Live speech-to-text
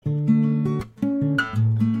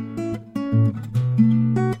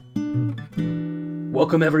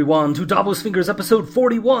Welcome everyone to Davos Fingers episode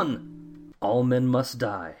 41. All men must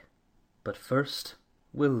die, but first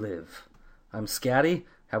we'll live. I'm Scatty,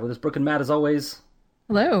 have with us Brooke and Matt as always.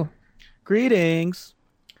 Hello. Greetings.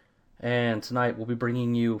 And tonight we'll be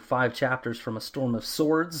bringing you 5 chapters from A Storm of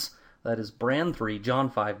Swords. That is Bran 3, Jon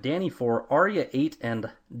 5, Dany 4, Arya 8, and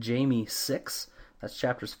Jaime 6. That's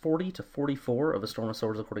chapters 40 to 44 of A Storm of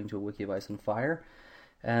Swords according to a Wiki of Ice and Fire.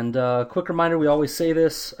 And quick reminder, we always say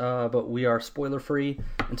this, but we are spoiler-free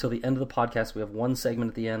until the end of the podcast. We have one segment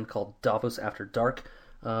at the end called Davos After Dark,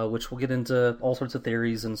 which will get into all sorts of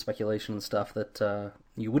theories and speculation and stuff that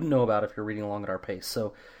you wouldn't know about if you're reading along at our pace.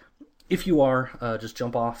 So if you are, just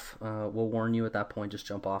jump off. We'll warn you at that point. Just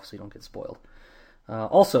jump off so you don't get spoiled.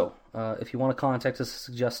 Also, if you want to contact us,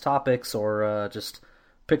 suggest topics, or just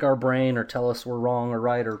pick our brain or tell us we're wrong or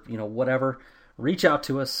right or whatever, reach out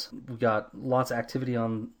to us. We got lots of activity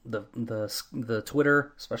on the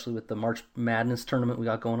Twitter, especially with the March Madness tournament we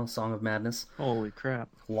got going on, Song of Madness. Holy crap!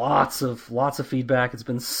 Lots of feedback. It's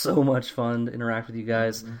been so much fun to interact with you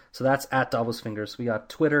guys. Mm-hmm. So that's at Davos Fingers. We got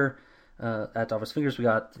Twitter at Davos Fingers. We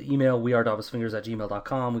got the email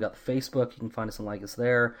wearedavosfingers@gmail.com. We got the Facebook. You can find us and like us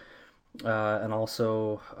there. And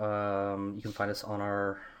also, you can find us on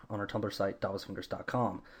our Tumblr site,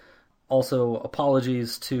 davosfingers.com. Also,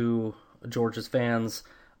 apologies to George's fans.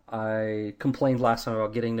 I complained last time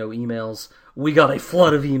about getting no emails. We got a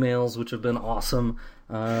flood of emails, which have been awesome.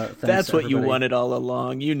 That's what you wanted all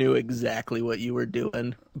along. You knew exactly what you were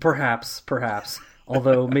doing. Perhaps.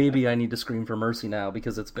 Although maybe I need to scream for mercy now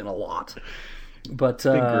because it's been a lot. But it's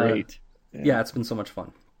been great. Yeah, it's been so much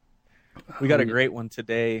fun. We got a great one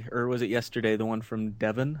today, or was it yesterday? The one from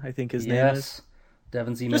Devin, I think his name is.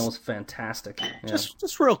 Devin's email was fantastic. Yeah.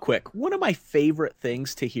 Just real quick, one of my favorite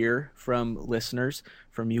things to hear from listeners,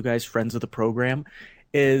 from you guys, friends of the program,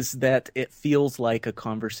 is that it feels like a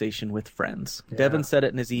conversation with friends. Yeah. Devin said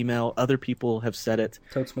it in his email. Other people have said it.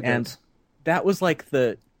 Totes my and goods. That was like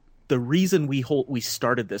the reason we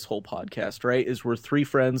started this whole podcast, right, is we're 3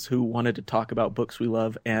 friends who wanted to talk about books we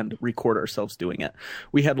love and record ourselves doing it.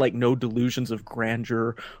 We had like no delusions of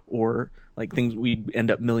grandeur or like things we'd end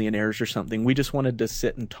up millionaires or something. We just wanted to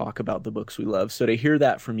sit and talk about the books we love. So to hear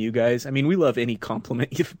that from you guys, I mean, we love any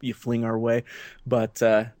compliment you fling our way, but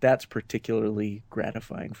that's particularly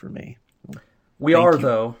gratifying for me. We are,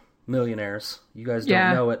 though, millionaires. You guys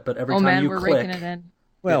don't know it, but every time you click... raking it in.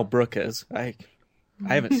 Well, Brooke is. I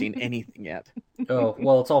haven't seen anything yet. Oh,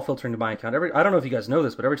 well, it's all filtering to my account. I don't know if you guys know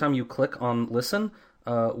this, but every time you click on listen,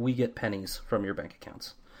 we get pennies from your bank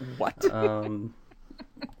accounts. What?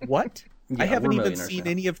 What? Yeah, I haven't even now. seen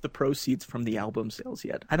any of the proceeds from the album sales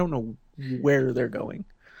yet. I don't know where they're going.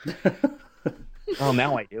 Well,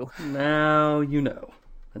 now I do. Now you know.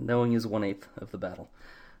 And knowing is 1/8 of the battle.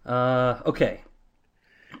 Okay.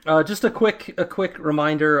 Just a quick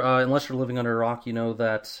reminder, unless you're living under a rock, you know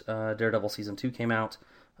that Daredevil Season 2 came out.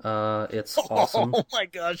 It's awesome. Oh my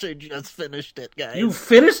gosh, I just finished it, guys. You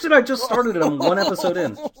finished it? I just started it. I'm 1 episode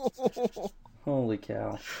in. Holy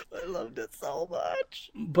cow. I loved it so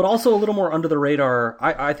much. But also a little more under the radar,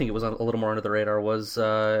 I think it was a little more under the radar, was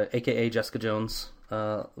a.k.a. Jessica Jones,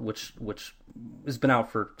 which has been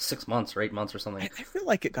out for 6 months or 8 months or something. I feel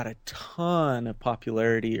like it got a ton of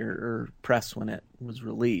popularity or press when it was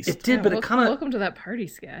released. It did, but it kind of... Welcome to that party,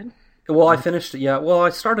 Scad. Well, I finished it, yeah. Well,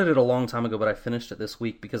 I started it a long time ago, but I finished it this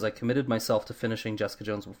week because I committed myself to finishing Jessica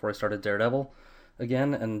Jones before I started Daredevil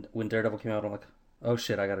again, and when Daredevil came out, I'm like, oh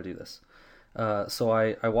shit, I gotta do this. So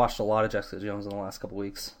I watched a lot of Jessica Jones in the last couple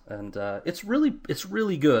weeks, and it's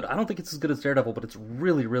really good. I don't think it's as good as Daredevil, but it's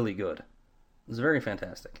really, really good. It's very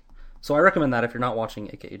fantastic. So I recommend that if you're not watching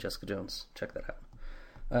a.k.a. Jessica Jones, check that out.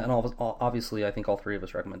 And obviously, I think all 3 of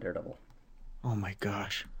us recommend Daredevil. Oh my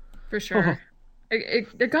gosh. For sure.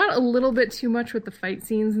 It got a little bit too much with the fight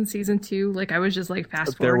scenes in Season 2. Like, I was just like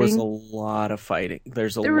fast forwarding. There was a lot of fighting.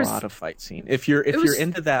 There's a lot of fight scene. If you're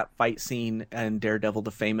into that fight scene and Daredevil,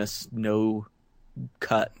 the famous no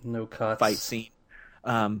cuts fight scene,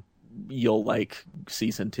 you'll like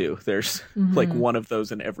Season 2. There's like one of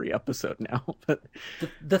those in every episode now. But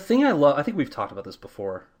the thing I love, I think we've talked about this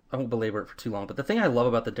before. I won't belabor it for too long, but the thing I love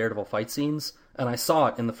about the Daredevil fight scenes, and I saw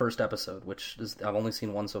it in the first episode, which is I've only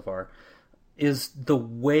seen one so far, is the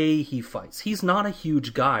way he fights. He's not a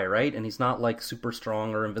huge guy, right? And he's not like super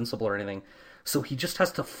strong or invincible or anything. So he just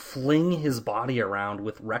has to fling his body around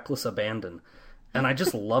with reckless abandon. And I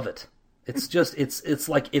just love it. It's just it's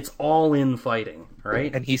like it's all in fighting,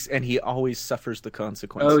 right? And he always suffers the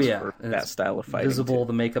consequences for that style of fighting. Visible,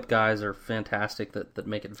 the makeup guys are fantastic that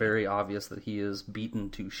make it very obvious that he is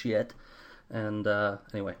beaten to shit. And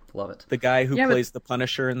anyway, love it. The guy who plays the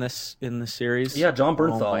Punisher in the series. Yeah, Jon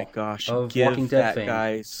Bernthal. Oh my gosh, of give Walking Dead that fame.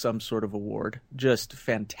 guy some sort of award. Just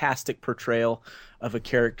fantastic portrayal of a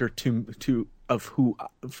character to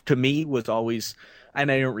me was always,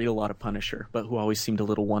 and I don't read a lot of Punisher, but who always seemed a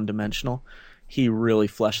little one-dimensional. He really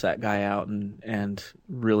fleshed that guy out and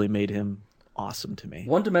really made him awesome to me.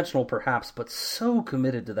 One-dimensional perhaps, but so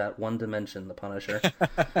committed to that one dimension, the Punisher.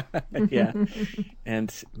 Yeah.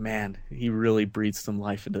 And man, he really breathed some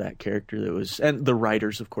life into that character. And the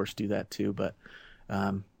writers of course do that too, but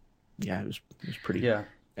it was pretty. Yeah.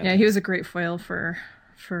 Yeah, he was a great foil for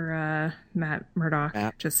Matt Murdock.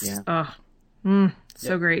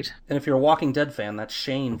 So great. And if you're a Walking Dead fan, that's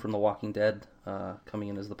Shane from The Walking Dead coming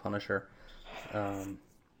in as the Punisher.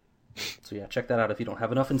 So yeah, check that out if you don't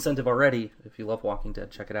have enough incentive already. If you love Walking Dead,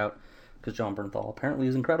 check it out, because Jon Bernthal apparently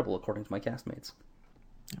is incredible, according to my castmates.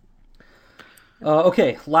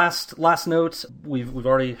 Okay, last note. We've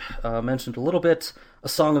already mentioned a little bit. A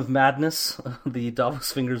Song of Madness, the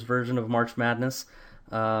Davos Fingers version of March Madness.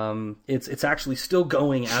 It's actually still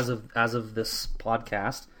going as of this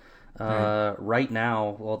podcast. Right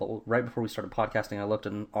now, right before we started podcasting, I looked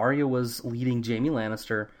and Arya was leading Jaime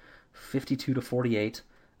Lannister 52-48.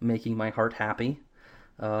 Making my heart happy.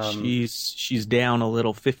 She's down a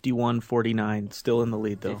little, 51-49, still in the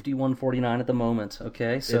lead though. 51-49 at the moment.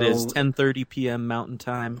 Okay, so it is 10:30 p.m. Mountain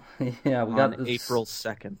Time. Yeah, we got April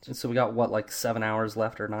 2nd. So we got what, like 7 hours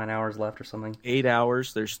left or 9 hours left or something? 8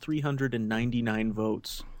 hours. There's 399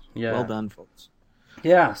 votes. Yeah, well done, folks.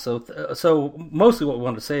 Yeah, so mostly what we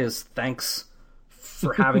wanted to say is thanks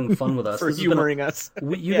for having fun with us. For humoring us.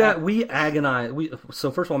 We agonize. So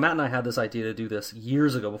first of all, Matt and I had this idea to do this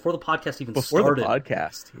years ago, before the podcast even started. Before the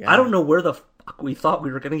podcast, yeah. I don't know where the fuck we thought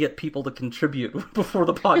we were going to get people to contribute before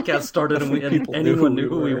the podcast started, and anyone knew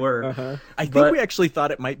who we were. Uh-huh. I think we actually thought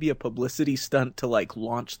it might be a publicity stunt to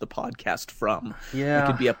launch the podcast from. Yeah, it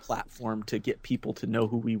could be a platform to get people to know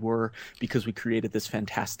who we were, because we created this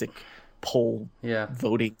fantastic poll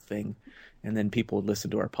voting thing, and then people would listen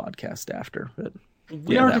to our podcast after. But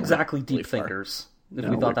we aren't exactly deep thinkers if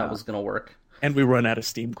we thought that was going to work. And we run out of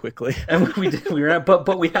steam quickly. And we did.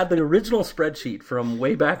 But we had the original spreadsheet from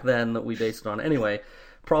way back then that we based it on. Anyway,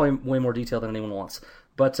 probably way more detail than anyone wants.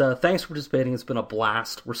 But thanks for participating. It's been a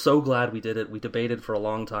blast. We're so glad we did it. We debated for a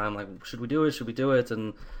long time, should we do it? Should we do it?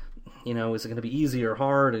 And, is it going to be easy or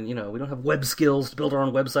hard? And, we don't have web skills to build our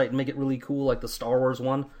own website and make it really cool like the Star Wars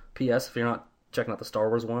one. P.S. If you're not checking out the Star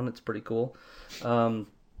Wars one, it's pretty cool.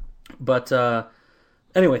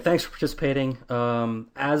 Anyway, thanks for participating.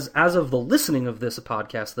 As of the listening of this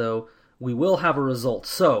podcast, though, we will have a result.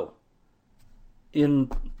 So, in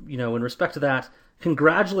respect to that,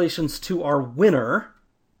 congratulations to our winner,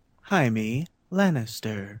 Jaime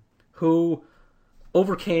Lannister, who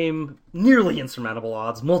overcame nearly insurmountable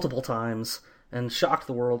odds multiple times and shocked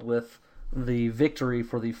the world with the victory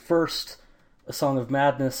for the first A Song of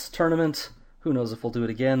Madness tournament. Who knows if we'll do it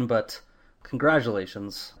again, but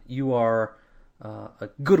congratulations. You are a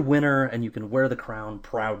good winner, and you can wear the crown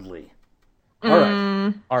proudly. All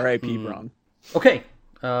right. R.I.P. Bron. Okay,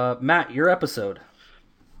 Matt, your episode.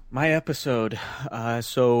 My episode.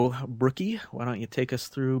 So, Brookie, why don't you take us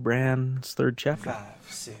through Bran's third chapter? 5,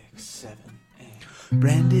 6, 7, 8.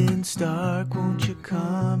 Brandon Stark, won't you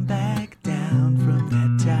come back down from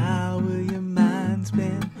that tower your mind's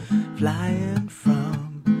been flying from?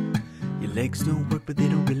 Your legs don't work, but they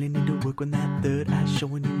don't really need to work when that third eye's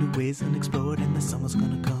showing you new ways unexplored. And the summer's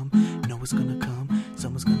gonna come, it's gonna come,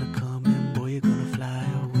 summer's gonna come, and boy, you're gonna fly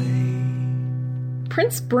away.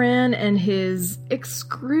 Prince Bran and his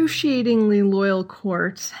excruciatingly loyal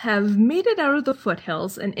court have made it out of the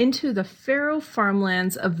foothills and into the Faroe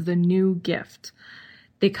farmlands of the New Gift.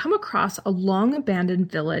 They come across a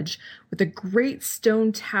long-abandoned village with a great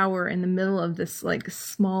stone tower in the middle of this,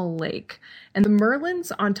 small lake. And the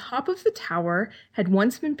merlons on top of the tower had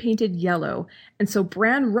once been painted yellow, and so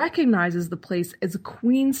Bran recognizes the place as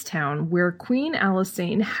Queenstown, where Queen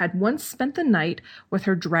Alysanne had once spent the night with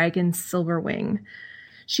her dragon Silverwing.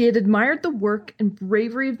 She had admired the work and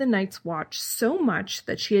bravery of the Night's Watch so much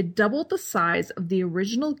that she had doubled the size of the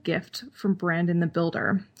original gift from Brandon the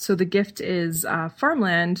Builder. So the gift is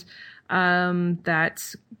farmland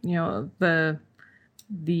that,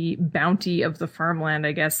 the bounty of the farmland,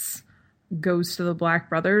 I guess, goes to the Black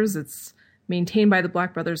Brothers. It's maintained by the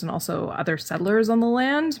Black Brothers and also other settlers on the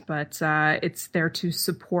land, but it's there to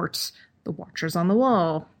support the Watchers on the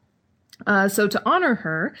Wall. So to honor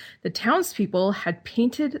her, the townspeople had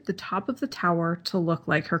painted the top of the tower to look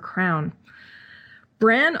like her crown.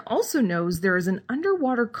 Bran also knows there is an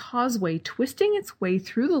underwater causeway twisting its way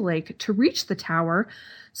through the lake to reach the tower,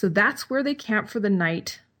 so that's where they camp for the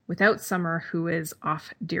night without Summer, who is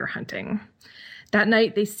off deer hunting. That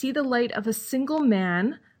night, they see the light of a single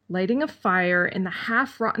man lighting a fire in the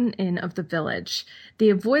half-rotten inn of the village. They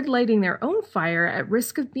avoid lighting their own fire at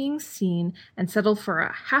risk of being seen and settle for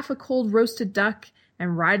a half a cold roasted duck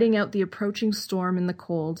and riding out the approaching storm in the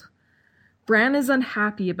cold. Bran is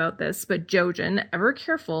unhappy about this, but Jojen, ever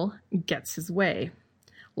careful, gets his way.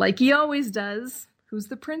 Like he always does. Who's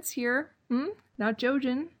the prince here? Not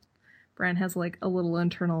Jojen. Bran has like a little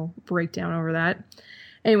internal breakdown over that.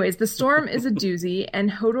 Anyways, the storm is a doozy,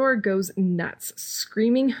 and Hodor goes nuts,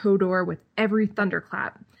 screaming Hodor with every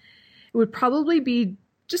thunderclap. It would probably be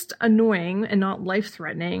just annoying and not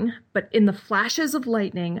life-threatening, but in the flashes of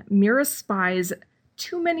lightning, Mira spies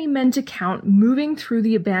too many men to count moving through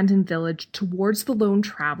the abandoned village towards the lone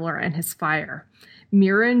traveler and his fire.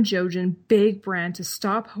 Mira and Jojen beg Bran to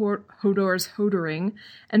stop Hodor's Hodoring,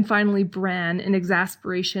 and finally Bran, in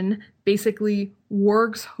exasperation, basically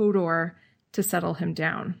wargs Hodor to settle him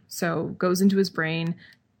down. So goes into his brain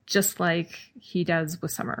just like he does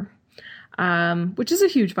with Summer, which is a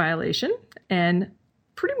huge violation and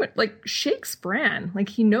pretty much like shakes Bran. Like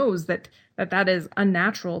he knows that is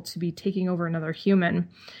unnatural to be taking over another human.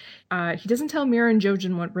 He doesn't tell Mira and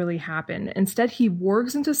Jojen what really happened. Instead, he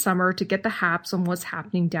wargs into Summer to get the haps on what's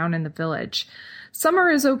happening down in the village. Summer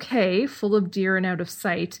is okay, full of deer and out of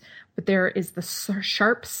sight, but there is the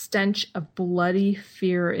sharp stench of bloody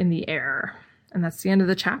fear in the air. And that's the end of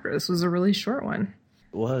the chapter. This was a really short one.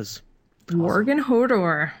 It was. Warg and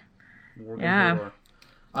Hodor. Hodor.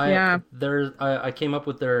 I came up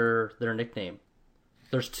with their nickname.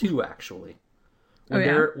 There's two, actually.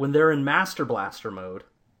 When they're in Master Blaster mode,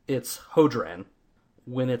 it's Hodran.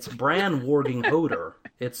 When it's Bran warging Hodor,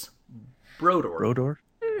 it's Brodor. Brodor?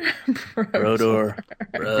 Brodor.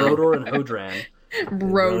 Brodor and Hodran.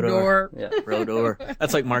 Brodor. Yeah. Brodor.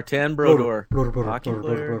 That's like Martin Brodor.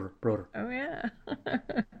 Brodor. Oh,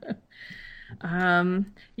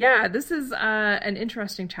 yeah. This is an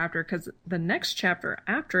interesting chapter because the next chapter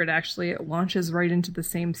after it actually launches right into the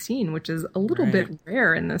same scene, which is a little bit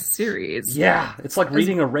rare in this series. Yeah, it's like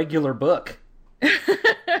reading a regular book.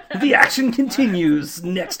 The action continues.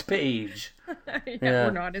 Next page.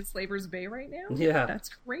 We're not in Slaver's Bay right now. Yeah, that's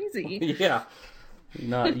crazy. Yeah,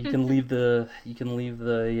 you can leave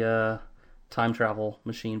the time travel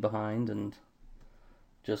machine behind and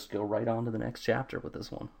just go right on to the next chapter with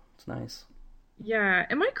this one. It's nice. Yeah,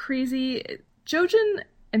 am I crazy? Jojen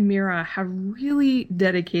and Mira have really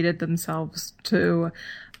dedicated themselves to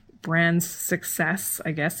Bran's success,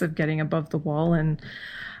 I guess, of getting above the wall and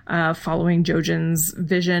following Jojen's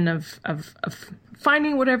vision of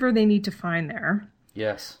finding whatever they need to find there.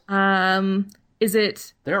 Yes. Is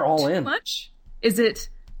it they're all too in much? Is it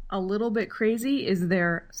a little bit crazy? Is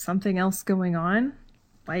there something else going on?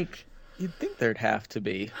 Like, you'd think there'd have to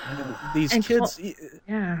be. These kids,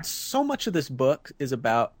 so much of these books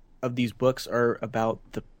are about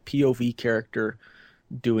the POV character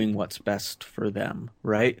doing what's best for them,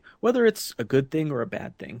 right? Whether it's a good thing or a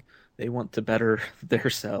bad thing. They want to better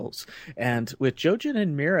themselves. And with Jojen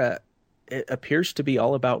and Mira, it appears to be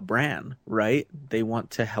all about Bran, right? They want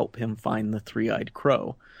to help him find the three-eyed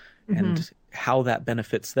crow. Mm-hmm. And how that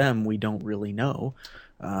benefits them, we don't really know.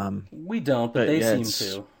 We don't, but they seem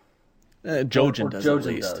to. Jojen does,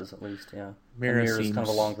 at least, yeah. Mira's kind of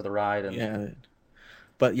along for the ride. And... yeah.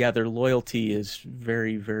 But yeah, their loyalty is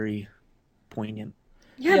very, very poignant.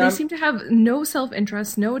 Yeah, they seem to have no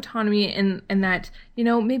self-interest, no autonomy, and that,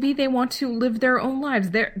 maybe they want to live their own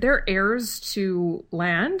lives. They're heirs to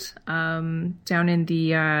land down in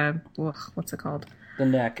the, what's it called? The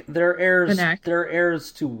Neck. They're heirs. The Neck. They're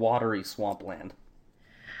heirs to watery swampland.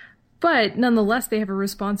 But nonetheless, they have a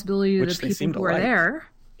responsibility to the people who are there.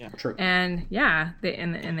 Yeah, true. And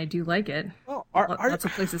they do like it. Well, lots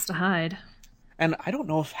of places to hide. And I don't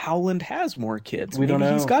know if Howland has more kids. We don't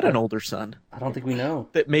know. He's got an older son. I don't think we know.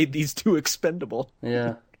 That made these two expendable.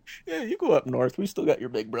 Yeah. Yeah, you go up north. We still got your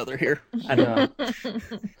big brother here. I know.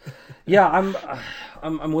 Yeah,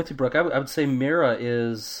 I'm with you, Brooke. I would say Mira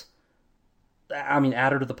is.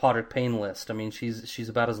 Add her to the Podrick Payne list. She's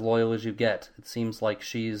about as loyal as you get. It seems like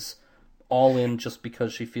she's all in just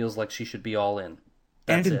because she feels like she should be all in.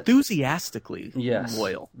 That's and enthusiastically yes.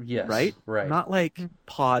 loyal. Yes. Right? Right. Not like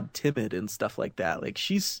pod timid and stuff like that. Like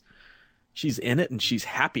she's in it and she's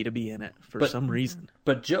happy to be in it for some reason.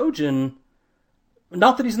 But Jojen,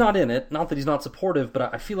 not that he's not in it, not that he's not supportive,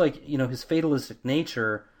 but I feel like, his fatalistic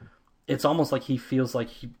nature, it's almost like he feels like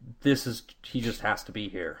he just has to be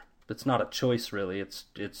here. It's not a choice really. It's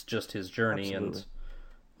just his journey. Absolutely.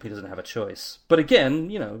 he doesn't have a choice. But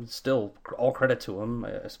again, still all credit to him.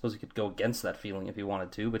 I suppose he could go against that feeling if he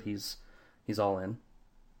wanted to, but he's all in.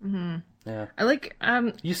 Mm-hmm. Yeah. I like.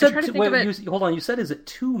 You said. Hold on. You said, is it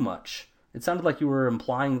too much? It sounded like you were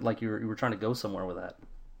implying like you were trying to go somewhere with that.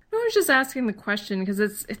 No, I was just asking the question because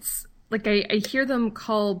it's like I hear them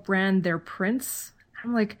call Bran their prince.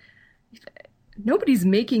 I'm like, nobody's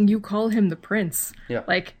making you call him the prince. Yeah.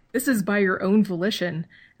 Like, this is by your own volition.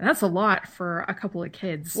 And that's a lot for a couple of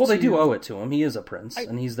kids. Well, they do owe it to him. He is a prince,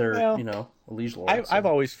 and he's their, liege lord. I've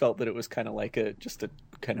always felt that it was kind of like just a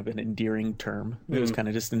kind of an endearing term. It was kind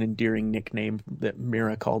of just an endearing nickname that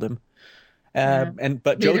Mira called him. But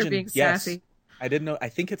Jojen, being yes, sassy. I didn't know. I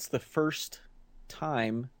think it's the first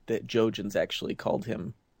time that Jojen's actually called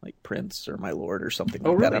him like prince or my lord or something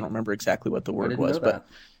like that. I don't remember exactly what the word was, but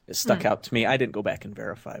it stuck out to me. I didn't go back and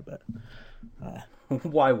verify, but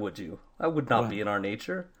why would you? That would not be in our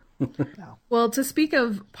nature. No. Well, to speak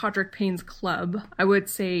of Podrick Payne's club, I would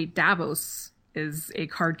say Davos is a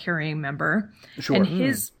card-carrying member. Sure. And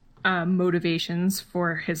his motivations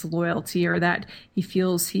for his loyalty are that he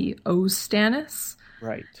feels he owes Stannis.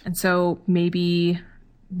 Right. And so maybe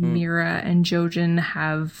Mira and Jojen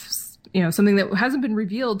have, something that hasn't been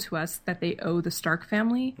revealed to us that they owe the Stark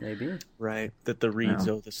family. Maybe. Right. That the Reeds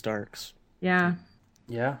owe the Starks. Yeah.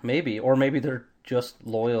 Yeah, maybe. Or maybe they're just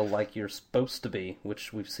loyal like you're supposed to be,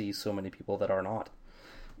 which we see so many people that are not.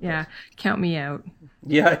 Yeah, count me out.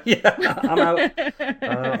 Yeah, I'm out.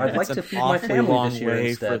 I'd like to feed my family long this year way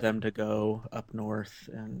instead. for them to go up north,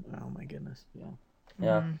 and oh my goodness,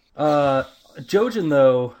 Yeah. Jojen,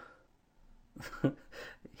 though,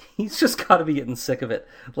 he's just got to be getting sick of it.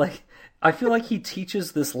 Like, I feel like he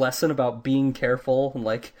teaches this lesson about being careful, and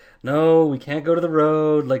like, no, we can't go to the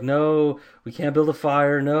road. Like, no, we can't build a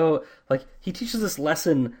fire. No, like, he teaches this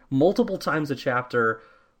lesson multiple times a chapter,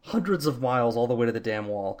 hundreds of miles all the way to the damn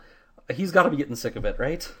wall. He's got to be getting sick of it,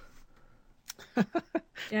 right?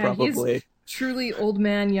 Yeah, probably. He's truly old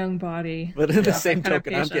man, young body. But in the same Kind of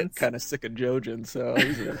token, I'm getting patience. kind of sick of Jojen, so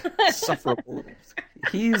he's insufferable.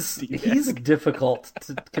 He's difficult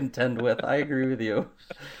to contend with. I agree with you.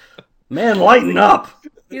 Man, lighten up!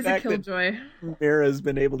 He's a killjoy. Mira's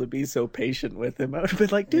been able to be so patient with him. I would have been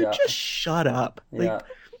like, dude, Yeah. just shut up. Like,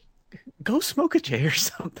 Yeah. go smoke a J or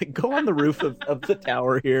something. Go on the roof of the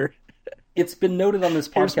tower here. It's been noted on this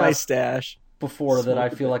Here's my podcast stash. before that I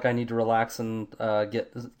Smoke a feel like I need to relax and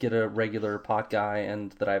get a regular pot guy,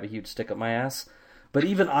 and that I have a huge stick up my ass. But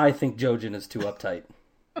even I think Jojen is too uptight.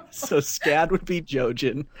 So Scad would be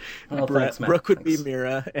Jojen, Oh, thanks, Matt. Brooke would be Thanks.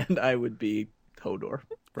 Mira, and I would be Hodor,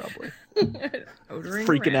 probably. Odoring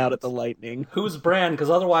Freaking out Rand. at the lightning. Who's Bran? Because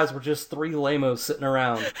otherwise we're just three lamos sitting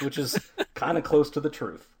around, which is kind of close to the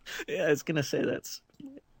truth. Yeah, I was going to say that's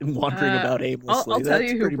wandering about aimlessly. I'll tell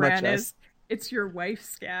That's you who pretty Bran much is. us. It's your wife,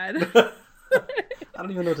 Scad. I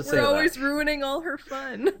don't even know what to say We're to always ruining all her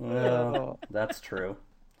fun. that. Well, that's true.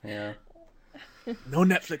 Yeah. No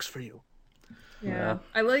Netflix for you. Yeah.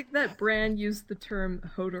 I like that Bran used the term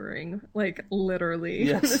hodoring, like literally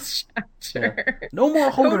in this chapter. No more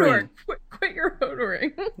Hodor, Hodoring. quit your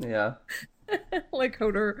hodoring. Yeah. Like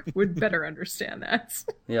Hodor would better understand that.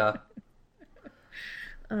 Yeah.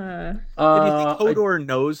 Do you think Hodor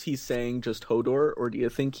knows he's saying just Hodor, or do you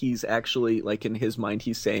think he's actually, like, in his mind,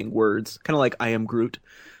 he's saying words, kind of like I am Groot?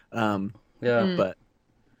 Yeah. But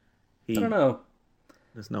I don't know.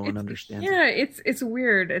 There's no one understands. Yeah, it's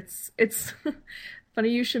weird. It's funny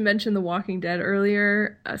you should mention The Walking Dead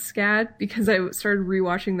earlier, Scad, because I started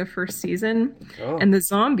rewatching the first season, and the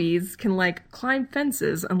zombies can like climb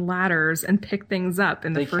fences and ladders and pick things up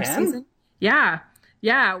in the first season.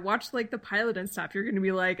 Yeah, watch like the pilot and stuff. You're going to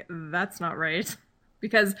be like, that's not right.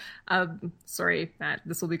 Because, sorry, Matt,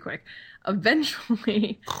 this will be quick.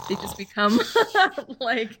 Eventually, they just become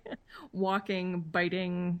like walking,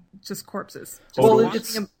 biting, just corpses. Just Well,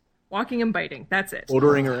 walking and biting. That's it.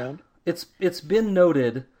 Odoring around. It's been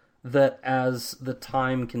noted that as the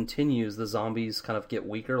time continues, the zombies kind of get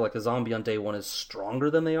weaker. Like a zombie on day 1 is stronger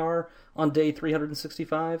than they are on day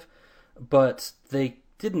 365, but they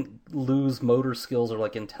didn't lose motor skills or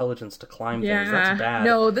like intelligence to climb things. That's bad.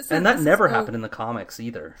 No, that never happened in the comics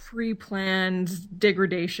either. Pre-planned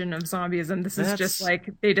degradation of zombieism. This is just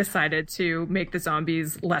like they decided to make the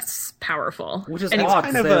zombies less powerful, Which is And odd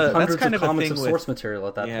kind because of they have a- hundreds that's kind of of a comics thing of with- source material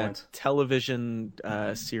at that point. Television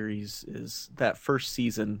series is that first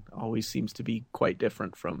season always seems to be quite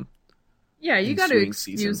different from Yeah, you got to ensuing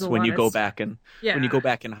excuse seasons. a When lot you of go stuff. back and Yeah. when you go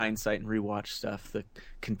back in hindsight and rewatch stuff, the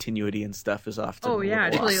continuity and stuff is often Oh, yeah, a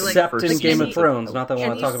little totally, off. like- Except in Like Game of any- Thrones. Not that I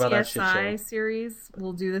want Any to talk about that shit CSI show. series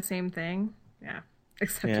will do the same thing. Yeah.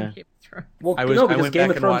 except Yeah. in Game of Thrones. Well, I because went Game back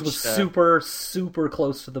of and Thrones was watched, super, super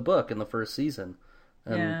close to the book in the first season.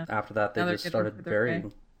 And Yeah. after that, they Now they're just getting started further varying.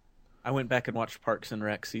 away. I went back and watched Parks and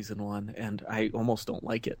Rec season 1, and I almost don't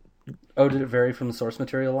like it. Oh, did it vary from the source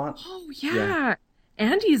material a lot? Oh yeah.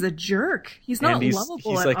 Andy's a jerk. He's not And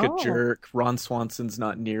lovable he's at like all. a jerk. Ron Swanson's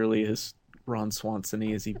not nearly as Ron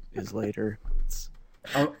Swanson-y as he is later.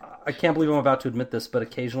 I can't believe I'm about to admit this, but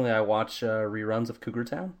occasionally I watch reruns of Cougar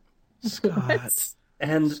Town. Scott.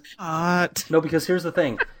 And Scott. no, because here's the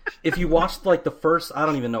thing: if you watched like the first, I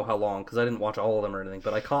don't even know how long because I didn't watch all of them or anything,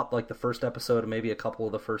 but I caught like the first episode and maybe a couple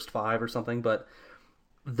of the first 5 or something. But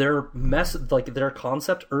their their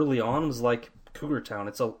concept early on was like Cougar Town.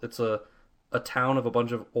 It's a town of a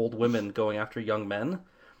bunch of old women going after young men,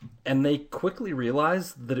 and they quickly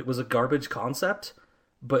realized that it was a garbage concept,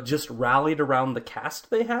 but just rallied around the cast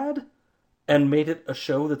they had and made it a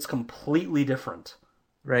show that's completely different.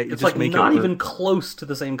 Right. you It's just like make it not work. even close to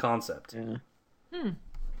the same concept. Yeah.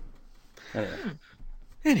 Anyway.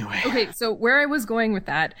 Anyway. Okay, so where I was going with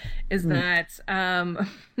that is that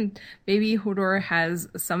maybe Hodor has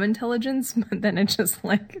some intelligence, but then it's just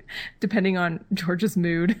like depending on George's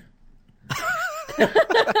mood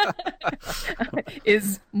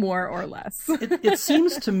is more or less. It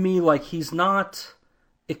seems to me like he's not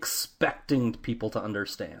expecting people to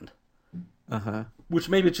understand. Uh-huh. Which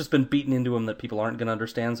maybe it's just been beaten into him that people aren't going to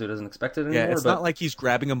understand, so he doesn't expect it anymore. Yeah, it's but... not like he's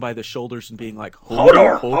grabbing him by the shoulders and being like,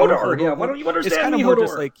 Hodor! Yeah, why don't you understand it's kind me, of more Hodor?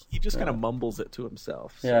 just like, he just kind of mumbles it to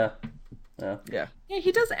himself. So. Yeah. Yeah. Yeah,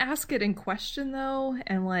 he does ask it in question though,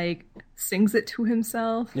 and like sings it to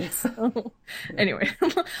himself. So anyway, we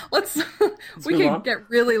move can on. get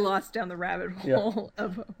really lost down the rabbit hole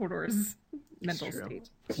of Hodor's mental true. state.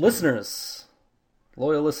 Listeners,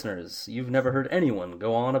 loyal listeners, you've never heard anyone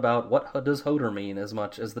go on about what does Hodor mean as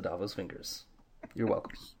much as the Davos Fingers. You're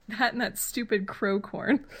welcome. That and that stupid crow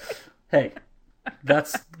corn. Hey,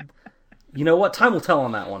 that's... You know what? Time will tell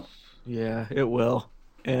on that one. Yeah, it will.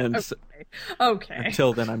 And Okay.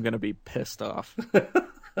 until then, I'm going to be pissed off.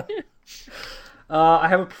 I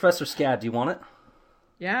have a Professor Scad. Do you want it?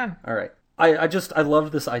 Yeah. All right. I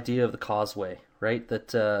love this idea of the causeway, right?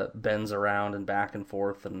 That bends around and back and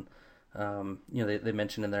forth, and they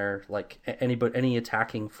mention in there like any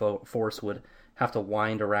attacking force would have to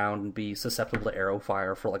wind around and be susceptible to arrow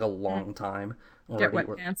fire for like a long time. Get wet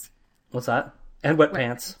pants. What's that? And wet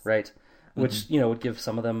pants, right? Which would give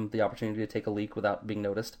some of them the opportunity to take a leak without being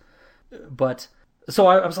noticed. But so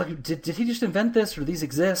I was like, did he just invent this, or these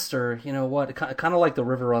exist, or what? Kind of like the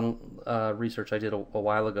River Run research I did a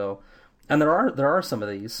while ago. And there are some of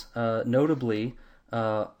these, notably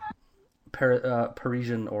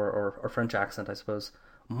Parisian or French accent, I suppose,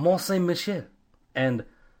 Mont Saint Michel, and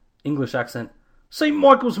English accent St.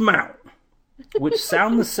 Michael's Mount, which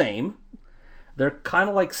sound the same. They're kind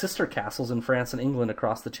of like sister castles in France and England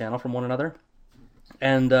across the channel from one another,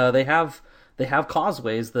 and they have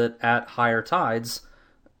causeways that at higher tides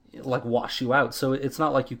like wash you out. So it's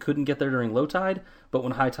not like you couldn't get there during low tide, but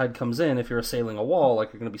when high tide comes in, if you're assailing a wall,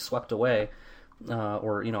 like you're going to be swept away,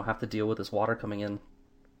 or have to deal with this water coming in.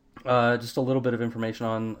 Just a little bit of information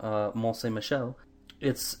on Mont Saint Michel.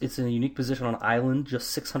 It's in a unique position on an island just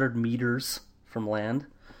 600 meters from land.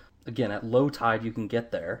 Again, at low tide you can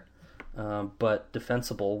get there. But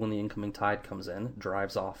defensible when the incoming tide comes in,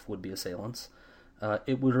 drives off would-be assailants.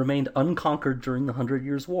 It would remain unconquered during the 100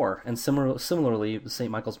 Years' War, and similarly,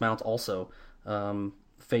 St. Michael's Mount also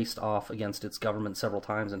faced off against its government several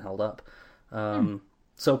times and held up.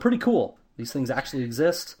 So pretty cool. These things actually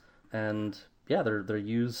exist, and yeah, they're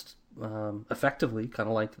used effectively, kind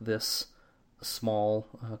of like this small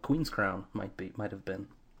Queen's Crown might have been.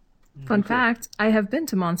 Fun fact, I have been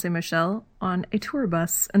to Mont Saint Michel on a tour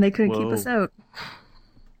bus, and they couldn't keep us out.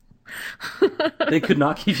 They could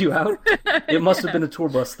not keep you out? It must have been a tour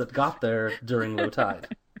bus that got there during low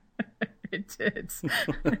tide. It did.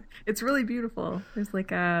 It's really beautiful. There's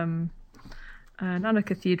like not a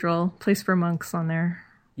cathedral, place for monks on there.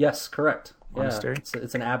 Yes, correct. Monastery? Yeah,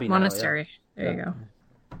 it's an abbey Monastery. now. There you go.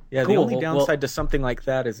 Yeah, Cool. the only Well- downside to something like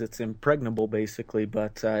that is it's impregnable, basically,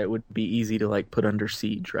 but it would be easy to like put under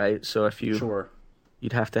siege, right? So if you, Sure.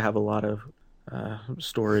 you'd have to have a lot of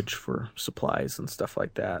storage for supplies and stuff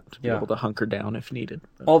like that to be Yeah. able to hunker down if needed.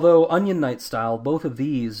 But- Although Onion Knight style, both of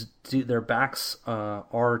these their backs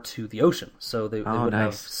are to the ocean, so they Oh, would have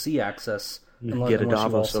nice. sea access. You could get a unless you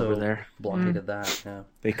Davos also over there. blockaded that. Yeah,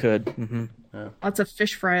 They could. Mm-hmm. Lots of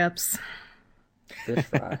fish fry-ups. fish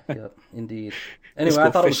fry. Yep, indeed. Just Anyway, go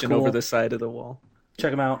I thought it was fishing cool. over the side of the wall.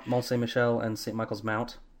 Check them out, Mont Saint Michel and St. Michael's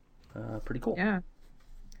Mount. Pretty cool. Yeah.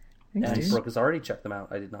 Thanks, And dude. Brooke has already checked them out.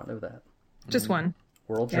 I did not know that. Just one.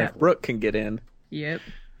 World Yeah. champion. Brooke can get in. Yep.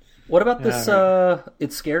 What about this,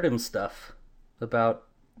 it scared him stuff about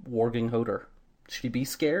warging Hodor? Should he be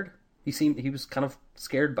scared? He was kind of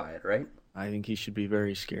scared by it, right? I think he should be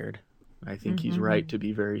very scared. I think he's right to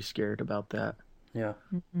be very scared about that. Yeah.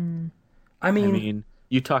 Mm-hmm.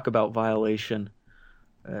 You talk about violation.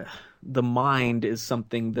 The mind is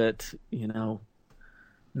something that, no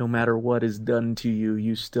matter what is done to you,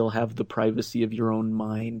 you still have the privacy of your own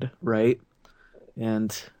mind, right?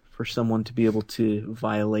 And for someone to be able to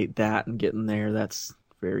violate that and get in there, that's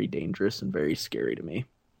very dangerous and very scary to me.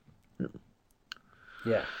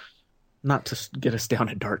 Yeah. Not to get us down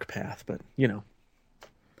a dark path, but,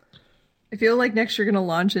 I feel like next you're going to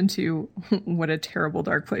launch into what a terrible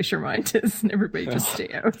dark place your mind is, and everybody just stay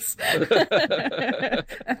out.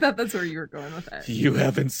 I thought that's where you were going with that. You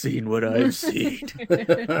haven't seen what I've seen.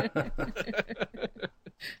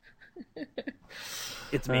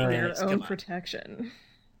 It's me, guys. Your own protection.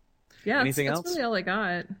 Yeah, Anything that's else? really all I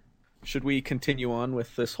got. Should we continue on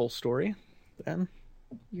with this whole story then?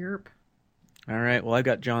 Yerp. All right, well, I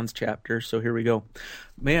got John's chapter, so here we go.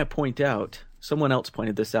 May I point out, someone else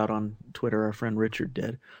pointed this out on Twitter, our friend Richard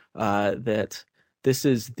did, that this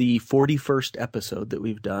is the 41st episode that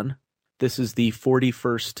we've done. This is the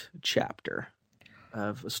 41st chapter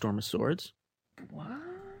of A Storm of Swords. What?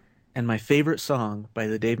 And my favorite song by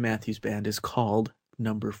the Dave Matthews Band is called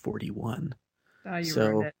Number 41. Oh, you So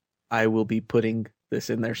ruined it. I will be putting this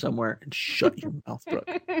in there somewhere, and shut your mouth, Brooke.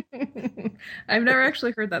 I've never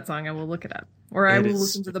actually heard that song. I will look it up. Or I It will is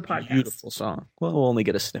listen to the a podcast. Beautiful song. Well, we'll only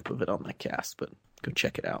get a snip of it on the cast, but go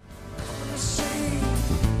check it out.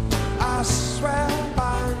 I swear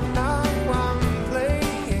by now I'm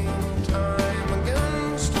playing time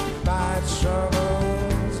against my troubles.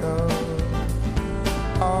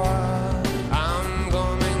 I'm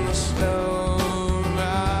going slow,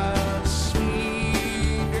 but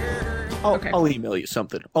sweeter. Okay. I'll email you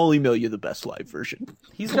something. I'll email you the best live version.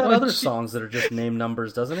 He's got other songs that are just named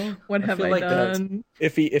numbers, doesn't he? What have feel I like done?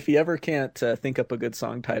 If he ever can't think up a good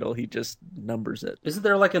song title, he just numbers it. Isn't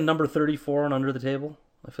there like a number 34 on Under the Table?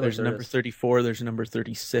 I feel There's a like there number is. 34. There's a number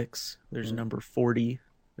 36. There's a number 40.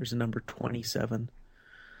 There's a number 27.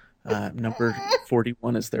 Number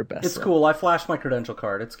 41 is their best. It's song. cool. I flashed my credential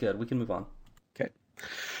card. It's good. We can move on. Okay.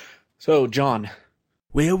 So, John.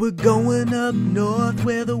 Well, we're going up north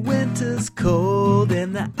where the winter's cold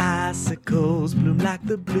and the icicles bloom like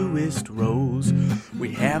the bluest rose.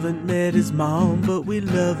 We haven't met his mom, but we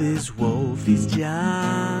love his wolf. He's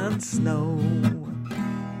Jon Snow.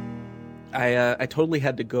 I totally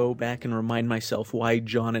had to go back and remind myself why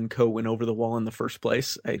John and Co. went over the wall in the first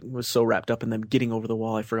place. I was so wrapped up in them getting over the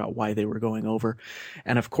wall, I forgot why they were going over.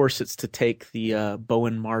 And of course, it's to take the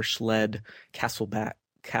Bowen Marsh-led Castle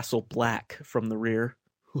Black from the rear.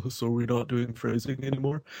 So we're not doing phrasing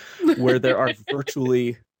anymore? Where there are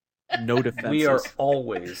virtually no defenses. We are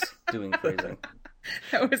always doing phrasing.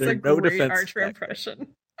 That was There a are no great defenses Archer back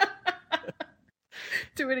impression.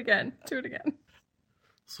 Do it again. Do it again.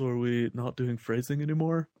 So are we not doing phrasing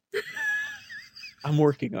anymore? I'm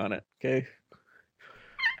working on it, okay?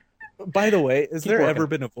 By the way, has there ever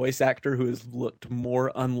been a voice actor who has looked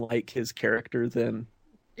more unlike his character than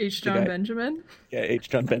H. John Benjamin? Yeah, H.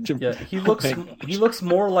 John Benjamin. Yeah, he looks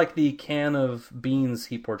more like the can of beans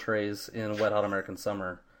he portrays in Wet Hot American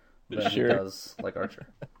Summer than he does like Archer.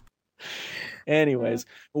 Anyways,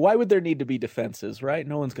 why would there need to be defenses, right?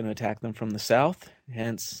 No one's going to attack them from the south,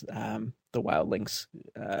 hence the wildlings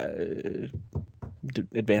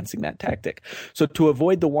advancing that tactic. So to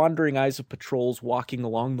avoid the wandering eyes of patrols walking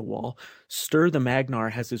along the wall, Stir the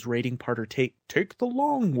Magnar has his raiding party take the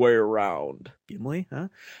long way around. Gimli, huh?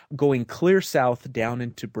 Going clear south down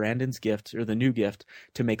into Brandon's Gift, or the New Gift,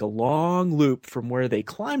 to make a long loop from where they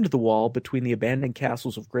climbed the wall between the abandoned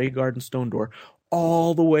castles of Greyguard and Stone Door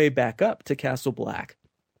all the way back up to Castle Black.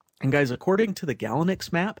 And guys, according to the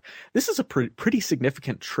Galanix map, this is a pretty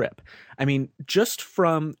significant trip. I mean, just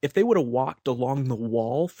from, if they would have walked along the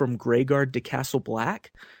wall from Greyguard to Castle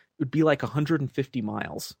Black, it would be like 150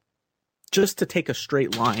 miles just to take a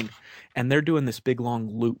straight line. And they're doing this big long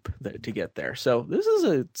loop to get there. So this is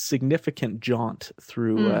a significant jaunt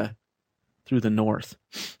through the north.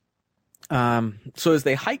 So as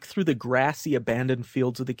they hike through the grassy, abandoned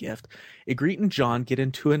fields of the Gift, Ygritte and Jon get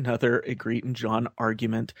into another Ygritte and Jon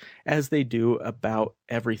argument, as they do about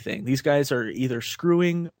everything. These guys are either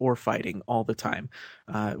screwing or fighting all the time,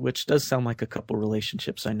 which does sound like a couple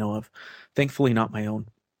relationships I know of. Thankfully, not my own.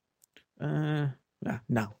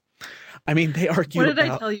 No. I mean, they argue What did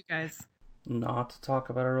I tell you guys? Not to talk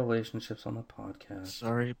about our relationships on the podcast.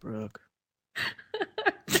 Sorry, Brooke.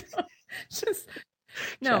 Just...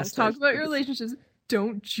 No, talk about your relationships.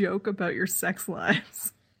 Don't joke about your sex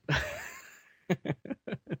lives. I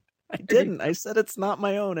didn't. I said it's not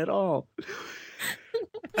my own at all.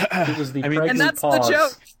 It was the pregnant and that's pause the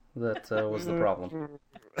joke. that was the problem.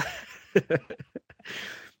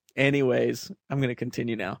 Anyways, I'm going to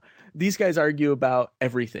continue now. These guys argue about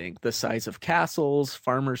everything: the size of castles,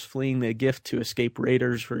 farmers fleeing the gift to escape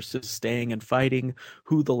raiders versus staying and fighting,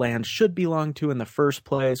 who the land should belong to in the first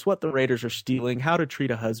place, what the raiders are stealing, how to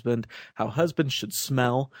treat a husband, how husbands should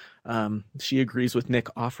smell. She agrees with Nick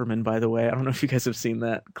Offerman, by the way. I don't know if you guys have seen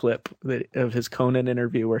that clip of his Conan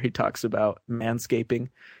interview where he talks about manscaping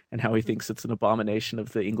and how he thinks it's an abomination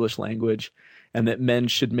of the English language, and that men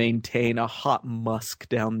should maintain a hot musk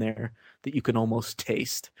down there that you can almost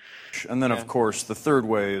taste. And then, of course, the third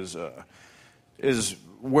way is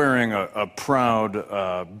wearing a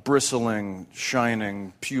proud, bristling,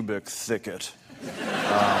 shining pubic thicket,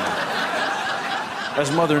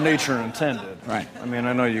 as Mother Nature intended. Right. I mean,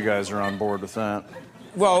 I know you guys are on board with that.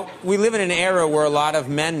 Well, we live in an era where a lot of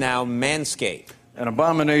men now manscape. An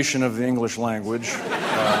abomination of the English language.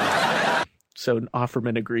 So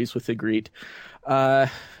Offerman agrees with Ygritte.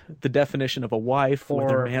 The definition of a wife,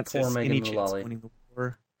 whether Mance has any chance of winning the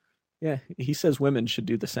war. Yeah, he says women should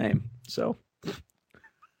do the same. So,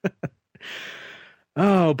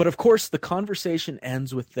 but of course the conversation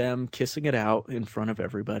ends with them kissing it out in front of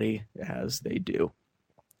everybody, as they do.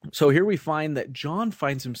 So here we find that Jon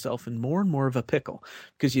finds himself in more and more of a pickle,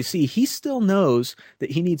 because you see, he still knows that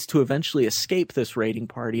he needs to eventually escape this raiding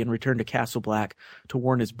party and return to Castle Black to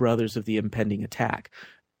warn his brothers of the impending attack.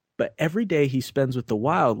 But every day he spends with the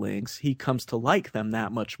wildlings, he comes to like them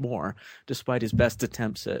that much more, despite his best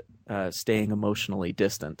attempts at staying emotionally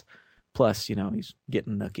distant. Plus, he's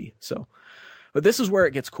getting nooky. But this is where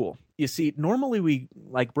it gets cool. You see, normally we,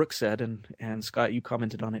 like Brooke said, and Scott, you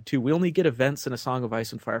commented on it too, we only get events in A Song of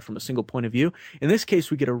Ice and Fire from a single point of view. In this case,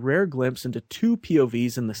 we get a rare glimpse into two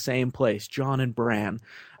POVs in the same place, Jon and Bran.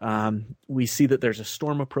 We see that there's a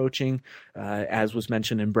storm approaching, as was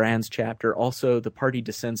mentioned in Bran's chapter. Also, the party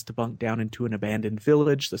descends to bunk down into an abandoned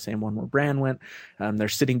village, the same one where Bran went. They're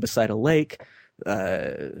sitting beside a lake.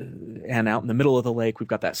 And out in the middle of the lake, we've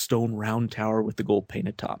got that stone round tower with the gold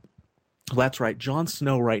painted top. Well, that's right. Jon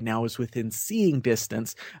Snow right now is within seeing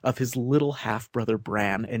distance of his little half-brother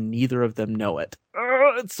Bran, and neither of them know it.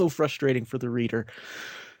 It's so frustrating for the reader.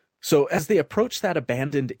 So as they approach that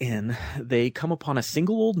abandoned inn, they come upon a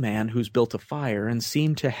single old man who's built a fire and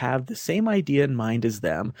seem to have the same idea in mind as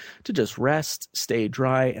them, to just rest, stay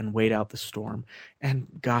dry, and wait out the storm. And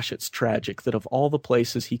gosh, it's tragic that of all the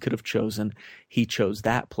places he could have chosen, he chose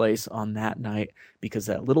that place on that night, because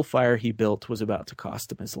that little fire he built was about to cost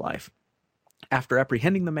him his life. After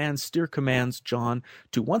apprehending the man, Styr commands Jon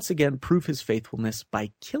to once again prove his faithfulness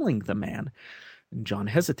by killing the man. And Jon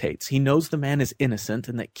hesitates. He knows the man is innocent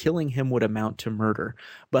and that killing him would amount to murder.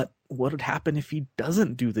 But what would happen if he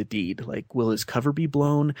doesn't do the deed? Like, will his cover be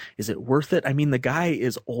blown? Is it worth it? I mean, the guy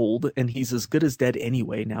is old and he's as good as dead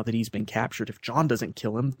anyway now that he's been captured. If Jon doesn't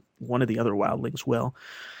kill him, one of the other wildlings will.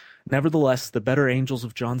 Nevertheless, the better angels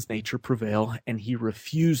of Jon's nature prevail, and he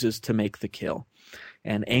refuses to make the kill.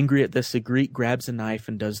 And angry at this, Ygritte grabs a knife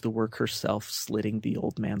and does the work herself, slitting the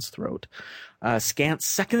old man's throat. Scant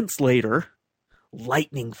seconds later,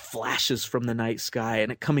 lightning flashes from the night sky,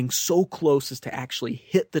 and it coming so close as to actually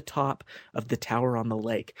hit the top of the tower on the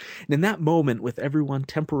lake. And in that moment, with everyone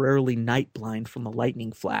temporarily night blind from the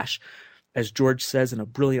lightning flash, as George says in a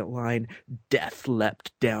brilliant line, death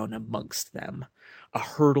leapt down amongst them. A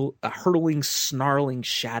hurtling, snarling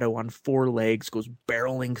shadow on four legs goes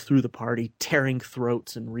barreling through the party, tearing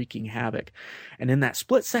throats and wreaking havoc. And in that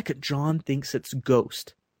split second, Jon thinks it's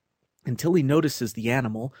Ghost, until he notices the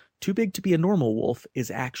animal, too big to be a normal wolf, is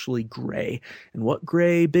actually gray. And what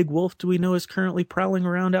gray big wolf do we know is currently prowling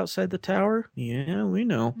around outside the tower? Yeah, we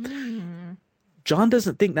know. Jon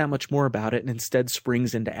doesn't think that much more about it and instead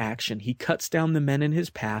springs into action. He cuts down the men in his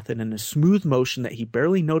path, and in a smooth motion that he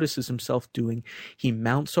barely notices himself doing, he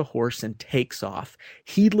mounts a horse and takes off.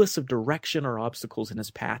 Heedless of direction or obstacles in his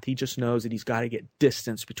path, he just knows that he's got to get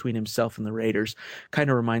distance between himself and the raiders. Kind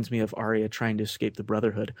of reminds me of Arya trying to escape the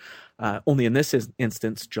Brotherhood. Only in this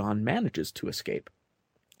instance, Jon manages to escape.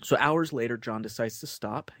 So hours later, Jon decides to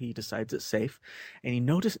stop. He decides it's safe, and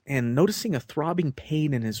noticing a throbbing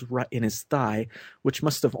pain in his thigh, which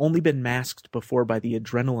must have only been masked before by the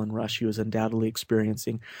adrenaline rush he was undoubtedly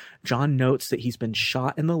experiencing, Jon notes that he's been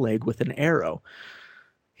shot in the leg with an arrow.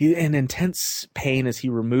 In intense pain as he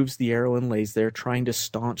removes the arrow and lays there, trying to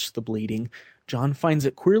staunch the bleeding. Jon finds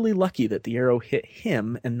it queerly lucky that the arrow hit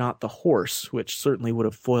him and not the horse, which certainly would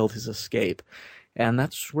have foiled his escape. And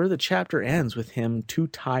that's where the chapter ends, with him too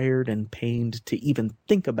tired and pained to even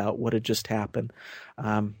think about what had just happened.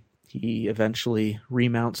 He eventually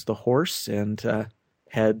remounts the horse and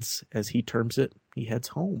heads, as he terms it, he heads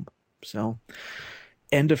home. So,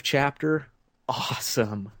 end of chapter.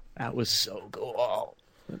 Awesome. That was so cool.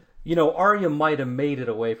 You know, Arya might have made it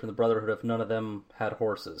away from the Brotherhood if none of them had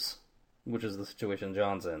horses, which is the situation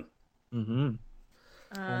John's in.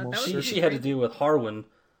 Mm-hmm. She had to deal with Harwin,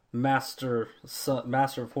 Master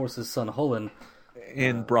of Horses' son Hullen,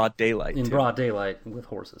 in broad daylight. Broad daylight with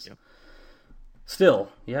horses. Yep. Still,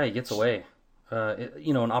 yeah, he gets away.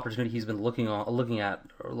 An opportunity he's been looking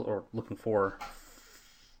for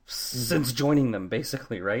since joining them,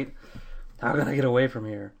 basically, right? How can I get away from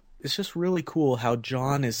here? It's just really cool how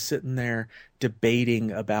Jon is sitting there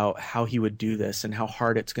debating about how he would do this and how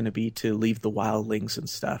hard it's going to be to leave the wildlings and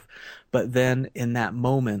stuff. But then in that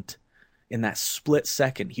moment, in that split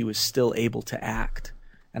second, he was still able to act.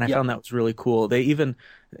 And I found that was really cool. They even,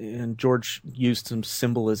 and George used some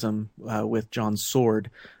symbolism with Jon's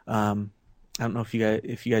sword. I don't know if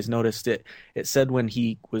you guys noticed it. It said when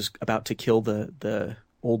he was about to kill the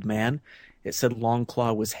old man, it said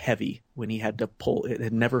Longclaw was heavy when he had to pull. It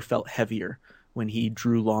had never felt heavier when he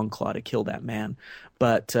drew Longclaw to kill that man.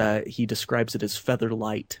 But he describes it as feather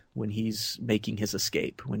light when he's making his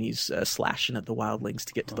escape, when he's slashing at the wildlings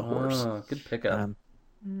to get to the horse. Good pickup.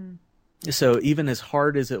 So even as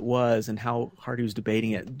hard as it was and how hard he was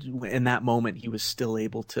debating it, in that moment he was still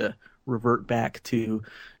able to revert back to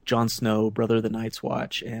Jon Snow, brother of the Night's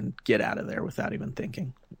Watch, and get out of there without even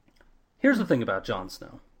thinking. Here's the thing about Jon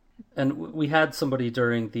Snow. And we had somebody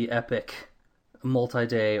during the epic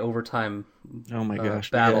multi-day overtime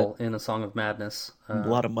battle in A Song of Madness. A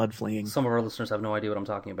lot of mud flinging. Some of our listeners have no idea what I'm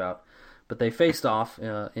talking about. But they faced off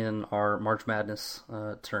in our March Madness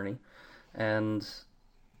tourney. And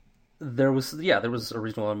there was a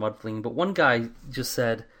reasonable amount of mud flinging. But one guy just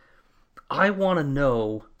said, I want to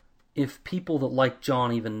know if people that like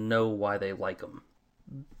Jon even know why they like him.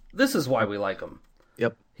 This is why we like him.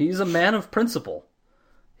 Yep. He's a man of principle.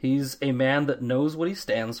 He's a man that knows what he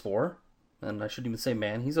stands for. And I shouldn't even say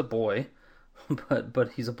man, he's a boy.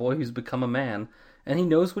 But he's a boy who's become a man. And he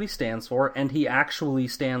knows what he stands for, and he actually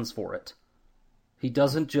stands for it. He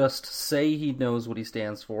doesn't just say he knows what he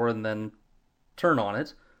stands for and then turn on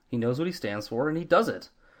it. He knows what he stands for, and he does it.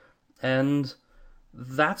 And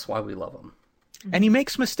that's why we love him. And he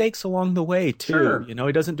makes mistakes along the way, too. Sure. You know,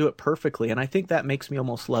 he doesn't do it perfectly. And I think that makes me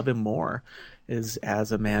almost love him more, is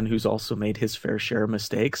as a man who's also made his fair share of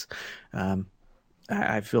mistakes.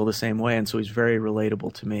 I feel the same way. And so he's very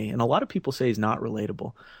relatable to me. And a lot of people say he's not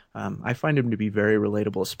relatable. I find him to be very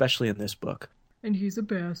relatable, especially in this book. And he's a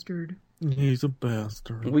bastard. He's a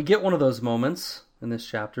bastard. We get one of those moments in this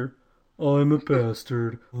chapter. I'm a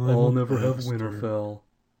bastard. I'll never have Winterfell.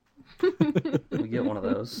 We get one of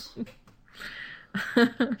those.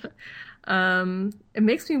 It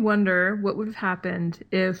makes me wonder what would have happened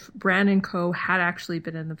if Bran and co had actually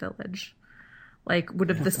been in the village. Like, would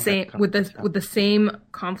the same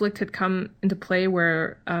conflict had come into play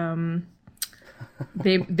where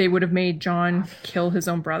they would have made Jon kill his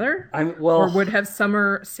own brother, or would have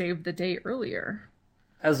Summer saved the day earlier?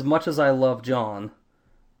 As much as I love Jon,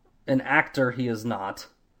 an actor he is not.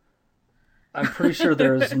 I'm pretty sure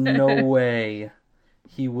there's no way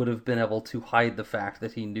he would have been able to hide the fact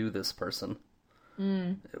that he knew this person.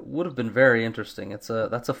 It would have been very interesting. That's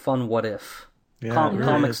a fun what if. Yeah,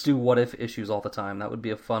 Comics do what if issues all the time. That would be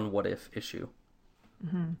a fun what if issue.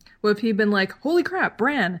 Mm-hmm. Well, if he'd been like, holy crap,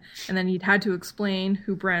 Bran, and then he'd had to explain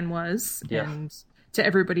who Bran was and to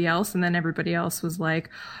everybody else, and then everybody else was like,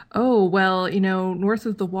 oh, well, north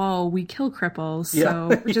of the wall we kill cripples, so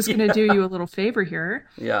we're just going to do you a little favor here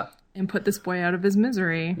and put this boy out of his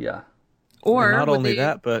misery. Or and not only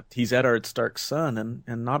that, but he's Eddard Stark's son,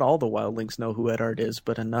 and not all the wildlings know who Eddard is,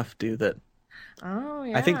 but enough do that. Oh,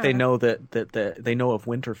 yeah. I think they know that they know of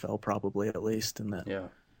Winterfell, probably, at least, and that.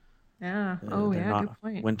 Yeah. Good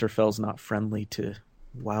point. Winterfell's not friendly to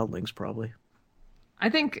wildlings, probably. I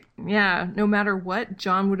think, no matter what,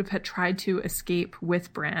 Jon would have had tried to escape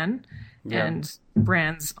with Bran and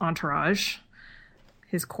Bran's entourage,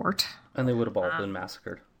 his court. And they would have all been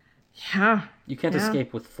massacred. Yeah. You can't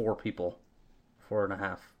escape with 4 people.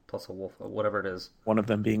 4.5, plus a wolf, whatever it is. One of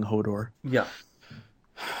them being Hodor. Yeah.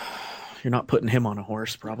 You're not putting him on a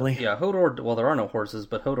horse, probably. Yeah, Hodor, well, there are no horses,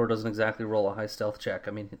 but Hodor doesn't exactly roll a high stealth check.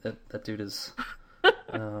 I mean, that dude is,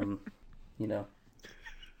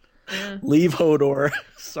 Leave Hodor.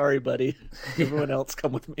 Sorry, buddy. Everyone else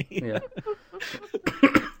come with me. Yeah.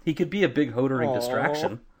 He could be a big Hodoring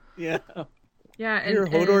distraction. Yeah. Yeah. Here,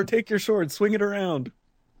 Hodor, take your sword, swing it around.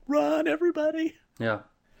 Run, everybody. Yeah.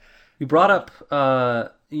 You brought up,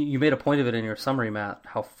 you made a point of it in your summary, Matt,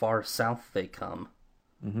 how far south they come.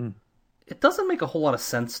 Mm-hmm. It doesn't make a whole lot of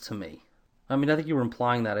sense to me. I mean, I think you were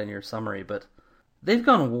implying that in your summary, but they've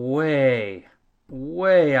gone way,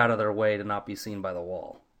 way out of their way to not be seen by the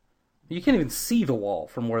wall. You can't even see the wall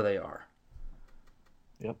from where they are.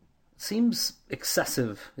 Yep. It seems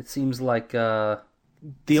excessive. It seems like The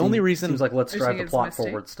only reason seems like let's You're drive saying the it's plot misty?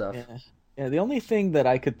 forward stuff. Yeah, the only thing that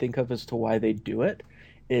I could think of as to why they do it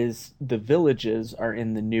is the villages are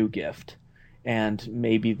in the new gift, and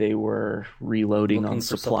maybe they were reloading Looking on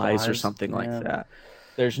for supplies or supplies. something Yeah. like that.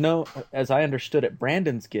 There's no, as I understood it,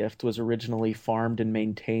 Brandon's gift was originally farmed and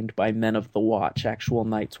maintained by men of the watch, actual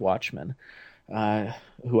Night's Watchmen,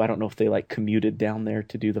 who I don't know if they like commuted down there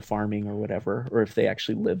to do the farming or whatever, or if they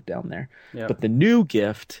actually lived down there. Yeah. But the new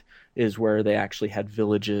gift is where they actually had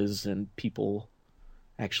villages and people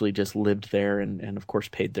actually just lived there and of course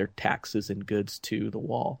paid their taxes and goods to the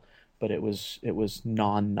wall. But it was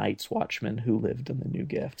non-Night's Watchmen who lived in the new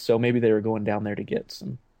gift. So maybe they were going down there to get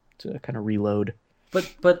some, to kind of reload.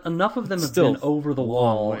 But enough of them have Still been over the long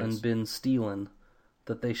wall ways. and been stealing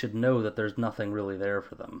that they should know that there's nothing really there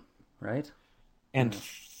for them, right? And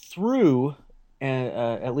through,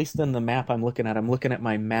 at least in the map I'm looking at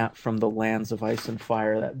my map from the Lands of Ice and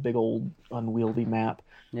Fire, that big old unwieldy map.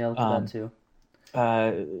 Yeah, look at that too.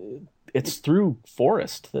 It's through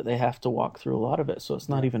forest that they have to walk through a lot of it, so it's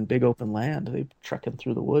not even big open land. They're trekking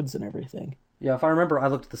through the woods and everything. Yeah, if I remember, I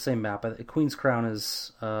looked at the same map. Queen's Crown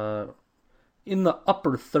is in the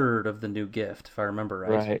upper third of the new gift, if I remember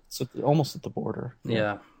right. Right, so almost at the border.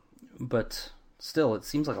 Yeah, but still, it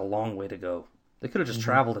seems like a long way to go. They could have just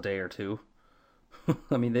traveled a day or two.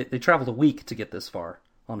 I mean, they traveled a week to get this far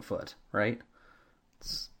on foot, right?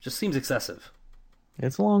 It just seems excessive.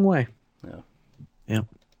 It's a long way. Yeah. Yeah.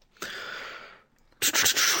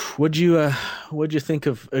 What'd you think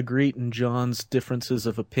of Agreed and John's differences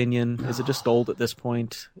of opinion? Is it just old at this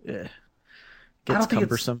point? I Gets don't think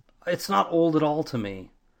cumbersome. it's not old at all to me.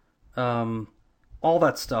 All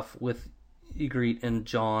that stuff with Ygritte and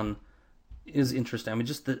John is interesting. I mean,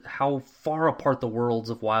 just how far apart the worlds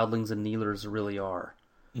of wildlings and kneelers really are.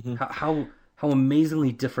 How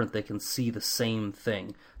amazingly different they can see the same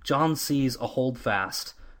thing. John sees a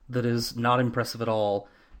holdfast that is not impressive at all,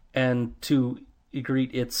 and to Ygritte,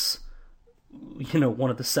 it's one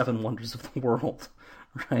of the 7 wonders of the world,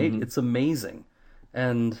 right? It's amazing,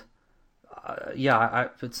 and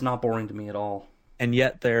it's not boring to me at all. And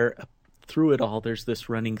yet through it all, there's this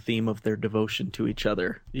running theme of their devotion to each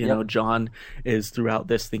other. You know, John is throughout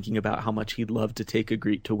this thinking about how much he'd love to take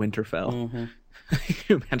Ygritte to Winterfell.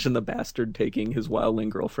 You imagine the bastard taking his wildling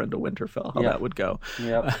girlfriend to Winterfell, how that would go.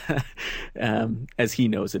 As he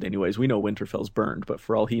knows it anyways. We know Winterfell's burned, but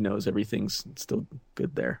for all he knows, everything's still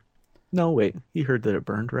good there. No, wait, he heard that it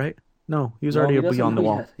burned, right? No, he was already he doesn't beyond the know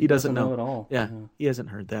wall. yet. He doesn't know at all. Yeah, he hasn't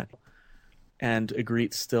heard that. And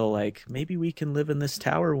Ygritte's still like, maybe we can live in this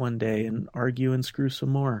tower one day and argue and screw some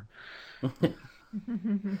more.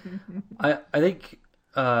 I think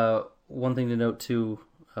one thing to note too,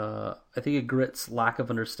 I think Ygritte's lack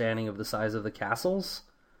of understanding of the size of the castles,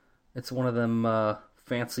 it's one of them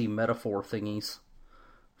fancy metaphor thingies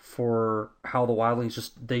for how the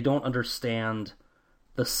wildlings they don't understand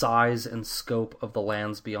the size and scope of the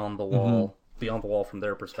lands beyond the wall from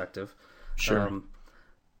their perspective. Sure.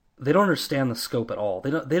 They don't understand the scope at all.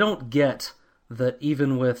 They don't get that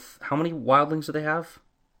even with how many wildlings do they have?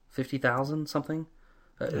 50,000 something.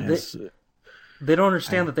 They don't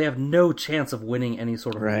understand that they have no chance of winning any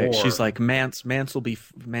sort of war. She's like, Mance will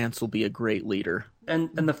be a great leader.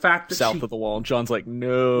 And the fact that south of the wall, and John's like,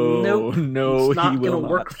 no, it's not going to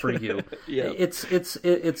work for you. Yeah.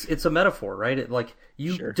 It's a metaphor, right?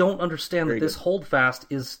 You don't understand that this holdfast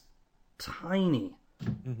is tiny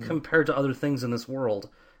compared to other things in this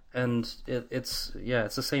world. And it's the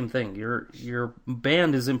same thing. Your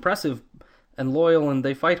band is impressive and loyal, and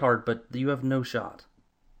they fight hard, but you have no shot.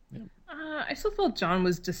 I still felt John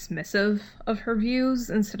was dismissive of her views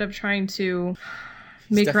instead of trying to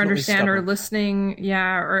make her understand or listening,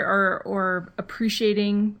 or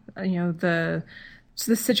appreciating, the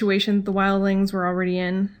situation the wildlings were already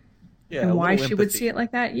in, and why she would see it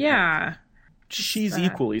like that. Yeah, she's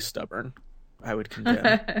equally stubborn, I would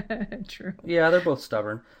contend. True. Yeah, they're both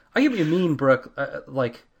stubborn. I get what you mean, Brooke.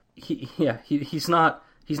 He's not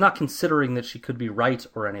considering that she could be right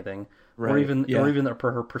or anything, or even that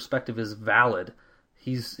her perspective is valid.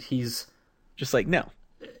 He's just like, no.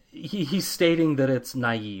 He's stating that it's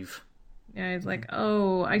naive. Yeah, he's like,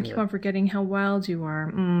 oh, I keep on forgetting how wild you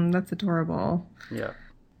are. That's adorable. Yeah.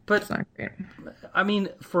 But It's not great. I mean,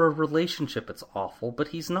 for a relationship, it's awful, but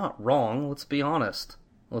he's not wrong. Let's be honest.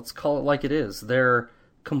 Let's call it like it is. They're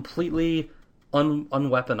completely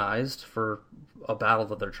unweaponized for a battle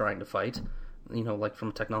that they're trying to fight. You know, like from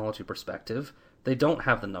a technology perspective. They don't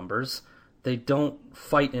have the numbers. They don't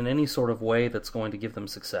fight in any sort of way that's going to give them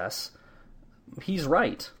success. He's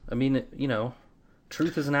right. I mean, you know,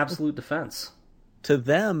 truth is an absolute defense. To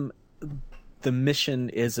them, the mission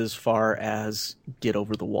is as far as get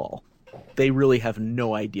over the wall. They really have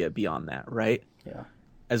no idea beyond that, right? Yeah.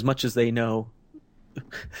 As much as they know,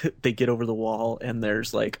 they get over the wall and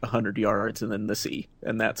there's like 100 yards and then the sea,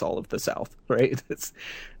 and that's all of the South, right?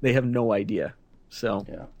 They have no idea. So,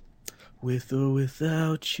 Yeah. with or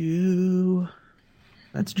without you,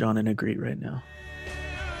 that's John and Agreed right now.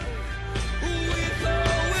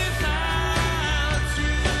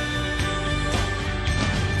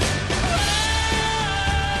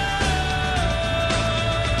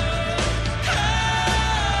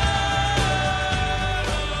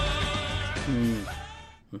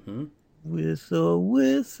 With or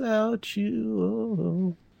without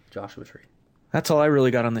you. Joshua Tree. That's all I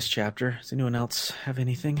really got on this chapter. Does anyone else have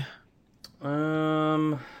anything?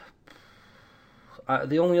 The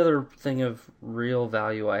only other thing of real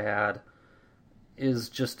value I had is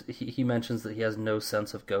just he mentions that he has no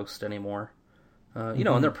sense of ghost anymore. You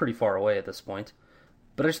know, and they're pretty far away at this point.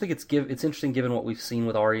 But I just think it's interesting given what we've seen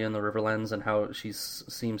with Arya in the Riverlands and how she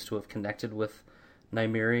seems to have connected with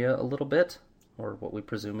Nymeria a little bit, or what we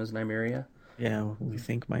presume is Nymeria. Yeah, we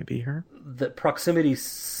think might be her. That proximity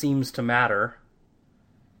seems to matter,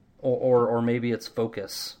 or maybe it's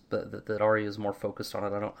focus that Arya is more focused on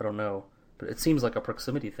it. I don't know, but it seems like a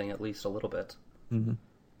proximity thing at least a little bit. Mm-hmm.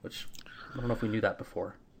 Which I don't know if we knew that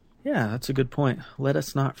before. Yeah, that's a good point. Let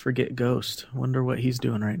us not forget Ghost. Wonder what he's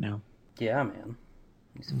doing right now. Yeah, man,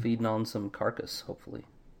 he's feeding on some carcass. Hopefully,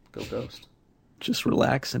 go Ghost. Just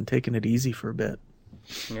relax and taking it easy for a bit.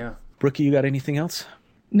 Yeah. Brookie, you got anything else?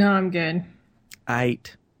 No, I'm good.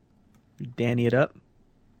 Aight. Danny it up?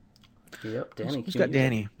 Yep, Danny. Who's got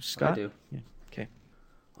Danny? Scott? I do. Yeah. Okay.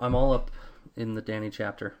 I'm all up in the Danny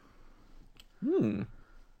chapter.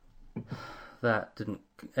 That didn't...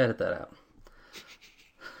 Edit that out.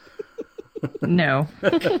 No.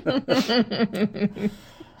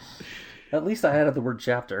 At least I added the word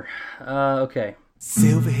chapter. Okay.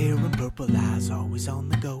 Silver hair and purple eyes, always on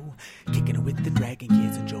the go. Kicking it with the dragon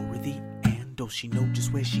kids and Jory the Ando. She know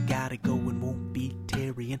just where she gotta go and won't be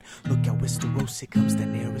tarrying. Look how Westeros, here comes the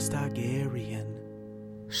nearest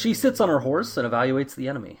Targaryen. She sits on her horse and evaluates the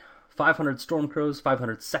enemy. 500 Stormcrows,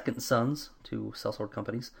 500 Second Sons, 2 sellsword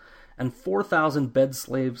companies, and 4,000 bed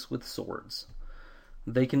slaves with swords.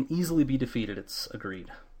 They can easily be defeated, it's agreed.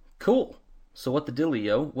 Cool. So what the dilly,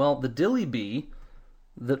 yo? Well, the dilly be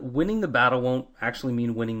that winning the battle won't actually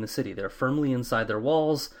mean winning the city. They're firmly inside their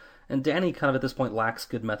walls, and Danny kind of at this point lacks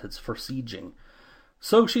good methods for sieging.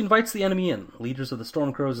 So she invites the enemy in, leaders of the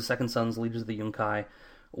Stormcrows, the Second Sons, leaders of the Yunkai,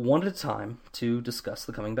 one at a time to discuss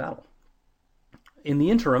the coming battle. In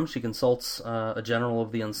the interim, she consults a general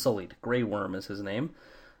of the Unsullied. Grey Worm is his name.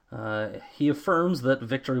 He affirms that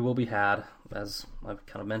victory will be had. As I've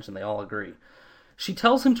kind of mentioned, they all agree. She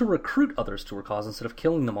tells him to recruit others to her cause instead of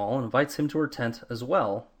killing them all, and invites him to her tent as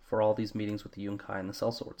well for all these meetings with the Yunkai and the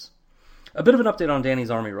sellswords. A bit of an update on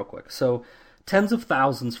Danny's army real quick. So, tens of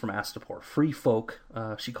thousands from Astapor, free folk.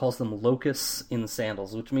 She calls them locusts in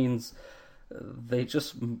sandals, which means they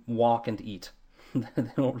just walk and eat.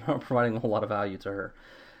 They're not providing a whole lot of value to her.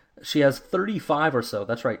 She has 35 or so,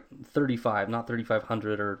 that's right, 35, not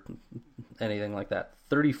 3,500 or anything like that.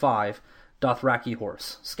 35 Dothraki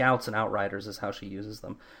horse. Scouts and outriders is how she uses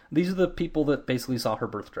them. These are the people that basically saw her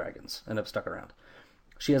birth dragons and have stuck around.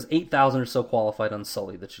 She has 8,000 or so qualified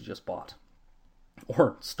Unsullied that she just bought.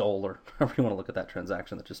 Or stole, or however you want to look at that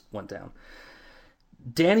transaction that just went down.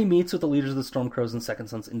 Danny meets with the leaders of the Stormcrows and Second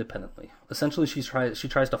Sons independently. Essentially, she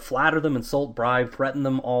tries to flatter them, insult, bribe, threaten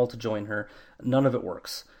them all to join her. None of it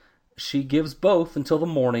works. She gives both until the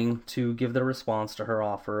morning to give their response to her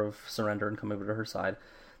offer of surrender and come over to her side,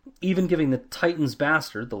 even giving the Titan's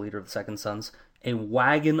bastard, the leader of the Second Sons, a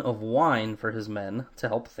wagon of wine for his men to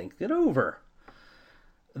help think it over.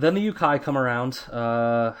 Then the Yunkai come around,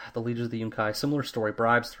 the leaders of the Yunkai, similar story,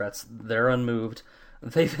 bribes, threats, they're unmoved.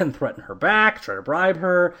 They then threaten her back, try to bribe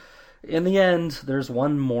her. In the end, there's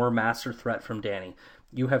one more master threat from Danny.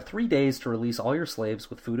 You have 3 days to release all your slaves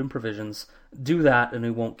with food and provisions. Do that and we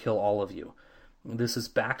won't kill all of you. This is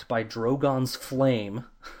backed by Drogon's flame,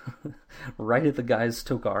 right at the guy's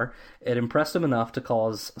Tokar. It impressed him enough to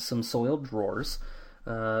cause some soiled drawers,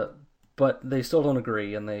 but they still don't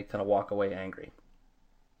agree and they kind of walk away angry.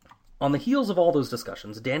 On the heels of all those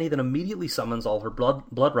discussions, Dany then immediately summons all her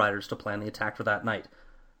blood riders to plan the attack for that night.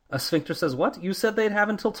 A sphincter says, "What? You said they'd have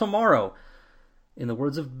until tomorrow." In the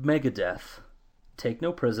words of Megadeth, take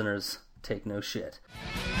no prisoners, take no shit.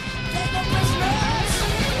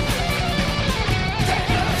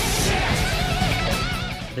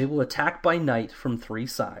 They will attack by night from 3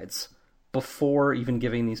 sides, before even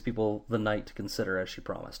giving these people the night to consider, as she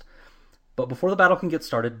promised. But before the battle can get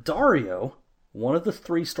started, Daario, one of the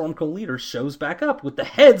 3 Stormcrow leaders, shows back up with the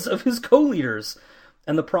heads of his co-leaders,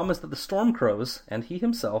 and the promise that the Stormcrows, and he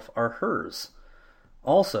himself, are hers.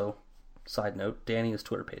 Also, side note, Dany is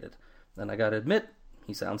Twitter-pated, and I gotta admit,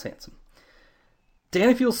 he sounds handsome.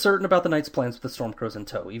 Dany feels certain about the Knight's plans with the Stormcrows in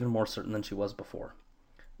tow, even more certain than she was before.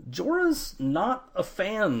 Jorah's not a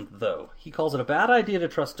fan, though. He calls it a bad idea to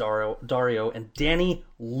trust Daario, and Dany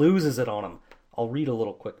loses it on him. I'll read a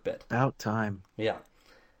little quick bit. About time. Yeah.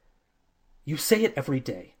 "You say it every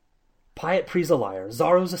day. Pyat Pre's a liar,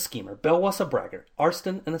 Zaro's a schemer, Belwas a braggart,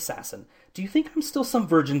 Arstan an assassin. Do you think I'm still some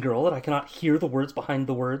virgin girl that I cannot hear the words behind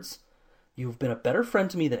the words? You have been a better friend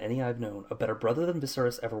to me than any I've known, a better brother than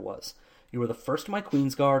Viserys ever was. You were the first of my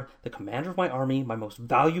Queensguard, the commander of my army, my most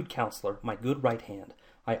valued counselor, my good right hand.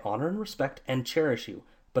 I honor and respect and cherish you,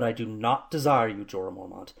 but I do not desire you, Jorah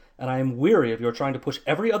Mormont, and I am weary of your trying to push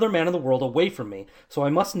every other man in the world away from me, so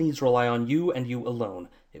I must needs rely on you and you alone.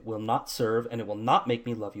 It will not serve, and it will not make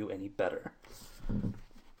me love you any better."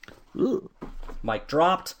 Ooh. Mic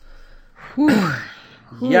dropped. Ooh,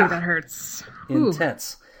 Yeah. that hurts. Ooh.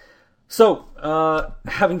 Intense. So,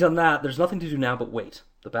 having done that, there's nothing to do now but wait.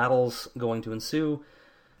 The battle's going to ensue.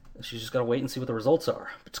 She's just got to wait and see what the results are.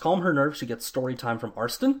 But to calm her nerves, she gets story time from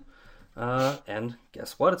Arstan. And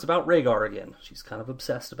guess what? It's about Rhaegar again. She's kind of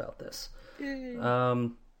obsessed about this.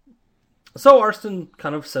 So Arstan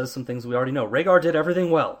kind of says some things we already know. Rhaegar did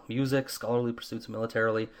everything well. Music, scholarly pursuits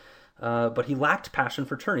militarily. But he lacked passion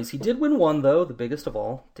for tourneys. He did win one, though, the biggest of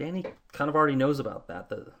all. Dany kind of already knows about that,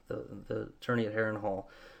 the tourney at Harrenhal.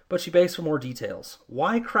 But she begs for more details.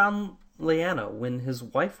 Why crown Lyanna when his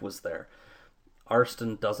wife was there?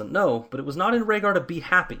 Arstan doesn't know, but it was not in Rhaegar to be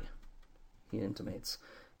happy, he intimates.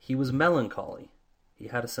 He was melancholy. He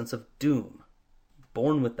had a sense of doom.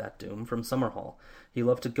 Born with that doom from Summerhall. He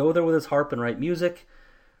loved to go there with his harp and write music.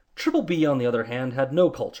 Triple B, on the other hand, had no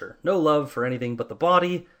culture, no love for anything but the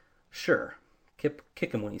body. Sure, kick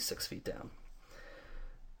him when he's 6 feet down.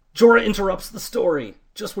 Jorah interrupts the story,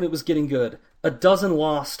 just when it was getting good. 12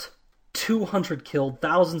 lost, 200 killed,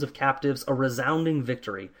 thousands of captives, a resounding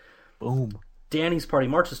victory. Boom. Dany's party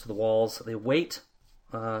marches to the walls. They wait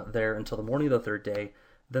there until the morning of the 3rd day.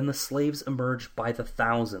 Then the slaves emerge by the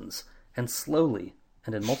thousands, and slowly,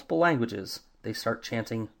 and in multiple languages, they start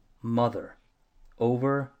chanting "Mother,"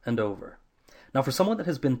 over and over. Now, for someone that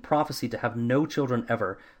has been prophesied to have no children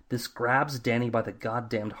ever, this grabs Dany by the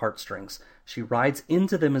goddamned heartstrings. She rides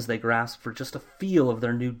into them as they grasp for just a feel of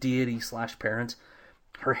their new deity/parent.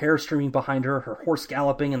 Her hair streaming behind her, her horse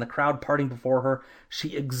galloping, and the crowd parting before her.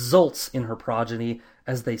 She exults in her progeny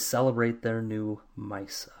as they celebrate their new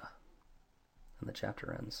Mysa. And the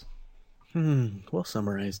chapter ends. Well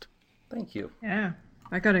summarized. Thank you. Yeah,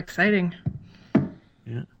 that got exciting.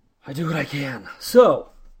 Yeah. I do what I can. So,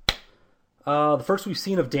 the first we've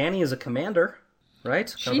seen of Dany as a commander,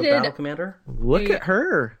 right? She kind of a did. battle commander. Look Hey. at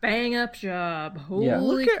her. Bang up job. Holy Yeah.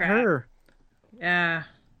 Look crap. at her. Yeah.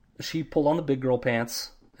 She pulled on the big girl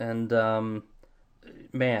pants, and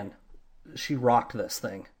man, she rocked this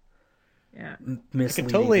thing. Yeah.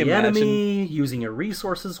 Misleading totally the imagine- enemy, using your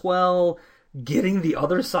resources well, getting the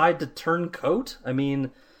other side to turn coat. I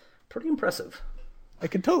mean, pretty impressive. I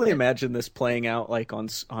can totally imagine this playing out like on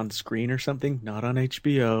screen or something, not on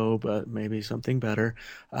HBO, but maybe something better.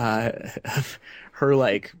 Her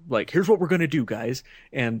like here's what we're gonna do, guys,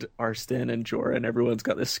 and Arstan and Jorah and everyone's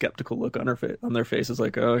got this skeptical look on their faces,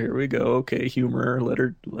 like, oh, here we go, okay, humor, let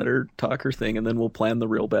her talk her thing, and then we'll plan the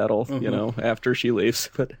real battle, after she leaves.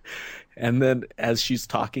 And then as she's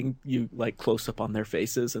talking, you like close up on their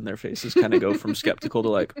faces, and their faces kind of go from skeptical to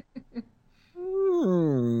like.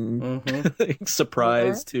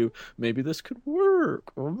 Surprise to maybe this could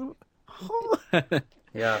work.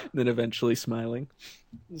 Yeah. Then eventually smiling.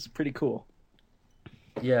 It's pretty cool.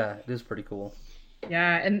 Yeah, it is pretty cool.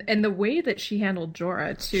 Yeah, and the way that she handled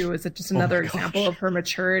Jorah too is just another example of her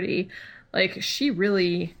maturity. Like, she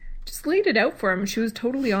really just laid it out for him. She was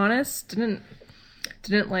totally honest. Didn't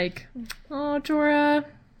like, oh, Jorah,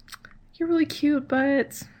 you're really cute,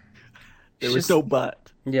 but There was no but.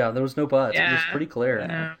 Yeah, there was no but. It was Yeah. pretty clear.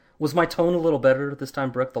 Yeah. Was my tone a little better this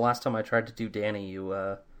time, Brooke? The last time I tried to do Dany,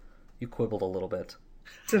 you quibbled a little bit.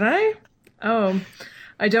 Did I? Oh,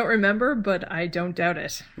 I don't remember, but I don't doubt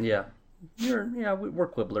it. Yeah. We're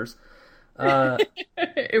quibblers.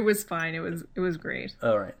 It was fine. It was great.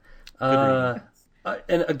 All right.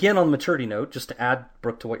 And again, on the maturity note, just to add,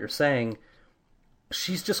 Brooke, to what you're saying,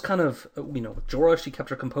 she's just kind of, with Jorah, she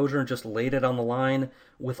kept her composure and just laid it on the line.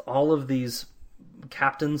 With all of these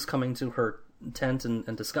captains coming to her tent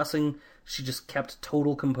and discussing, she just kept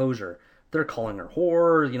total composure. They're calling her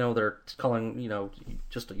whore, they're calling,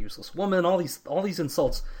 just a useless woman, all these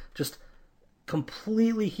insults, just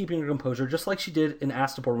completely keeping her composure, just like she did in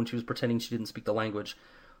Astapor when she was pretending she didn't speak the language.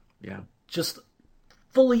 Yeah. Just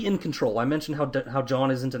fully in control. I mentioned how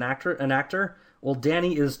Jon isn't an actor. Well,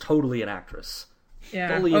 Dany is totally an actress.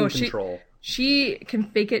 Yeah. Fully in control. She can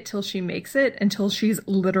fake it till she makes it until she's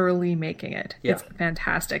literally making it. Yeah. It's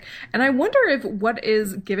fantastic. And I wonder if what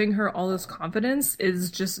is giving her all this confidence is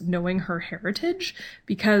just knowing her heritage,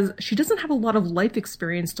 because she doesn't have a lot of life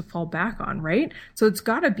experience to fall back on, right? So it's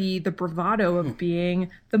got to be the bravado of being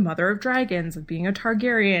the mother of dragons, of being a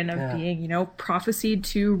Targaryen, of being, prophesied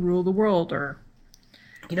to rule the world, or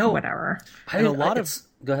whatever. Go ahead.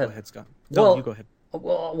 Go ahead, Scott. No, you go ahead.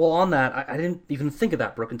 Well, on that, I didn't even think of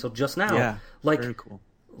that, Brooke, until just now. Yeah, very cool.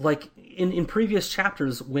 Like, in previous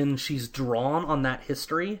chapters, when she's drawn on that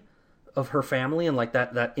history of her family and, like,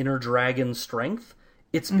 that inner dragon strength,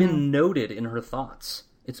 it's been noted in her thoughts.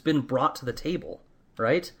 It's been brought to the table,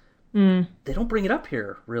 right? They don't bring it up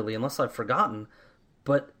here, really, unless I've forgotten.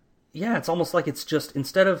 But, yeah, it's almost like it's just,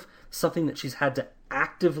 instead of something that she's had to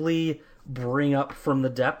actively bring up from the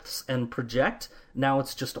depths and project, now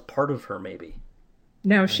it's just a part of her, maybe.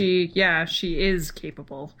 Now she is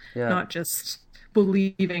capable, not just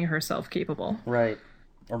believing herself capable. Right.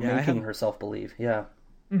 Or making herself believe, yeah.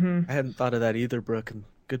 I hadn't thought of that either, Brooke, and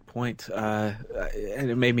good point. And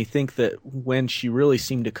it made me think that when she really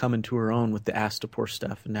seemed to come into her own with the Astapor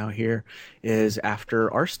stuff, and now here, is after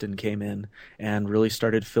Arstan came in and really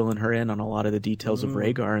started filling her in on a lot of the details of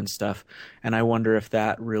Rhaegar and stuff. And I wonder if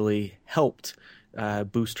that really helped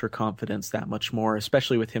boost her confidence that much more,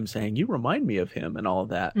 especially with him saying, "You remind me of him," and all of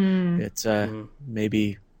that. It's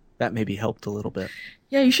maybe helped a little bit.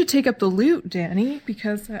 Yeah, you should take up the lute, Dany,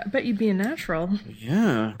 because I bet you'd be a natural.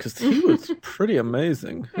 Yeah, because he was pretty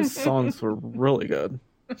amazing. His songs were really good.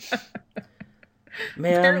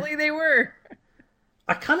 Man, apparently they were.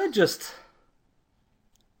 I kind of just...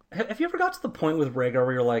 Have you ever got to the point with Rhaegar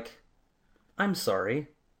where you're like, I'm sorry,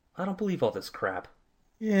 I don't believe all this crap.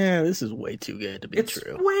 Yeah, this is way too good to be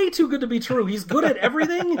true. It's way too good to be true. He's good at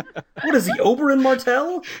everything. What is he, Oberyn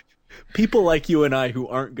Martell? People like you and I who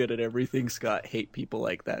aren't good at everything, Scott, hate people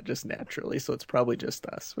like that just naturally, so it's probably just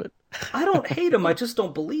us. But I don't hate him, I just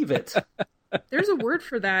don't believe it. There's a word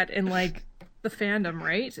for that in, like, the fandom,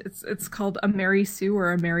 right? It's called a Mary Sue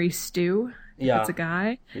or a Mary Stew. Yeah. It's a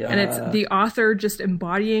guy. Yeah. And it's the author just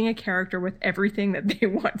embodying a character with everything that they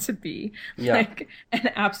want to be. Yeah. Like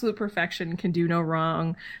an absolute perfection, can do no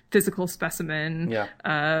wrong, physical specimen,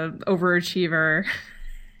 overachiever.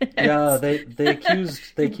 Yeah, they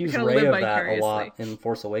accused Rey of that a lot vicariously. in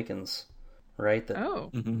Force Awakens, right? That,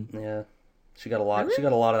 yeah, she got a lot. Really? She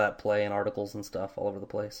got a lot of that play in articles and stuff all over the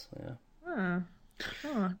place. Yeah.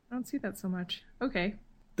 I don't see that so much. Okay.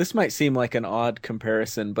 this might seem like an odd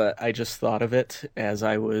comparison, but I just thought of it as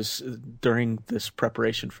I was during this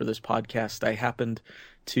preparation for this podcast. I happened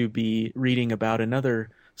to be reading about another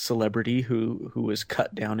celebrity who was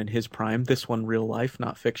cut down in his prime, this one real life,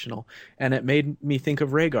 not fictional, and it made me think of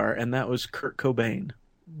Rhaegar, and that was Kurt Cobain.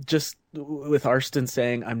 Just with Arstan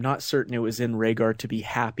saying, I'm not certain it was in Rhaegar to be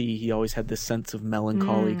happy. He always had this sense of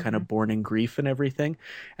melancholy, kind of born in grief and everything.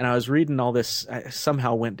 And I was reading all this, I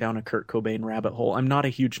somehow went down a Kurt Cobain rabbit hole. I'm not a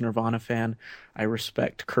huge Nirvana fan. I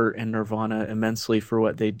respect Kurt and Nirvana immensely for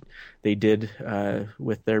what they did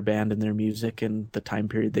with their band and their music and the time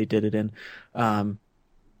period they did it in.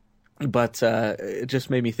 But it just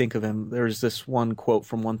made me think of him. There was this one quote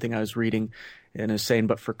from one thing I was reading, and it was saying,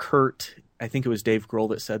 but for Kurt, I think it was Dave Grohl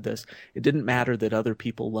that said this, it didn't matter that other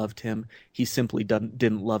people loved him. He simply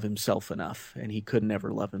didn't love himself enough, and he could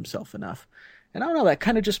never love himself enough. And I don't know, that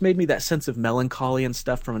kind of just made me that sense of melancholy and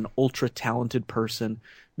stuff from an ultra-talented person.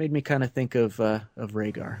 Made me kind of think of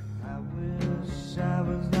Rhaegar. I wish I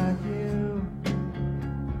was like you.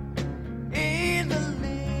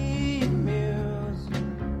 Easily amused.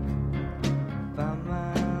 Found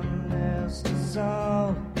my nest is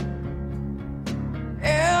all.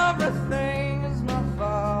 Everything is my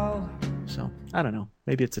fault. So, I don't know.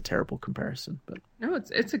 Maybe it's a terrible comparison, but No,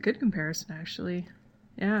 it's a good comparison, actually.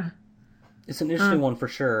 Yeah. It's an interesting one for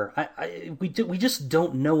sure. We just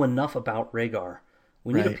don't know enough about Rhaegar.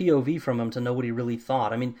 We need a Right. POV from him to know what he really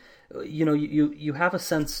thought. I mean, you have a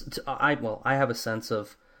sense. I have a sense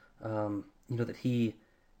of, that he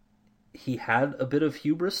had a bit of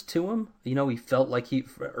hubris to him. He felt like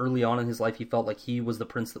early on in his life, he felt like he was the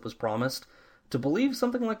prince that was promised. To believe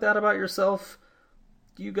something like that about yourself,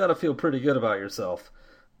 you got to feel pretty good about yourself.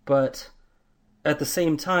 But at the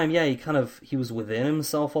same time, yeah, he was within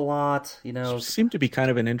himself a lot. He seemed to be kind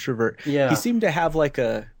of an introvert. Yeah, he seemed to have like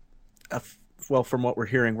well, from what we're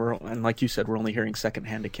hearing, and like you said, we're only hearing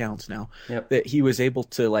secondhand accounts now. Yep. That he was able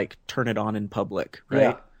to like turn it on in public, right?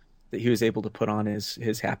 Yeah. That he was able to put on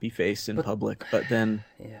his happy face in public, but then,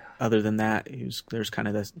 other than that, there's kind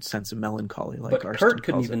of this sense of melancholy. Like but Arston Kurt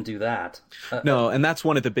couldn't calls even it. do that. No, and that's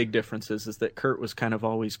one of the big differences is that Kurt was kind of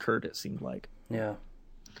always Kurt. It seemed like. Yeah.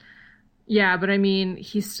 Yeah, but I mean,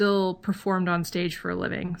 he still performed on stage for a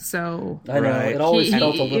living, so I know Right. it always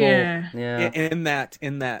felt a little. yeah. In that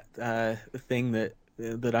thing that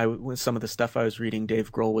some of the stuff I was reading,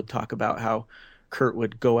 Dave Grohl would talk about how Kurt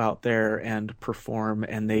would go out there and perform,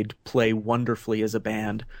 and they'd play wonderfully as a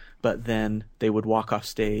band, but then they would walk off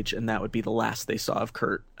stage, and that would be the last they saw of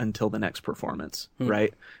Kurt until the next performance,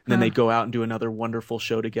 right? And then they'd go out and do another wonderful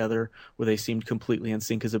show together where they seemed completely in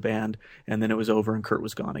sync as a band, and then it was over and Kurt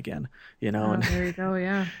was gone again, Oh, and there you go,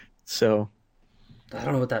 yeah. so I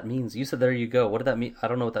don't know what that means. You said there you go. What did that mean? I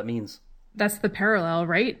don't know what that means. That's the parallel,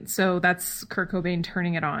 right? So that's Kurt Cobain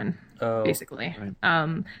turning it on, basically.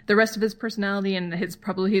 Right. The rest of his personality and his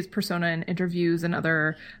persona in interviews and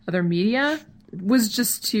other media was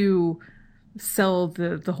just to sell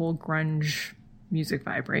the whole grunge music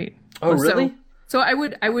vibe, right? Oh, really? So I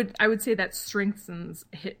would say that strengthens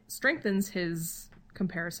his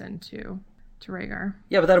comparison to Rhaegar.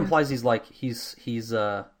 Yeah, but that implies he's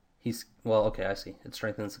well, okay, I see. It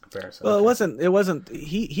strengthens the comparison. Well, Okay. it wasn't.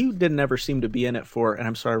 He didn't ever seem to be in it for. And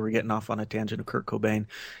I'm sorry, we're getting off on a tangent of Kurt Cobain.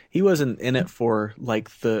 He wasn't in it for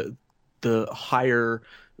like the higher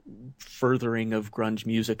furthering of grunge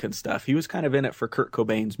music and stuff. He was kind of in it for Kurt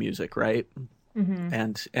Cobain's music, right?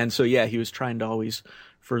 Mm-hmm. And so yeah, he was trying to always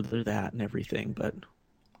further that and everything. But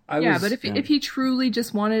but if he truly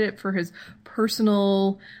just wanted it for his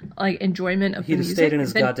personal enjoyment of he'd the have music, stayed in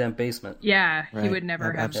his then, goddamn basement. yeah, he Right. would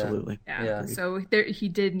never have absolutely. Yeah. So he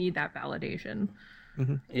did need that validation.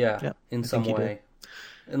 Yeah, Yep, in I some think he way.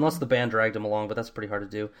 Unless the band dragged him along, but that's pretty hard to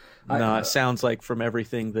do. No, it sounds like from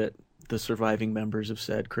everything that the surviving members have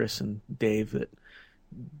said, Chris and Dave, that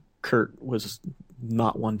Kurt was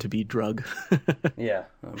not one to be drug. Yeah,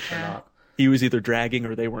 I'm sure not. He was either dragging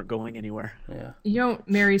or they weren't going anywhere. Yeah. You don't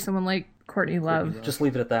marry someone like Courtney Love. Just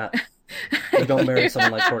leave it at that. You don't marry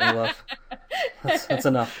someone like Courtney Love. That's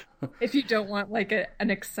enough. If you don't want an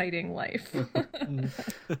exciting life.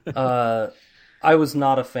 I was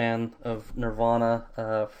not a fan of Nirvana.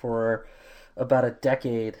 For about a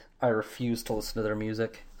decade, I refused to listen to their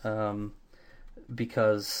music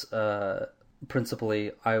because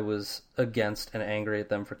principally I was against and angry at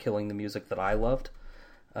them for killing the music that I loved.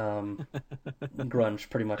 Grunge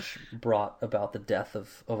pretty much brought about the death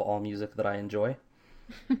of all music that I enjoy.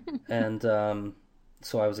 And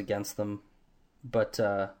so I was against them. But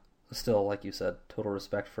still, like you said, total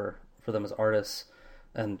respect for them as artists.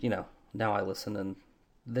 And, now I listen and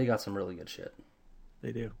they got some really good shit.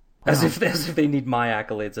 They do. As if they need my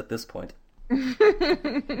accolades at this point.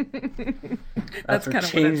 After kinda what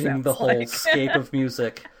it changing sounds the whole like. scape of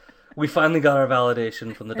music, we finally got our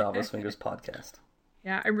validation from the Davos Fingers podcast.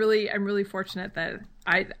 Yeah, I'm really fortunate that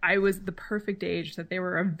I was the perfect age, that they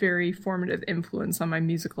were a very formative influence on my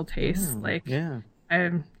musical taste. Yeah.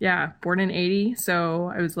 I'm born in 80,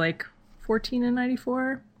 so I was 14 in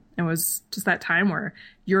 94. It was just that time where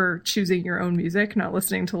you're choosing your own music, not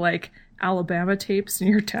listening to Alabama tapes in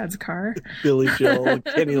your dad's car. Billy Joel,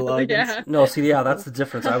 Kenny Loggins. Yeah. No, see, yeah, that's the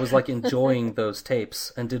difference. I was enjoying those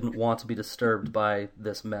tapes and didn't want to be disturbed by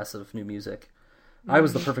this mess of new music. I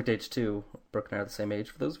was the perfect age too. Brooke and I are the same age,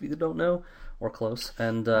 for those of you that don't know, or close.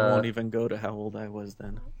 And I won't even go to how old I was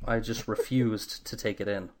then. I just refused to take it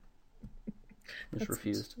in. Just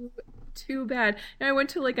refused. Too bad. And I went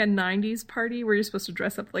to a 90s party where you're supposed to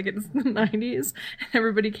dress up like it's the 90s, and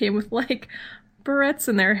everybody came with barrettes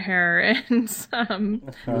in their hair and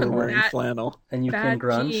You were wearing that- flannel. And you bad came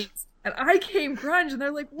grunge? jeans. And I came grunge, and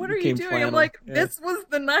they're like, "What are you came doing?" flannel. I'm like, Yeah. "This was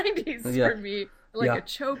the 90s Yeah. for me." Yeah. A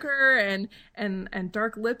choker and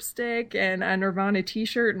dark lipstick and a Nirvana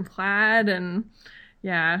t-shirt and plaid and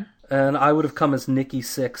yeah. And I would have come as Nikki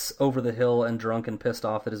Sixx, over the hill and drunk and pissed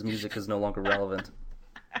off that his music is no longer relevant.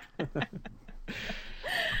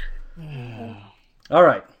 All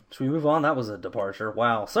right, should we move on? That was a departure.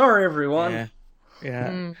 Wow. Sorry, everyone.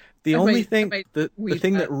 Yeah. The I only might- thing, I might the weed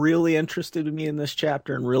thing that. that really interested me in this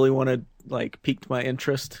chapter and really piqued my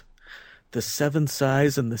interest The 7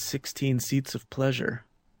 sighs and the 16 seats of pleasure.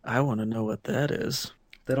 I want to know what that is.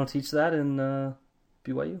 They don't teach that in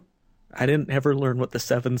BYU? I didn't ever learn what the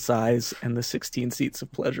 7 sighs and the 16 seats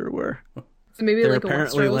of pleasure were. So maybe They're like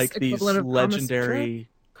apparently a like these equivalent of legendary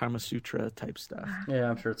Kama Sutra type stuff. Yeah,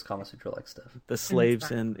 I'm sure it's Kama Sutra-like stuff. The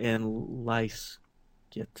slaves in Lice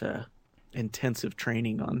get intensive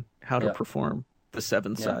training on how to perform the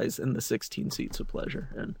 7 sighs and the 16 seats of pleasure.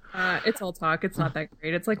 And it's all talk. It's not that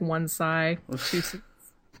great. It's like 1 sigh, 2 seats.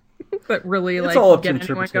 But really, it's like, all up to get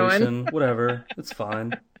anyone going. interpretation. Whatever. It's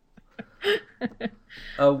fine.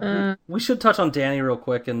 We should touch on Dany real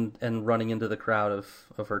quick and running into the crowd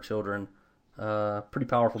of her children. Pretty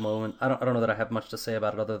powerful moment. I don't know that I have much to say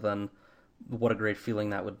about it other than what a great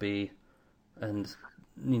feeling that would be. And,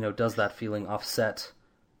 does that feeling offset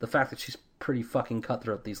the fact that she's pretty fucking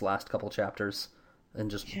cutthroat these last couple chapters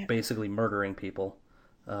and just basically murdering people?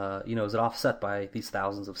 Is it offset by these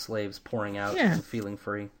thousands of slaves pouring out and feeling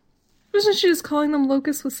free? Wasn't she just calling them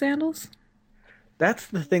locusts with sandals? That's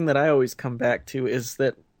the thing that I always come back to, is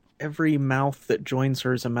that every mouth that joins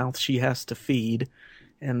her is a mouth she has to feed.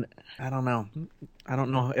 And I don't know. I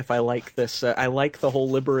don't know if I like this. I like the whole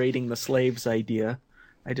liberating the slaves idea.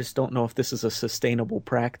 I just don't know if this is a sustainable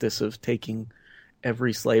practice of taking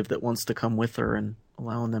every slave that wants to come with her and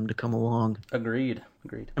allowing them to come along. Agreed.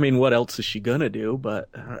 I mean, what else is she gonna do? But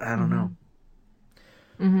I don't know.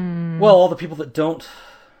 Mm-hmm. Well, all the people that don't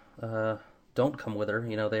come with her,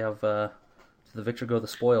 they have the victor go the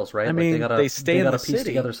spoils, right? I mean, they stay in the piece city.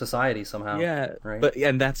 together society somehow. Yeah, right. But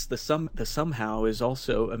that's the somehow is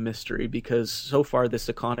also a mystery, because so far this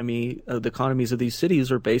economy, the economies of these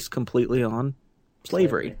cities are based completely on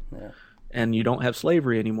slavery. Yeah. And you don't have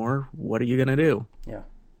slavery anymore. What are you gonna do? Yeah.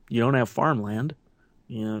 You don't have farmland.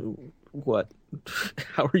 What?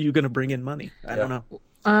 How are you gonna bring in money? I don't know.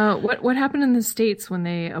 What happened in the States when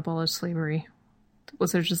they abolished slavery?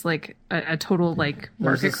 Was there just like a total like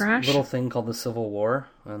There's market this crash? little thing called the Civil War,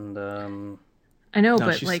 and I know, No,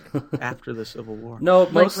 but she's like after the Civil War. no,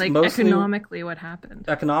 mostly economically, what happened?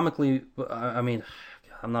 I mean,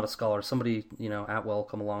 I'm not a scholar. Somebody, Atwell,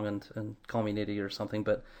 come along and call me an idiot or something.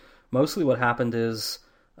 But mostly, what happened is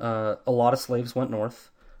a lot of slaves went north.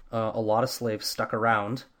 A lot of slaves stuck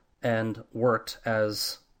around and worked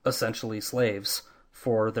as essentially slaves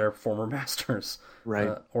for their former masters,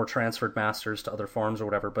 right? Or transferred masters to other farms or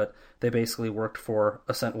whatever. But they basically worked for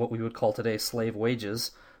what we would call today slave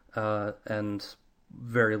wages, and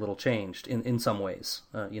very little changed in some ways.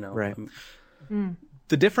 Right.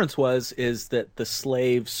 The difference is that the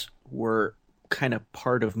slaves were kind of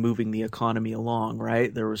part of moving the economy along,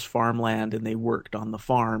 right? There was farmland, and they worked on the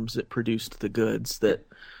farms that produced the goods that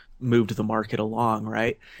moved the market along,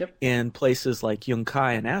 right? Yep. In places like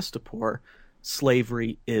Yunkai and Astapor,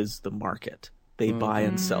 slavery is the market. They buy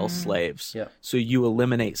and sell slaves. Yeah. So you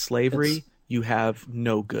eliminate slavery, you have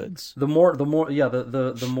no goods. The more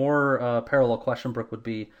parallel question, Brooke, would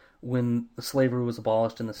be, when slavery was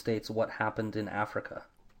abolished in the States, what happened in Africa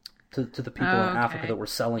to the people in Africa that were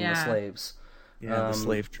selling the slaves? Yeah, the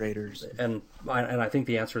slave traders. And I think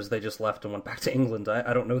the answer is they just left and went back to England.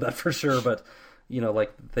 I don't know that for sure, but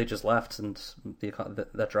they just left, and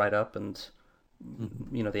that dried up, and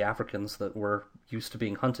the Africans that were used to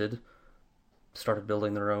being hunted started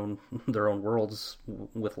building their own worlds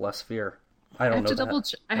with less fear. I have to double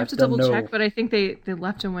check, but I think they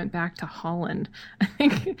left and went back to Holland. I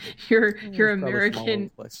think your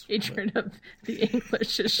American hatred of the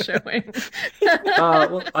English is showing.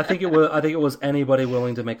 Well, I think it was anybody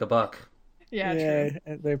willing to make a buck. Yeah,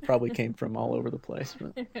 true. They probably came from all over the place,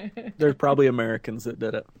 but there's probably Americans that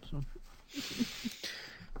did it. So.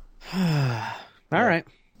 All right,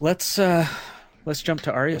 let's jump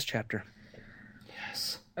to Arya's chapter.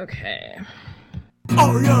 Yes. Okay.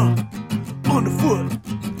 Arya, on the foot,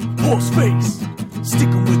 horse face,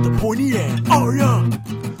 sticking with the pointy end. Arya,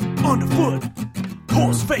 on the foot,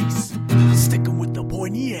 horse face, sticking with the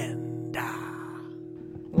pointy end.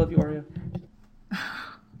 Love you, Arya.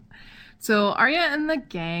 So Arya and the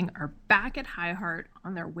gang are back at Highheart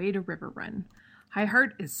on their way to Riverrun.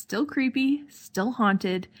 Highheart is still creepy, still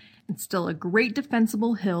haunted, and still a great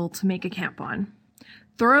defensible hill to make a camp on.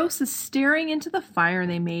 Thoros is staring into the fire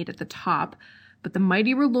they made at the top, but the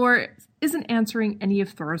mighty R'hllor isn't answering any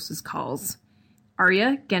of Thoros' calls.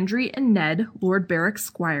 Arya, Gendry, and Ned, Lord Berick's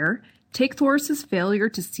squire, take Thoros' failure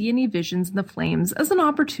to see any visions in the flames as an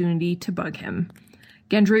opportunity to bug him.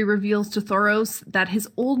 Gendry reveals to Thoros that his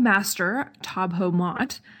old master, Tobho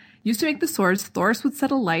Mott, used to make the swords Thoros would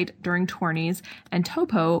set alight during tourneys, and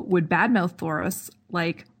Tobho would badmouth Thoros,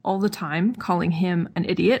 all the time, calling him an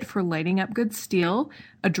idiot for lighting up good steel,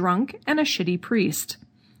 a drunk, and a shitty priest.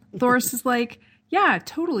 Thoros is like, yeah,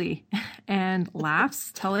 totally, and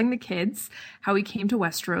laughs, telling the kids how he came to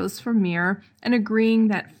Westeros from Myr and agreeing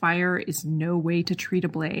that fire is no way to treat a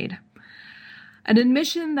blade. An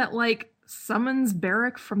admission that, like, summons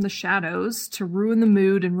Beric from the shadows to ruin the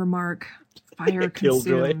mood and remark, fire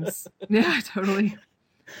consumes. Yeah, totally.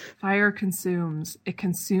 Fire consumes. It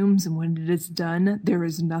consumes, and when it is done, there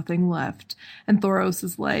is nothing left. And Thoros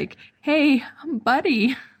is like, hey,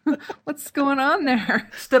 buddy, what's going on there?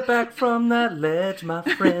 Step back from that ledge, my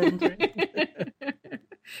friend.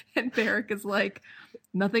 And Beric is like,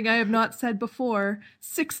 nothing I have not said before.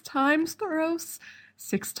 6 times, Thoros.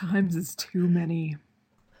 6 times is too many.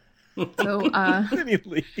 So, And he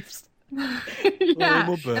leaves. yeah. I'm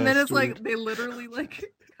a And then it's like, bastard. they literally,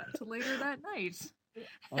 like, cut to later that night.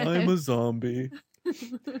 I'm a zombie.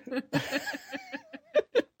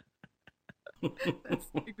 That's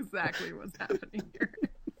exactly what's happening here.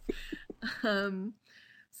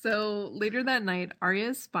 So later that night, Arya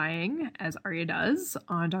is spying, as Arya does,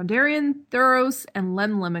 on Dondarrion, Thoros, and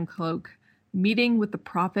Lem Lemoncloak, meeting with the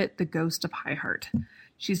prophet, the Ghost of Highheart.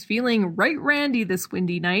 She's feeling right randy this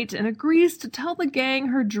windy night and agrees to tell the gang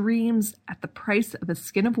her dreams at the price of a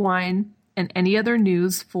skin of wine and any other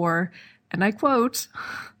news for, and I quote,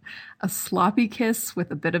 a sloppy kiss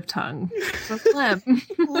with a bit of tongue. From Lem.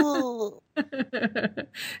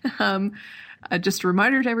 Just a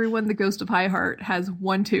reminder to everyone, the Ghost of Highheart has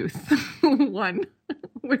 1 tooth. 1.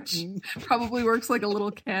 Which probably works like a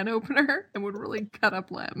little can opener and would really cut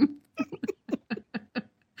up Lem.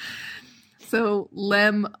 So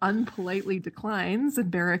Lem unpolitely declines,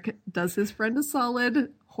 and Beric does his friend a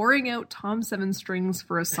solid, whoring out Tom Seven Strings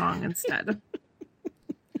for a song instead.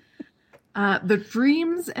 The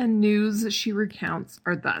dreams and news she recounts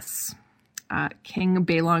are thus. King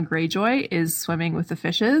Balon Greyjoy is swimming with the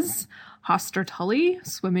fishes. Hoster Tully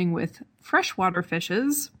swimming with freshwater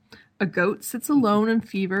fishes. A goat sits alone and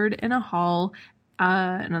fevered in a hall,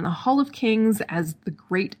 and in the Hall of Kings as the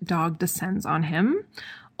great dog descends on him.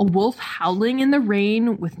 A wolf howling in the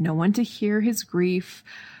rain with no one to hear his grief.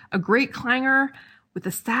 A great clangor with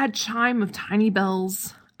a sad chime of tiny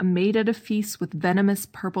bells. A maid at a feast with venomous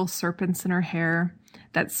purple serpents in her hair.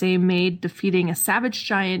 That same maid defeating a savage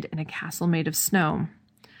giant in a castle made of snow.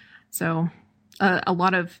 So, a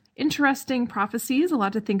lot of interesting prophecies, a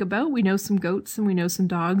lot to think about. We know some goats and we know some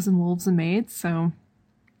dogs and wolves and maids, so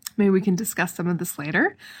maybe we can discuss some of this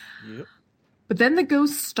later. Yep. But then the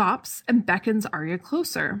ghost stops and beckons Arya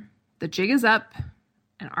closer. The jig is up,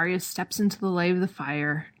 and Arya steps into the light of the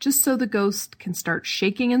fire, just so the ghost can start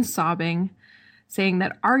shaking and sobbing, saying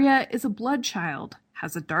that Arya is a blood child,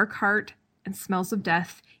 has a dark heart, and smells of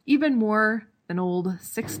death even more than old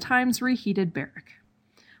 6 times reheated Beric,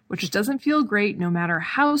 which doesn't feel great no matter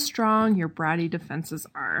how strong your bratty defenses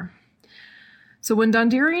are. So when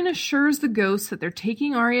Dondarrion assures the ghosts that they're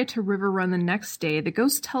taking Arya to Riverrun the next day, the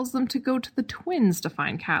ghost tells them to go to the twins to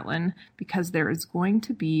find Catelyn because there is going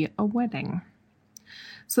to be a wedding.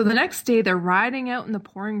 So the next day, they're riding out in the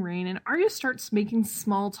pouring rain, and Arya starts making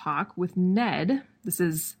small talk with Ned. This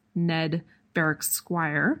is Ned, Beric's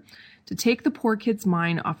squire, to take the poor kid's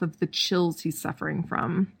mind off of the chills he's suffering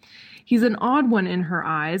from. He's an odd one in her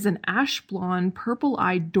eyes, an ash-blonde,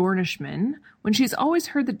 purple-eyed Dornishman, when she's always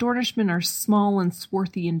heard that Dornishmen are small and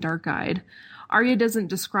swarthy and dark-eyed. Arya doesn't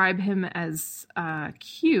describe him as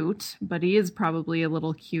cute, but he is probably a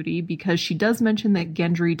little cutie because she does mention that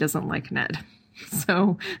Gendry doesn't like Ned.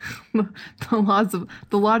 So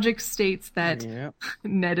the logic states that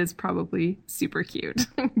Ned is probably super cute.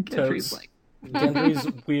 Gendry's like... Gendry's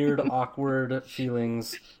weird, awkward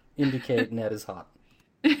feelings indicate Ned is hot.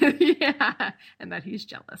 Yeah, and that he's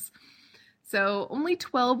jealous. So, only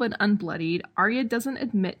 12 and unbloodied, Arya doesn't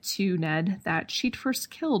admit to Ned that she'd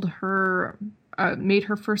first killed her, made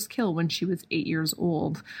her first kill when she was 8 years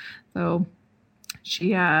old. So,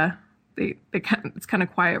 she, it's kind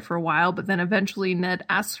of quiet for a while, but then eventually Ned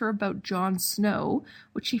asks her about Jon Snow,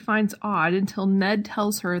 which she finds odd until Ned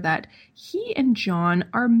tells her that he and Jon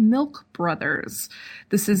are milk brothers.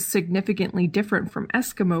 This is significantly different from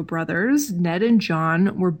Eskimo brothers. Ned and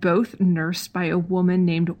Jon were both nursed by a woman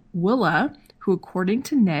named Willa, who according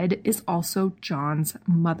to Ned is also Jon's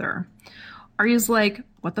mother. Arya's like,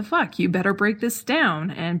 what the fuck? You better break this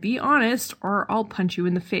down and be honest or I'll punch you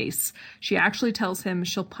in the face. She actually tells him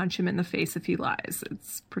she'll punch him in the face if he lies.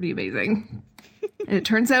 It's pretty amazing. And it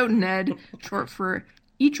turns out Ned, short for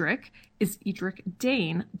Edric, is Edric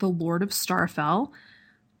Dayne, the Lord of Starfell,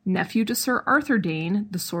 nephew to Sir Arthur Dayne,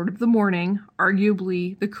 the Sword of the Morning,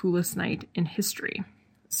 arguably the coolest knight in history.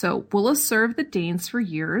 So Willa served the Danes for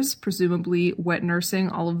years, presumably wet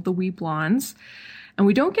nursing all of the wee blondes. And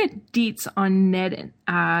we don't get deets on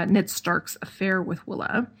Ned Stark's affair with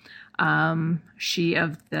Willa, she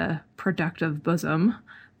of the productive bosom.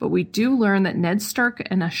 But we do learn that Ned Stark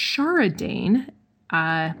and Ashara Dane,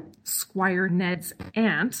 Squire Ned's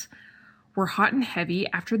aunt, were hot and heavy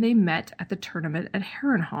after they met at the tournament at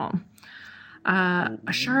Harrenhal.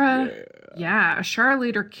 Ashara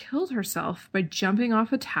later killed herself by jumping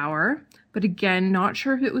off a tower, but again, not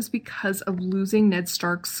sure if it was because of losing Ned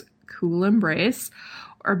Stark's cool embrace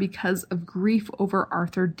or because of grief over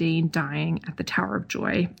Arthur Dane dying at the Tower of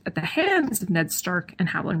Joy at the hands of Ned Stark and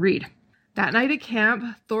Howland Reed. That night at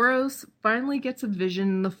camp, Thoros finally gets a vision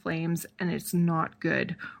in the flames, and it's not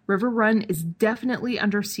good. Riverrun is definitely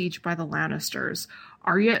under siege by the Lannisters.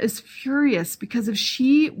 Arya is furious because if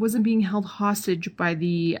she wasn't being held hostage by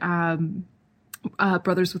the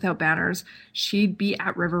Brothers Without Banners, she'd be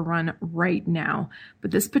at Riverrun right now.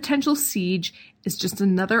 But this potential siege is just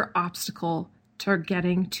another obstacle to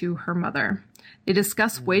getting to her mother. They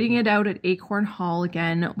discuss waiting it out at Acorn Hall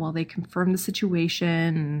again while they confirm the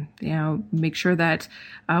situation and, make sure that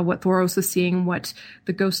what Thoros is seeing, what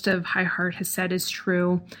the ghost of High Heart has said is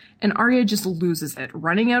true. And Arya just loses it,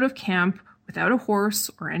 running out of camp without a horse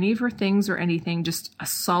or any of her things or anything, just a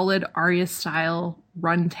solid Arya-style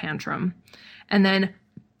run tantrum. And then,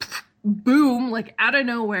 boom, like out of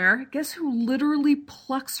nowhere, guess who literally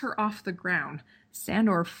plucks her off the ground?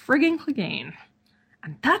 Sandor friggin' Clegane.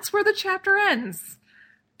 And that's where the chapter ends.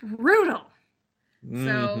 Brutal.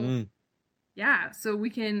 So, so we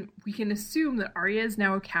can assume that Arya is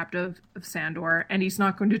now a captive of Sandor, and he's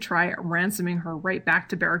not going to try ransoming her right back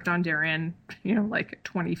to Beric Dondarrion, like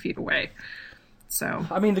 20 feet away. So,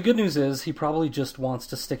 I mean, the good news is he probably just wants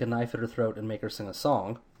to stick a knife at her throat and make her sing a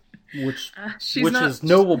song, which is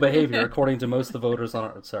noble behavior according to most of the voters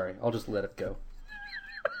on it. Sorry, I'll just let it go.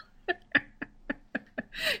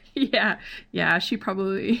 Yeah, he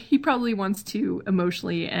probably wants to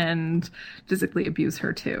emotionally and physically abuse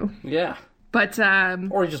her too. Yeah. But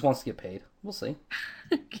or he just wants to get paid. We'll see.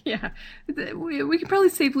 Yeah. We can probably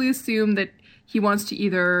safely assume that he wants to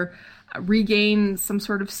either regain some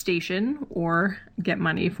sort of station or get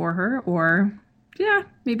money for her, or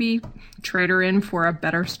maybe trade her in for a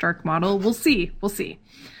better Stark model. We'll see.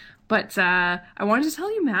 But I wanted to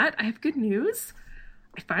tell you, Matt, I have good news.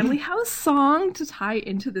 I finally have a song to tie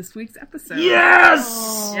into this week's episode. Yes!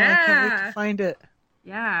 Oh, yeah! I can't wait to find it.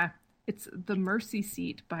 Yeah. It's The Mercy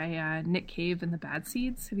Seat by Nick Cave and the Bad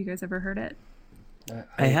Seeds. Have you guys ever heard it?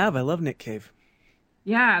 I have. I love Nick Cave.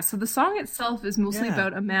 Yeah, so the song itself is mostly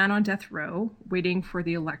about a man on death row waiting for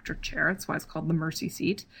the electric chair. That's why it's called The Mercy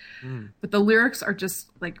Seat. But the lyrics are just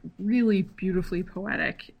like really beautifully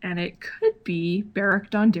poetic, and it could be Beric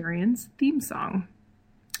Dondarrion's theme song.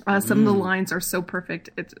 Some of the lines are so perfect,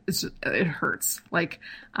 it hurts. Like,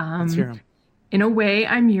 Let's hear 'em. In a way,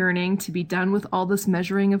 I'm yearning to be done with all this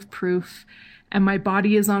measuring of proof, and my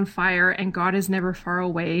body is on fire, and God is never far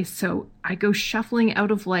away. So I go shuffling out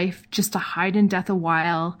of life just to hide in death a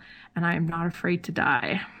while, and I am not afraid to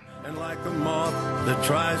die. And like a moth that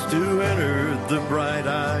tries to enter the bright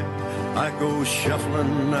eye, I go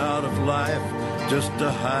shuffling out of life just to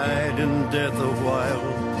hide in death a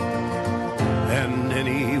while. And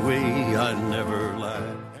anyway, I never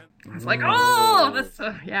lie. I was like, oh,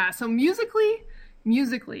 that's So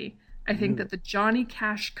musically, I think that the Johnny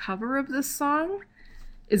Cash cover of this song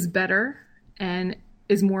is better and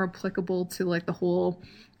is more applicable to like the whole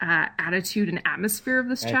attitude and atmosphere of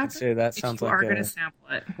this chapter. I could say that sounds like going to sample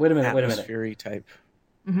it. Wait a minute. Atmosphere-y type.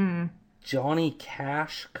 Mm-hmm. Johnny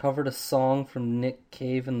Cash covered a song from Nick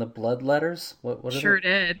Cave and the Bloodletters? What Sure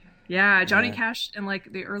did. Yeah, Johnny Cash in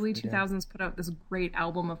like the early 2000s put out this great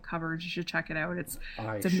album of covers. You should check it out. It's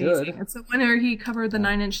amazing. It's the winner. He covered the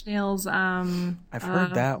Nine Inch Nails. I've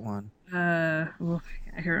heard that one. I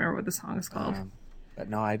can't remember what the song is called. But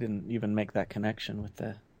no, I didn't even make that connection with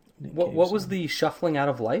the. What was the shuffling out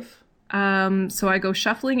of life? So I go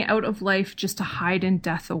shuffling out of life just to hide in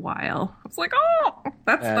death a while. It's like, oh,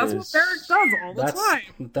 that's what Beric does all the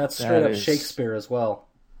time. That's straight up Shakespeare as well.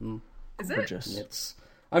 Is it?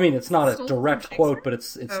 It's not a direct quote, but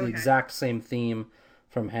it's the exact same theme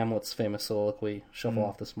from Hamlet's famous soliloquy, "Shuffle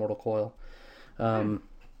off this mortal coil."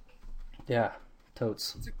 Yeah,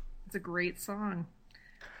 totes. It's a great song.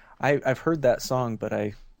 I've heard that song, but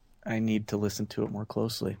I need to listen to it more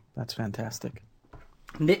closely. That's fantastic.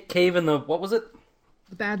 Nick Cave and what was it?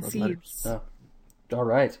 The Bad Seeds. Oh. All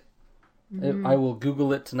right. I will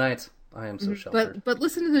Google it tonight. I am so sheltered. But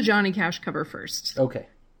listen to the Johnny Cash cover first. Okay.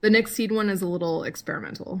 The Nick Seed one is a little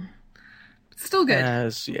experimental. Still good.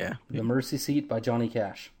 The Mercy Seat by Johnny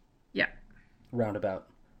Cash. Yeah. Roundabout.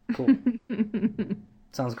 Cool.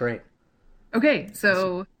 Sounds great. Okay,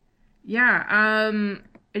 so yeah,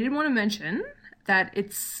 I did want to mention that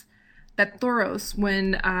that Thoros,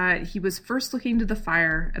 when he was first looking to the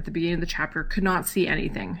fire at the beginning of the chapter, could not see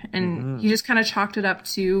anything, and he just kind of chalked it up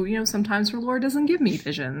to, sometimes R'hllor doesn't give me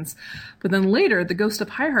visions. But then later, the ghost of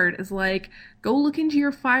Highheart is like, go look into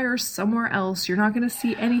your fire somewhere else. You're not going to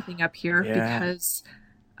see anything up here because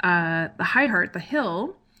the Highheart, the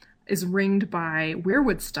hill, is ringed by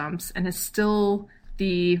weirwood stumps and is still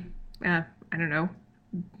the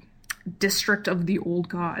district of the old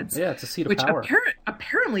gods. Yeah, it's a seat of which power.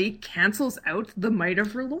 apparently cancels out the might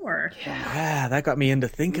of R'hllor. Yeah, that got me into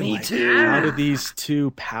thinking, Me like, too. how do these two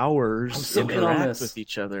powers so in on interact this. with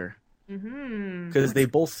each other? Mm-hmm. Because they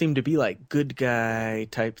both seem to be like good guy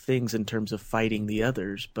type things in terms of fighting the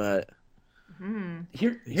others, but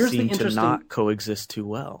Here's they the seem to interesting. not coexist too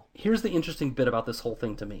well. Here's the interesting bit about this whole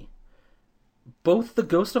thing to me. Both the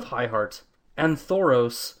Ghost of Highheart and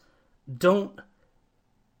Thoros don't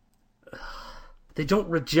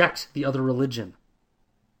reject the other religion.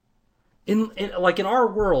 In our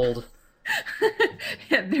world.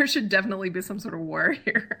 Yeah, there should definitely be some sort of war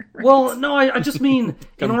here. Right? Well, no, I just mean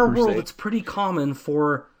in Come our world crusade. it's pretty common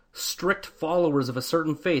for strict followers of a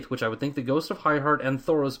certain faith, which I would think the Ghost of Highheart and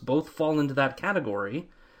Thoros both fall into that category.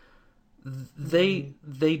 They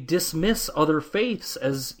dismiss other faiths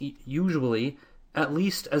as usually, at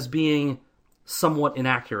least as being somewhat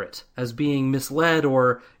inaccurate, as being misled,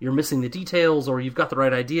 or you're missing the details, or you've got the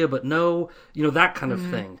right idea, but no, that kind of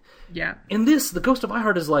thing. Yeah. In this, the Ghost of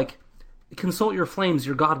Highheart is like, consult your flames,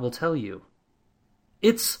 your God will tell you.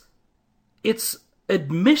 It's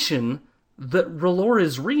admission that R'hllor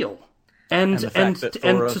is real. And the to fact that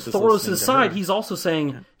Thoros is Thoros' listening to side, her. he's also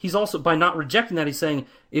saying, by not rejecting that, he's saying,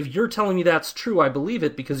 if you're telling me that's true, I believe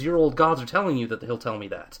it because your old gods are telling you that he'll tell me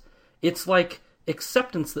that. It's like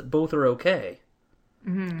acceptance that both are okay.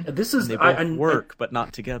 Mm-hmm. This is They both work, but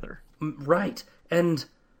not together. right, and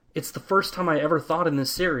it's the first time I ever thought in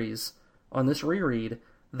this series, on this reread,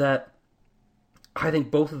 that I think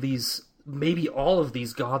both of these, maybe all of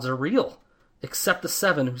these gods are real, except the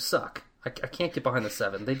 7 who suck. I can't get behind the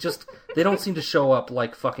 7. They don't seem to show up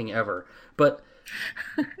like fucking ever. But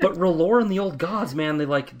R'hllor and the old gods, man,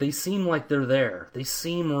 they seem like they're there. They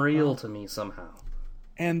seem real to me somehow.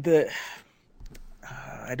 And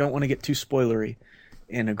I don't want to get too spoilery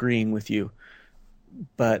in agreeing with you,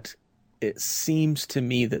 but it seems to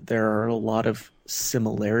me that there are a lot of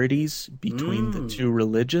similarities between the two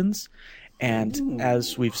religions. And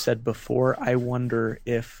as we've said before, I wonder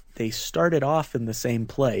if they started off in the same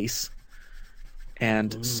place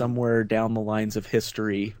and somewhere down the lines of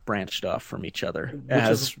history branched off from each other.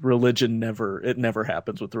 Religion never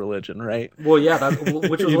happens with religion, right? Well, yeah,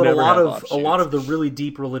 which is You what a never lot have of offshoots. the really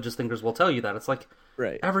deep religious thinkers will tell you that. It's like,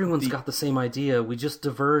 Right. everyone's got the same idea. We just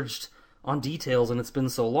diverged on details, and it's been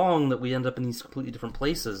so long that we end up in these completely different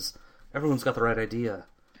places. Everyone's got the right idea,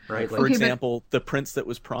 right? For Okay, but- example, the prince that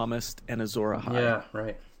was promised and Azor Ahai. yeah,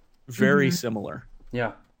 right. Very similar,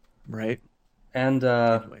 Yeah. right? And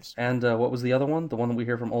Anyways. what was the other one? The one that we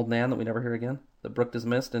hear from Old Nan that we never hear again? That Brooke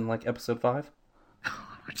dismissed in episode 5?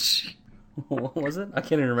 What was it? I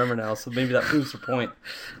can't even remember now, so maybe that proves her point.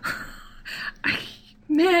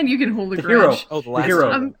 Man, you can hold a The hero. grudge. Oh, the The last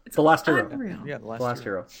hero. hero. The last hero. Unreal. Yeah, The last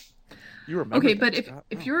hero. You remember? Okay, that, but Scott?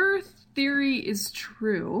 if your theory is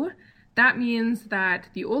true, that means that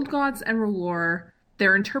the old gods and R'hllor,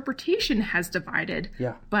 their interpretation has divided.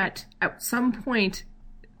 Yeah. But at some point,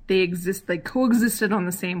 they coexisted on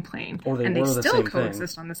the same plane, Or they and they were the still same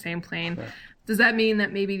coexist on the same plane. Does that mean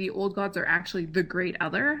that maybe the old gods are actually the great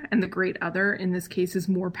other, and the great other in this case is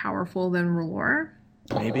more powerful than R'hllor?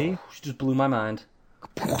 maybe. She just blew my mind.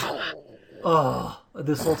 Oh,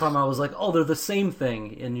 this whole time I was like, oh, they're the same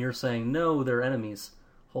thing. And you're saying, no, they're enemies.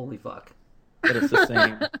 Holy fuck. But it's the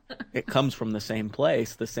same. It comes from the same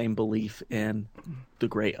place, the same belief in the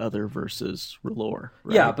great other versus R'hllor.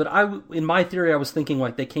 Right? Yeah, but in my theory, I was thinking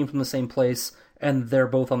like they came from the same place and they're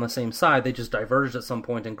both on the same side. They just diverged at some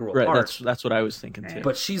point and grew right. apart. That's what I was thinking too.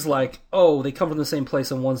 But she's like, oh, they come from the same place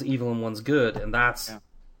and one's evil and one's good. And that's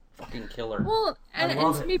fucking killer. Well, and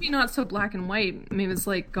love it's it. maybe not so black and white. I mean, it's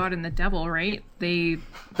like God and the devil, right?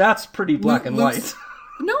 That's pretty black and white.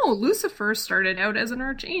 No, Lucifer started out as an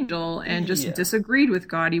archangel and just disagreed with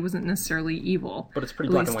God. He wasn't necessarily evil. But it's pretty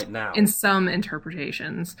At black and least white now. in some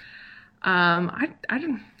interpretations. I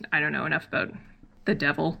don't know enough about the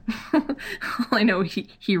devil. All I know,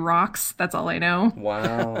 he rocks. That's all I know.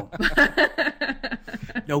 Wow.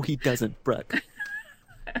 No, he doesn't, Brooke.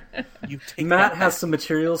 You take Matt that has some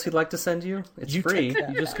materials he'd like to send you. It's You free. take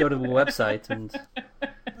that You just go to the website and...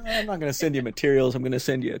 I'm not going to send you materials. I'm going to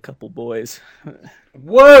send you a couple boys.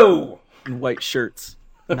 Whoa! in white shirts.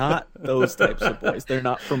 Not those types of boys. They're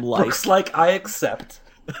not from life. Looks like I accept.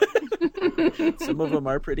 Some of them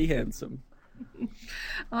are pretty handsome.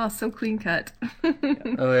 Oh, so clean cut.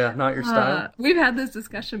 Oh yeah, not your style. We've had this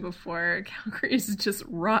discussion before. Calgary is just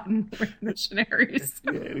rotten with missionaries.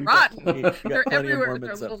 Rotten. They're everywhere with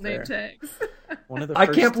their little name tags. One of the I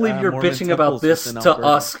first, can't believe you're Mormon bitching about temples this was in to Alberta.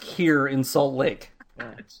 us here in Salt Lake.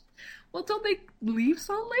 Well, don't they leave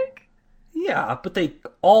Salt Lake? Yeah, but they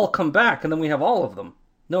all come back, and then we have all of them.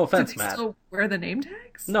 No Do offense, they Matt. still wear the name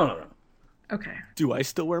tags? No. Okay. Do I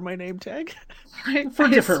still wear my name tag? For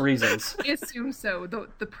different reasons. I assume so.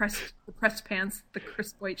 The pressed pants, the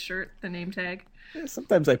crisp white shirt, the name tag.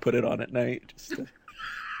 Sometimes I put it on at night. Just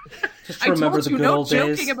to remember I told the you good no old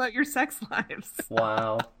joking days. about your sex lives.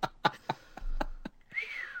 Wow.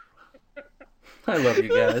 I love you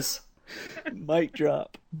guys. Mic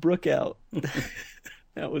drop. Brook out.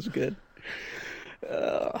 That was good.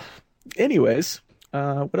 Anyways,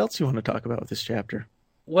 what else do you want to talk about with this chapter?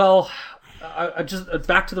 Well, I just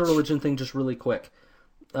back to the religion thing just really quick.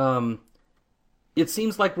 It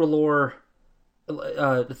seems like R'hllor,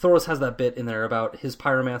 Thoros has that bit in there about his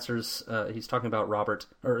pyromancers. He's talking about Ares.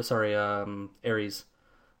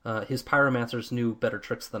 His pyromancers knew better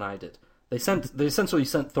tricks than I did. They essentially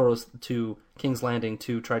sent Thoros to King's Landing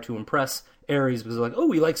to try to impress Ares because they're like,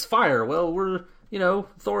 oh, he likes fire. Well,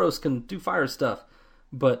 Thoros can do fire stuff.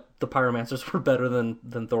 But the pyromancers were better than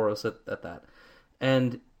Thoros at that.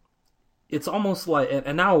 And it's almost like,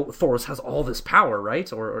 and now Thoros has all this power,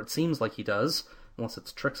 right? Or it seems like he does, unless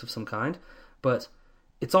it's tricks of some kind. But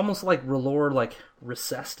it's almost like R'hllor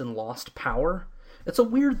recessed and lost power. It's a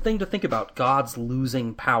weird thing to think about, gods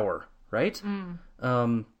losing power, right?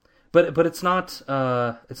 But it's not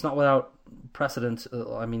without precedent.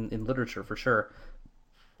 In literature for sure.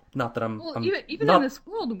 Not that I'm even not... in this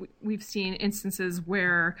world, we've seen instances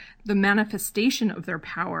where the manifestation of their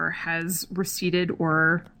power has receded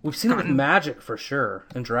or we've seen it with magic for sure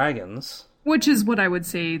and dragons, which is what I would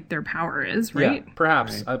say their power is, right? Yeah,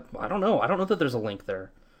 perhaps. Right. I don't know. I don't know that there's a link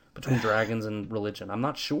there between dragons and religion. I'm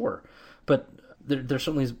not sure, but there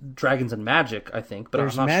certainly is dragons and magic. I think, but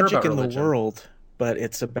there's I'm not magic sure about in religion. the world, but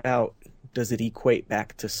it's about. Does it equate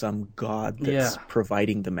back to some god that's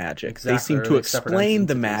providing the magic? Exactly. They seem to explain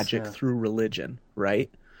the magic through religion, right?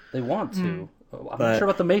 They want to. I'm not sure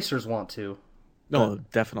about the Macers want to. No,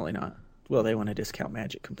 definitely not. Well, they want to discount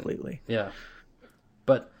magic completely. Yeah.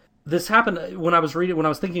 But this happened when I was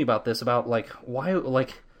thinking about this, about why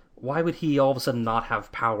would he all of a sudden not have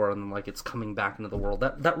power and it's coming back into the world?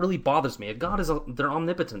 That really bothers me. A god they're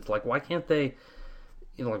omnipotent. Why can't they,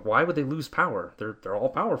 why would they lose power? They're all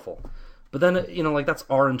powerful. But then, that's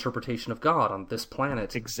our interpretation of God on this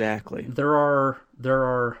planet. Exactly. There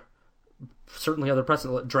are certainly other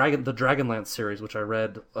precedents. The Dragonlance series, which I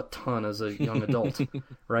read a ton as a young adult,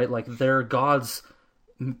 right? Their gods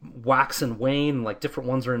wax and wane. Different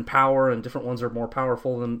ones are in power, and different ones are more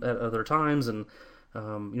powerful than at other times. And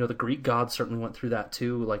the Greek gods certainly went through that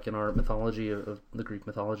too, in our mythology of the Greek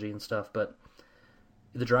mythology and stuff. But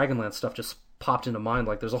the Dragonlance stuff just popped into mind.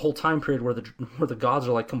 There's a whole time period where the gods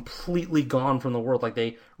are completely gone from the world.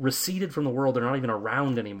 They receded from the world. They're not even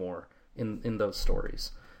around anymore in those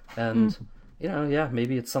stories. And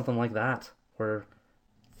maybe it's something like that where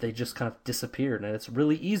they just kind of disappeared. And it's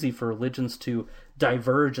really easy for religions to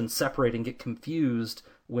diverge and separate and get confused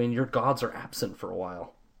when your gods are absent for a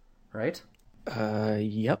while, right?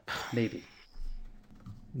 Yep. Maybe.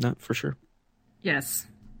 Not for sure. Yes.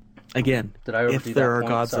 Again, did I if there are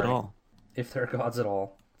gods at all. If there are gods at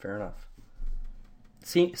all, fair enough.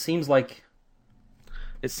 Seems like...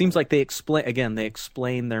 It seems like they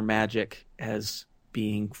explain their magic as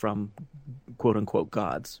being from quote-unquote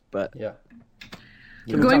gods, but... Yeah.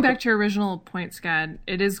 Going back to your original point, Scad,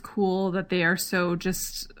 it is cool that they are so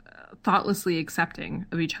just thoughtlessly accepting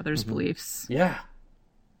of each other's beliefs. Yeah.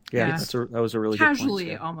 Yeah, that was a really casually,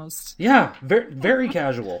 good point, almost. Yeah, very, very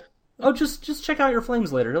casual. Oh, just check out your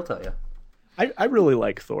flames later. He'll tell you. I really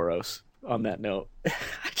like Thoros on that note.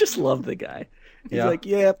 I just love the guy. He's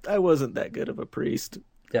I wasn't that good of a priest.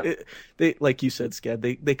 Yeah. They like you said,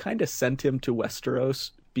 Scad, they kind of sent him to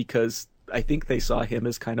Westeros because I think they saw him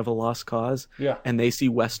as kind of a lost cause. Yeah. And they see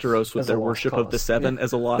Westeros with their worship of the Seven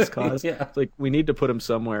as a lost cause. Yeah. It's we need to put him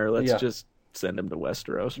somewhere. Let's just send him to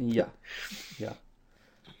Westeros. Yeah. Yeah.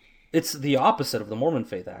 It's the opposite of the Mormon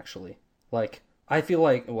faith, actually. I feel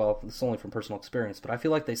this is only from personal experience, but I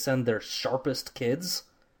feel like they send their sharpest kids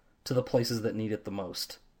to the places that need it the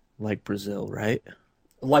most. Like Brazil, right?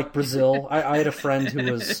 Like Brazil. I had a friend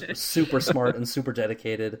who was super smart and super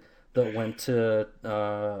dedicated that went to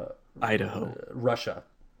Idaho, Russia.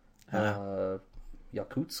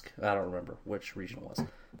 Yakutsk. I don't remember which region it was.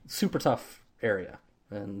 Super tough area,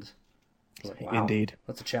 and I was like, wow, Indeed,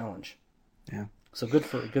 that's a challenge. Yeah. So good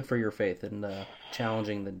for your faith in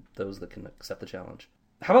challenging those that can accept the challenge.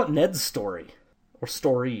 How about Ned's story or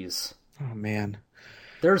stories? Oh man,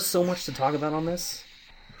 there's so much to talk about on this.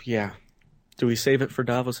 Yeah. Do we save it for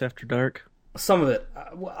Davos After Dark? Some of it.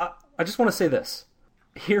 I just want to say this: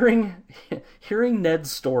 hearing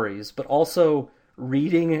Ned's stories, but also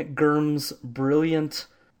reading Gurm's brilliant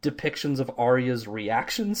depictions of Arya's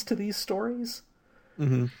reactions to these stories.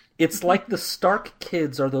 Mm-hmm. It's like the Stark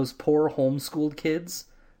kids are those poor homeschooled kids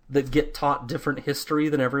that get taught different history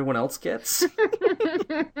than everyone else gets.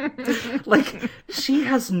 Like, she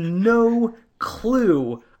has no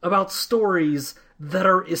clue about stories that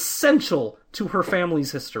are essential to her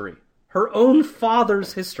family's history. Her own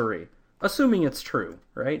father's history. Assuming it's true,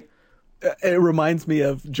 right? It reminds me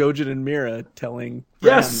of Jojen and Mira telling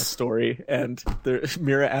Bran the story, and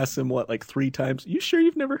Mira asks him, 3 times, you sure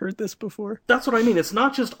you've never heard this before? That's what I mean. It's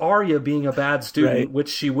not just Arya being a bad student, right, which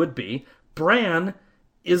she would be. Bran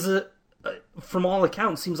is, from all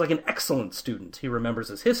accounts, seems like an excellent student. He remembers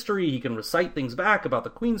his history, he can recite things back about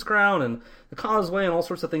the Queen's Crown and the Causeway and all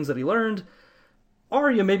sorts of things that he learned.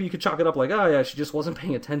 Arya, maybe you could chalk it up like, oh yeah, she just wasn't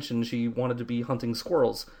paying attention, she wanted to be hunting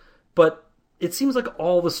squirrels. But it seems like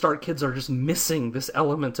all the Stark kids are just missing this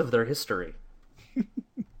element of their history.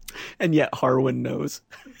 And yet Harwin knows.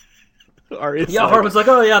 Harwin's like,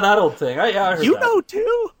 oh yeah, that old thing. I heard you that. know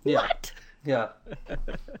too? Yeah. What? Yeah.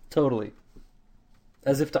 Totally.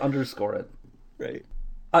 As if to underscore it. Right.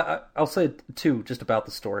 I'll say, too, just about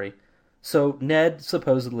the story. So, Ned,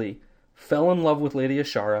 supposedly, fell in love with Lady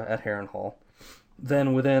Ashara at Harrenhal.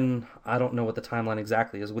 Then within, I don't know what the timeline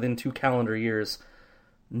exactly is, within 2 calendar years,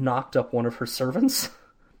 knocked up one of her servants.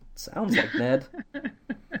 Sounds like Ned.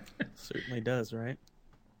 Certainly does, right?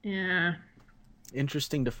 Yeah.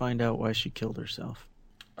 Interesting to find out why she killed herself.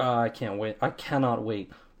 I can't wait. I cannot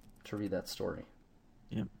wait to read that story.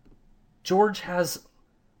 Yep. George has...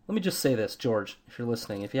 Let me just say this, George, if you're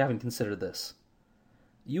listening, if you haven't considered this.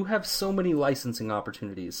 You have so many licensing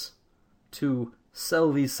opportunities to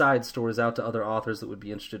sell these side stories out to other authors that would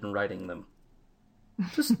be interested in writing them.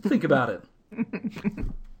 Just think about it.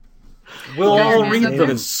 We'll all read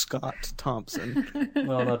them. Scott Thompson.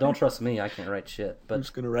 Well, no, don't trust me. I can't write shit. But I'm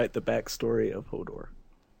just going to write the backstory of Hodor.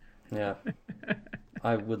 Yeah.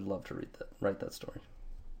 I would love to write that story.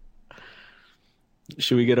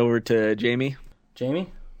 Should we get over to Jamie?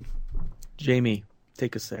 Jamie? Jamie,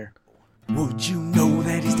 take us there. Would you know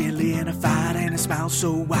that he's deadly in a fight and a smile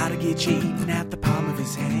so wide to get you eaten at the palm of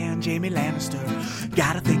his hand? Jamie Lannister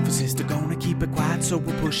got a thing for sister, gonna keep it quiet so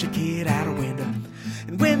we'll push a kid out a window.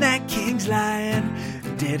 And when that king's lying,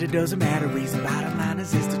 dead it doesn't matter, reason bottom line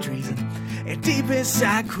is the treason. And deep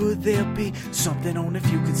inside could there be something on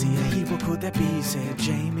if you could see a hero, could that be? Said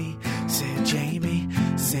Jamie, said Jamie,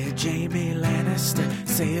 said Jamie Lannister.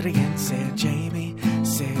 Say it again, said Jamie,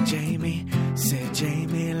 said Jamie, said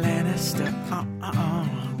Jamie Lannister.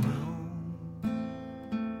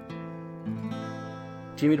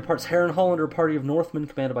 Jamie departs Harrenhal under a party of Northmen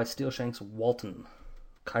commanded by Steelshanks Walton.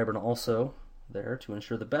 Qyburn also there to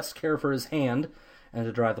ensure the best care for his hand and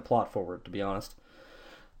to drive the plot forward, to be honest.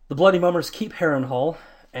 The Bloody Mummers keep Harrenhal,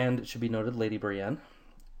 and it should be noted, Lady Brienne.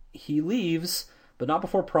 He leaves, but not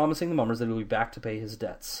before promising the Mummers that he will be back to pay his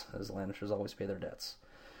debts, as Lannisters always pay their debts.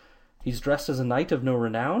 He's dressed as a knight of no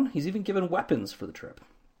renown. He's even given weapons for the trip.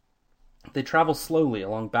 They travel slowly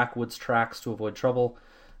along backwoods tracks to avoid trouble,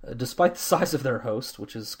 despite the size of their host,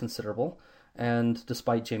 which is considerable, and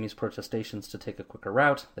despite Jaime's protestations to take a quicker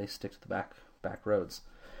route, they stick to the back roads.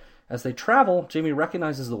 As they travel, Jaime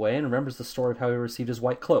recognizes the way and remembers the story of how he received his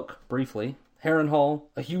white cloak. Briefly, Harrenhal,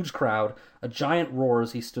 a huge crowd, a giant roar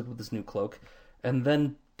as he stood with his new cloak, and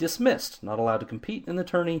then dismissed, not allowed to compete in the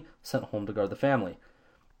tourney, sent home to guard the family.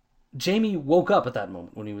 Jaime woke up at that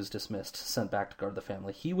moment when he was dismissed, sent back to guard the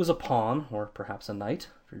family. He was a pawn, or perhaps a knight,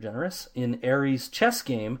 if you're generous, in Aerys' chess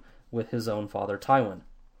game with his own father, Tywin.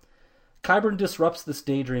 Qyburn disrupts this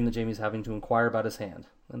daydream that Jaime's having to inquire about his hand,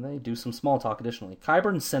 and they do some small talk additionally.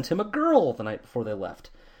 Qyburn sent him a girl the night before they left.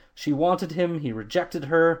 She wanted him, he rejected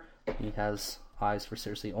her. He has eyes for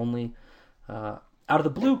Cersei only. Out of the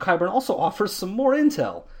blue, Qyburn also offers some more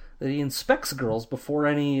intel, that he inspects girls before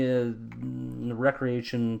any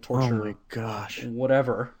recreation, torture, oh my gosh,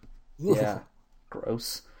 whatever, yeah,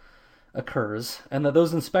 gross, occurs, and that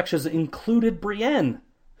those inspections included Brienne,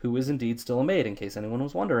 who is indeed still a maid, in case anyone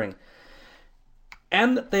was wondering.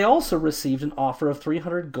 And that they also received an offer of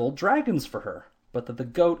 300 gold dragons for her, but that the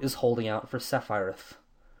goat is holding out for Sephiroth.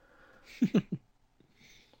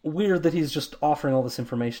 weird that he's just offering all this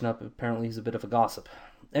information up. Apparently he's a bit of a gossip.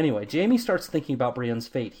 Anyway, Jaime starts thinking about Brienne's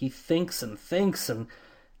fate. He thinks and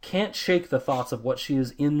can't shake the thoughts of what she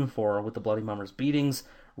is in for with the Bloody Mummers. Beatings,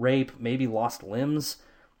 rape, maybe lost limbs.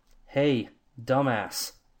 Hey,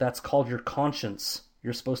 dumbass, that's called your conscience.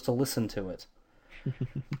 You're supposed to listen to it.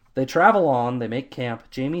 They travel on, they make camp.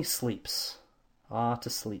 Jaime sleeps. Ah, to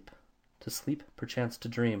sleep. To sleep, perchance to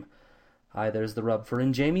dream. Aye, there's the rub, for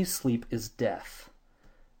in Jaime's sleep is death.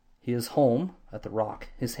 He is home, at the rock.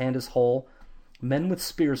 His hand is whole. Men with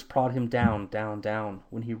spears prod him down, down, down.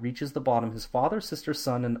 When he reaches the bottom, his father, sister,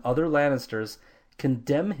 son, and other Lannisters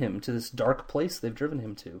condemn him to this dark place they've driven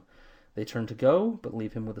him to. They turn to go, but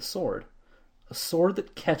leave him with a sword. A sword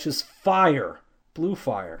that catches fire, blue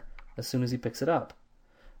fire, as soon as he picks it up.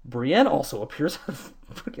 Brienne also appears out of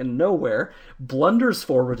freaking nowhere, blunders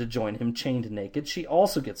forward to join him, chained naked. She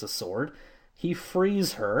also gets a sword. He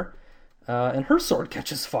frees her, and her sword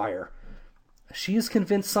catches fire. She is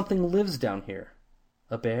convinced something lives down here.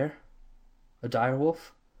 A bear? A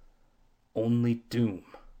direwolf? Only doom,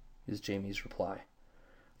 is Jaime's reply.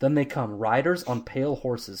 Then they come, riders on pale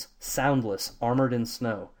horses, soundless, armored in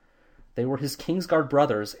snow. They were his Kingsguard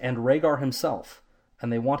brothers and Rhaegar himself,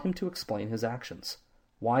 and they want him to explain his actions.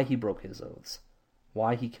 Why he broke his oaths.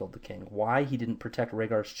 Why he killed the king. Why he didn't protect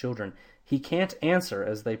Rhaegar's children. He can't answer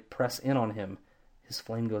as they press in on him. His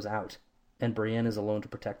flame goes out, and Brienne is alone to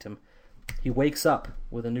protect him. He wakes up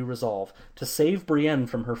with a new resolve, to save Brienne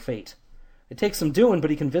from her fate. It takes some doing,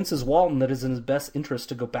 but he convinces Walton that it is in his best interest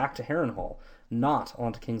to go back to Harrenhal, not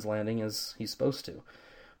onto King's Landing as he's supposed to.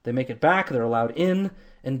 They make it back, they're allowed in,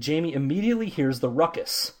 and Jaime immediately hears the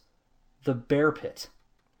ruckus. The bear pit.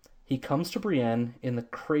 He comes to Brienne in the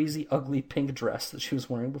crazy, ugly pink dress that she was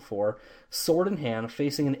wearing before, sword in hand,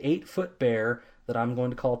 facing an 8-foot bear that I'm going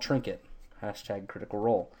to call Trinket. Hashtag Critical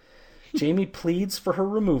Role. Jaime pleads for her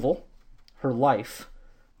removal, her life,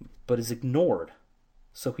 but is ignored.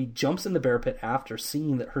 So he jumps in the bear pit after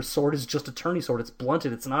seeing that her sword is just a tourney sword. It's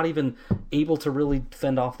blunted. It's not even able to really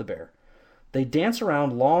fend off the bear. They dance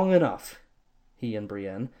around long enough, he and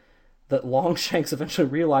Brienne, that Longshanks eventually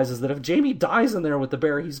realizes that if Jaime dies in there with the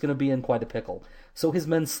bear, he's going to be in quite a pickle. So his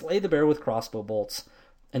men slay the bear with crossbow bolts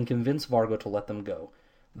and convince Vargo to let them go.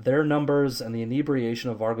 Their numbers and the inebriation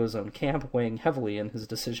of Vargo's own camp weighing heavily in his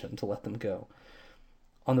decision to let them go.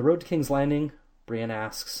 On the road to King's Landing, Brienne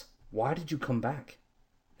asks, "Why did you come back?"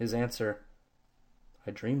 His answer,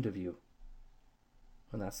 "I dreamed of you."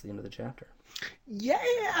 And that's the end of the chapter.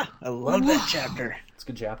 Yeah! I love that chapter. It's a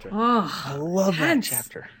good chapter. Oh, I love that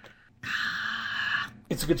chapter.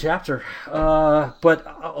 It's a good chapter. But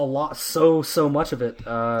a lot, so much of it,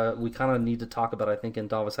 we kind of need to talk about, I think, in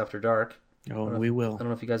Davos After Dark. Oh, we will. I don't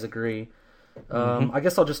know if you guys agree. I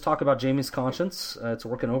guess I'll just talk about Jaime's conscience. It's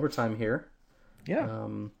working overtime here. Yeah.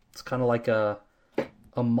 It's kind of like a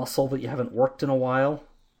muscle that you haven't worked in a while.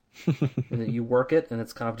 And that you work it, and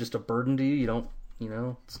it's kind of just a burden to you. You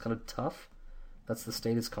don't, it's kind of tough. That's the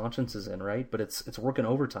state his conscience is in, right? But it's working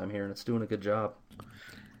overtime here, and it's doing a good job.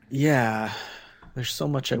 Yeah. There's so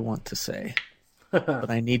much I want to say. But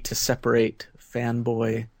I need to separate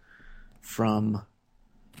fanboy from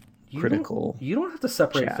critical. You don't have to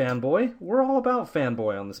separate chat. fanboy. We're all about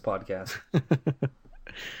fanboy on this podcast.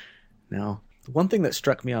 Now, one thing that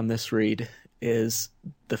struck me on this read is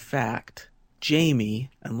the fact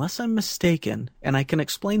Jaime, unless I'm mistaken, and I can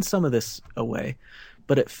explain some of this away,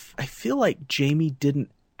 but I feel like Jaime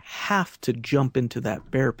didn't have to jump into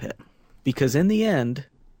that bear pit. Because in the end,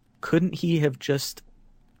 couldn't he have just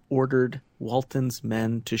ordered Walton's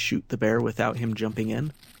men to shoot the bear without him jumping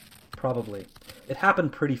in? Probably. It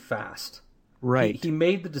happened pretty fast. Right. He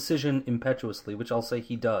made the decision impetuously, which I'll say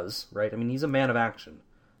he does, right? I mean, he's a man of action.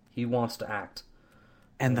 He wants to act.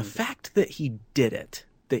 And the fact that he did it,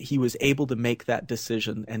 that he was able to make that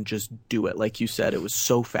decision and just do it, like you said, it was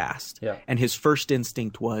so fast. Yeah. And his first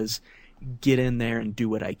instinct was, get in there and do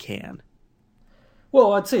what I can.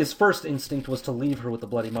 Well, I'd say his first instinct was to leave her with the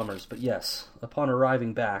Bloody Mummers, but yes, upon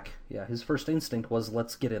arriving back, his first instinct was,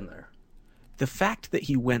 let's get in there. The fact that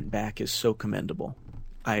he went back is so commendable.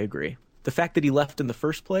 I agree. The fact that he left in the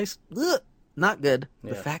first place, not good.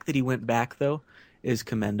 Yeah. The fact that he went back, though, is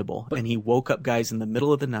commendable. And he woke up guys in the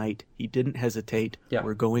middle of the night. He didn't hesitate. Yeah.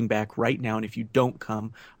 We're going back right now, and if you don't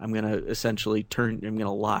come, I'm going to essentially I'm going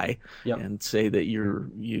to lie and say that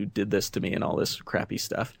you did this to me and all this crappy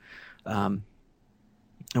stuff.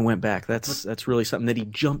 And went back. That's really something that he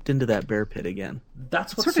jumped into that bear pit again.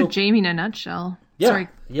 That's what's sort of Jaime in a nutshell. Yeah. Sorry.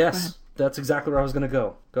 Yes. That's exactly where I was going to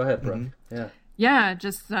go. Go ahead, Brooke. Mm-hmm. Yeah. Yeah,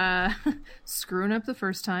 just screwing up the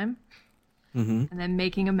first time and then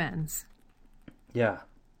making amends. Yeah.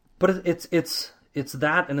 But it's it's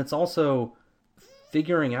that, and it's also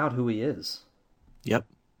figuring out who he is. Yep.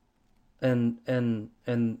 And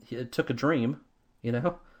it took a dream,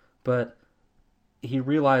 but he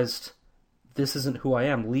realized this isn't who I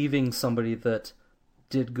am. Leaving somebody that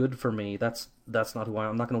did good for me, that's not who I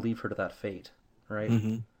am. I'm not going to leave her to that fate, right?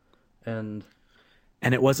 Mm-hmm.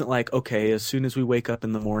 And it wasn't like, okay, as soon as we wake up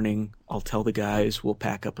in the morning, I'll tell the guys, we'll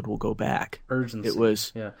pack up and we'll go back. Urgency. It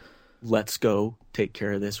was, yeah, let's go take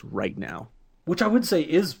care of this right now. Which I would say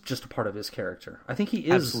is just a part of his character. I think he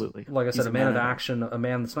is, absolutely, like I said, he's a man of action, a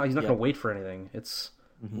man that's he's not yeah. going to wait for anything. It's,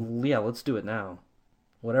 let's do it now.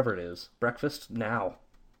 Whatever it is. Breakfast now.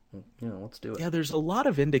 Let's do it. Yeah, there's a lot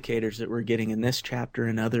of indicators that we're getting in this chapter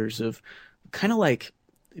and others of kind of like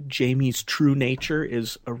Jamie's true nature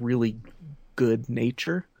is a really good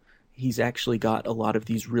nature. He's actually got a lot of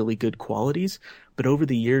these really good qualities, but over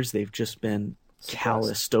the years they've just been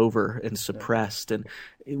calloused over and suppressed, and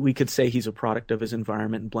we could say he's a product of his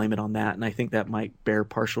environment and blame it on that, and I think that might bear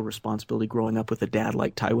partial responsibility growing up with a dad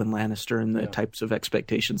like Tywin Lannister and the types of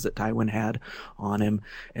expectations that Tywin had on him,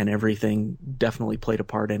 and everything definitely played a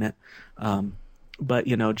part in it. But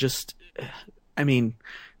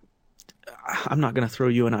I'm not going to throw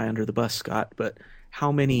you and I under the bus, Scott, but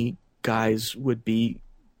how many guys would be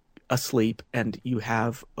asleep and you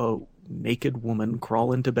have a naked woman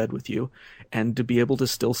crawl into bed with you and to be able to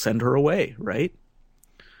still send her away, right?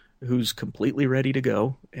 Who's completely ready to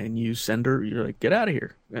go, and you send her, you're like, get out of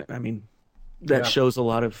here. I mean, that shows a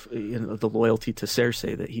lot of the loyalty to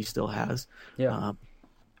Cersei that he still has. Yeah.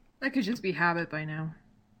 That could just be habit by now.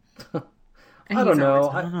 I don't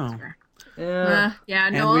know. Yeah.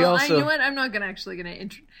 And we also... you know what? I'm not gonna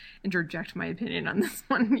interject my opinion on this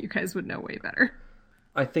one. You guys would know way better.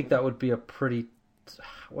 I think that would be a pretty...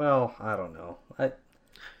 Well, I don't know. I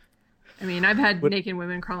mean, I've had naked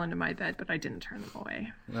women crawl into my bed, but I didn't turn them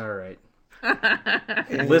away. All right.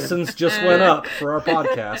 Listens just went up for our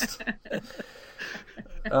podcast.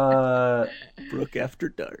 Brooke After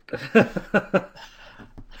Dark.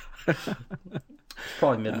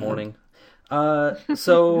 Probably mid-morning.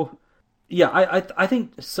 So, yeah, I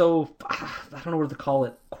think so. I don't know what to call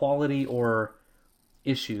it, quality or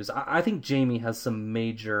issues. I think Jaime has some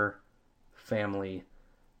major family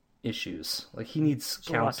issues. Like, he needs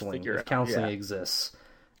counseling if counseling exists.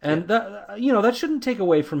 And that shouldn't take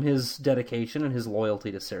away from his dedication and his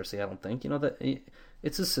loyalty to Cersei. I don't think. That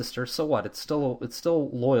it's his sister. So what? It's still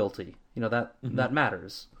loyalty. That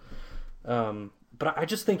matters. But I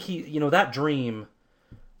just think he, that dream.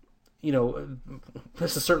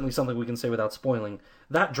 This is certainly something we can say without spoiling.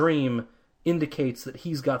 That dream indicates that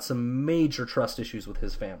he's got some major trust issues with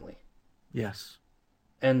his family. Yes.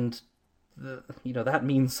 And that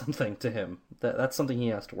means something to him. That's something he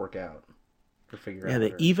has to work out or figure out. Yeah,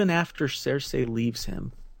 that even after Cersei leaves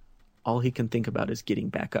him, all he can think about is getting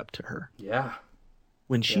back up to her. Yeah.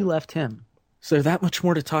 When she left him. So there's that much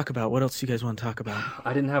more to talk about. What else do you guys want to talk about?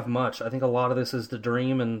 I didn't have much. I think a lot of this is the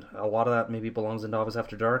dream, and a lot of that maybe belongs in Davos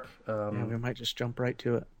After Dark. We might just jump right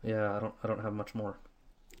to it. Yeah, I don't have much more.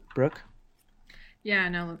 Brooke? Yeah,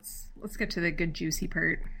 no, let's get to the good juicy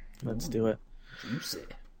part. Let's do it. Juicy.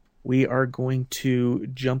 We are going to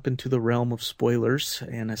jump into the realm of spoilers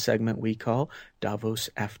in a segment we call Davos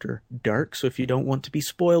After Dark. So if you don't want to be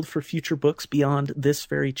spoiled for future books beyond this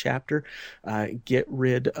very chapter, get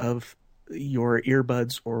rid of your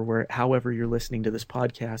earbuds or however you're listening to this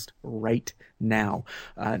podcast right now.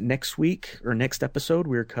 Next episode,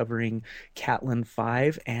 we're covering Catelyn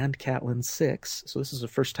 5 and Catelyn 6. So this is the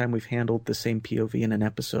first time we've handled the same POV in an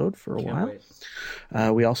episode for a while.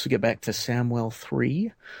 We also get back to Samwell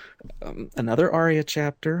 3, another Arya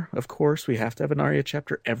chapter. Of course, we have to have an Arya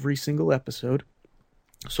chapter every single episode.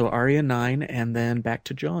 So Arya 9, and then back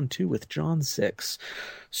to Jon 2 with Jon 6.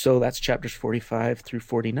 So that's chapters 45 through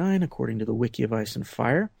 49, according to the Wiki of Ice and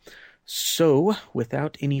Fire. So,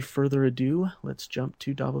 without any further ado, let's jump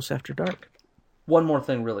to Davos After Dark. One more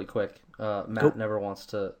thing really quick. Matt never wants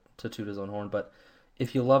to toot his own horn, but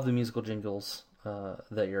if you love the musical jingles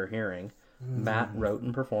that you're hearing, Matt wrote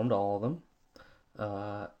and performed all of them.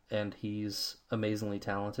 And he's amazingly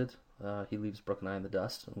talented. He leaves Brooke and I in the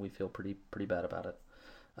dust, and we feel pretty bad about it.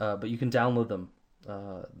 But you can download them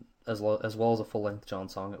as well as a full-length Jon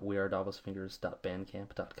song at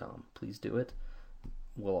wearedavosfingers.bandcamp.com. Please do it.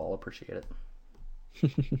 We'll all appreciate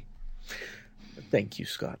it. Thank you,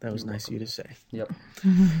 Scott. That was nice of you to say. Yep.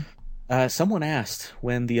 Someone asked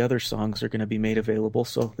when the other songs are going to be made available,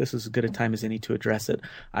 so this is as good a time as any to address it.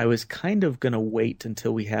 I was kind of going to wait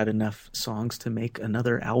until we had enough songs to make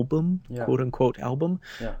another album, quote-unquote album.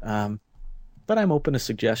 Yeah. but I'm open to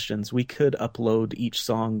suggestions. We could upload each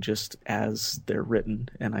song just as they're written,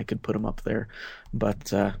 and I could put them up there.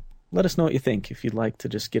 But let us know what you think, if you'd like to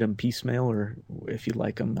just get them piecemeal or if you'd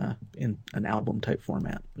like them in an album-type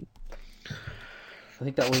format. I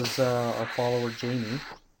think that was our follower, Jamie.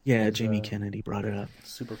 Yeah, Jamie Kennedy brought it up.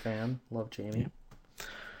 Super fan. Love Jamie. Yeah.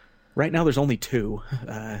 Right now there's only 2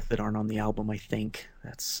 that aren't on the album, I think.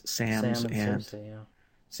 That's Sam and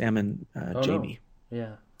Jamie. No.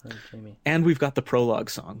 Yeah, Jamie. And we've got the prologue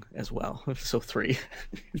song as well. So 3,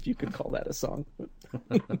 if you could call that a song.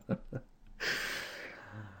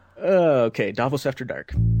 Okay, Davos After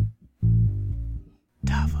Dark.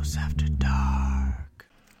 Davos After Dark.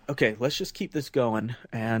 Okay, let's just keep this going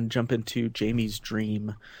and jump into Jamie's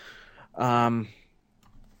dream.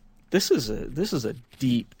 This is a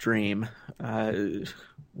deep dream.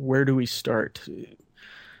 Where do we start?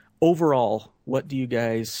 Overall, what do you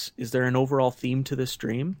guys? Is there an overall theme to this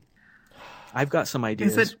dream? I've got some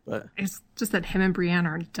ideas, but it's just that him and Brienne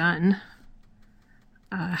are done.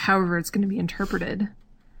 However, it's going to be interpreted.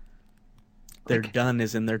 They're done,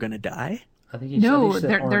 as in they're going to die. I think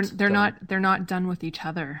they're not done with each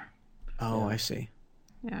other. Oh, yeah. I see.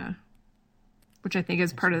 Yeah, which I think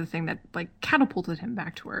is part of the thing that like catapulted him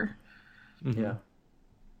back to her. Mm-hmm.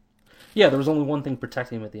 Yeah. There was only one thing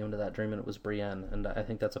protecting him at the end of that dream, and it was Brienne. And I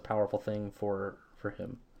think that's a powerful thing for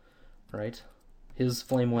him, right? His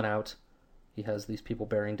flame went out. He has these people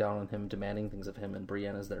bearing down on him, demanding things of him, and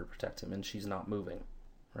Brienne is there to protect him, and she's not moving,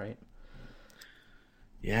 right?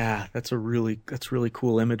 Yeah, that's really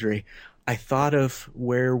cool imagery. I thought of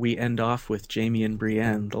where we end off with Jamie and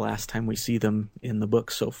Brienne the last time we see them in the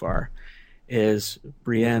book so far. Is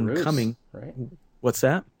Brienne Roose, coming? Right? What's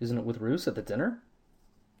that? Isn't it with Roose at the dinner?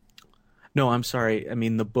 No, I'm sorry. I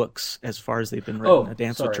mean the books as far as they've been written. A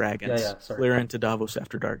Dance with Dragons. Clear into Davos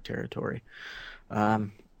After Dark territory.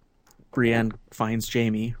 Brienne finds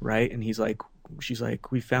Jamie, right? And she's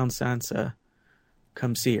like, we found Sansa.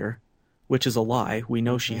 Come see her. Which is a lie. We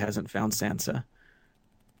know she hasn't found Sansa.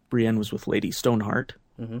 Brienne was with Lady Stoneheart.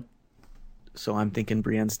 Mm-hmm. So I'm thinking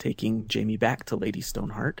Brienne's taking Jamie back to Lady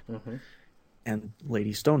Stoneheart. Mm-hmm. And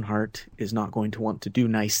Lady Stoneheart is not going to want to do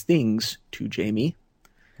nice things to Jamie.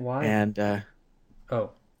 Why? And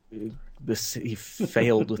he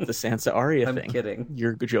failed with the Sansa Arya thing. I'm kidding.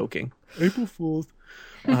 You're joking. April Fool's.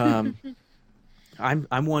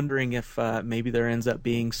 I'm wondering if maybe there ends up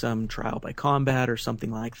being some trial by combat or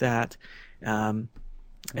something like that, and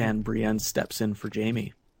Brienne steps in for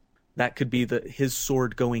Jamie. That could be his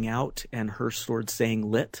sword going out and her sword staying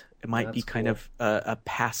lit. It might be kind of a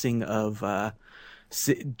passing of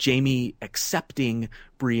Jamie accepting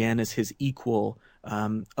Brienne as his equal,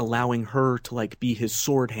 allowing her to like be his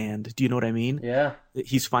sword hand. Do you know what I mean? Yeah.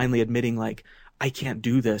 He's finally admitting like, I can't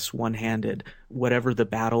do this one-handed, whatever the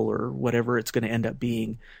battle or whatever it's going to end up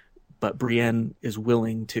being, but Brienne is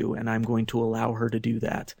willing to, and I'm going to allow her to do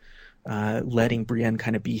that, letting Brienne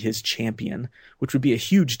kind of be his champion, which would be a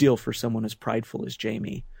huge deal for someone as prideful as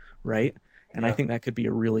Jamie, right? And I think that could be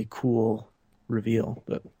a really cool reveal.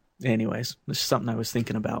 But anyways, this is something I was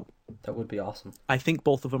thinking about. That would be awesome. I think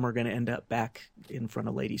both of them are going to end up back in front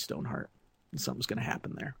of Lady Stoneheart. Something's going to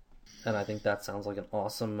happen there. And I think that sounds like an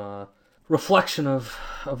awesome reflection of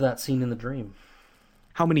that scene in the dream.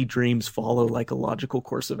 How many dreams follow like a logical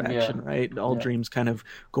course of action, right? All dreams kind of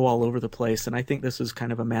go all over the place. And I think this is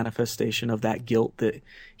kind of a manifestation of that guilt that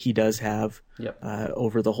he does have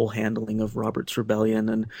over the whole handling of Robert's rebellion,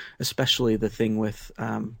 and especially the thing with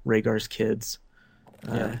Rhaegar's kids,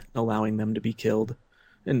 allowing them to be killed.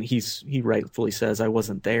 And he rightfully says, I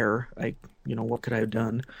wasn't there. What could I have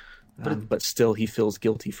done? But still he feels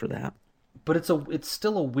guilty for that. But it's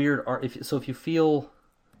still a weird art. If you feel,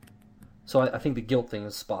 so I think the guilt thing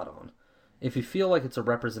is spot on. If you feel like it's a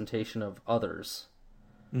representation of others,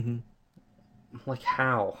 like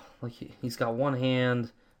how? Like he's got one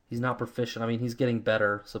hand, he's not proficient. I mean, he's getting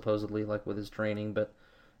better supposedly, like with his training, but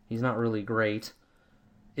he's not really great.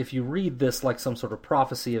 If you read this like some sort of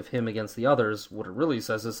prophecy of him against the others, what it really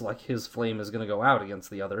says is like his flame is going to go out against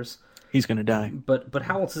the others. He's going to die. But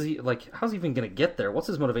how else is he, like, how's he even going to get there? What's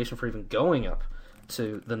his motivation for even going up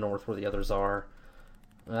to the north where the others are?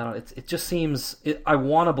 I don't know, it just seems, I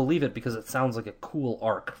want to believe it because it sounds like a cool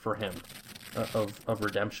arc for him of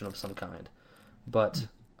redemption of some kind. But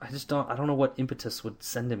I don't know what impetus would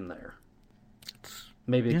send him there.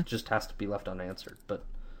 Maybe it just has to be left unanswered, but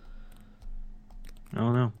I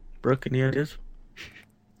don't know. Brooke, any ideas?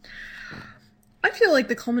 I feel like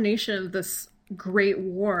the culmination of this Great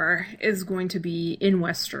War is going to be in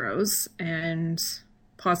Westeros, and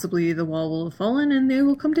possibly the wall will have fallen and they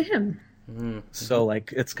will come to him. So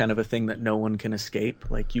like it's kind of a thing that no one can escape.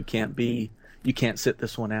 Like you can't be you can't sit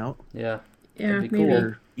this one out. Yeah. Yeah, That'd be maybe. cool.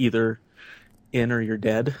 You're either in or you're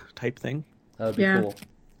dead type thing. That would be Yeah. cool.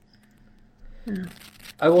 Yeah.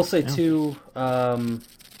 I will say too.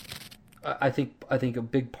 I think a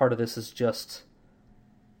big part of this is just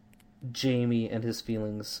Jamie and his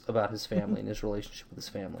feelings about his family and his relationship with his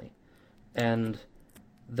family, and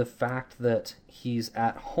the fact that he's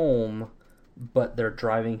at home, but they're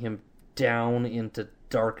driving him down into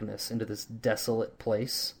darkness, into this desolate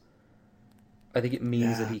place. I think it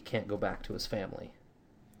means that he can't go back to his family.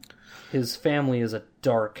 His family is a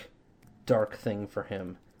dark, dark thing for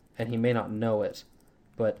him, and he may not know it,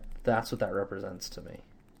 but that's what that represents to me.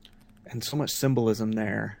 And so much symbolism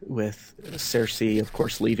there with Cersei, of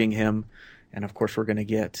course, leaving him. And of course, we're going to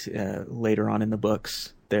get later on in the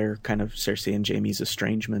books, their kind of Cersei and Jaime's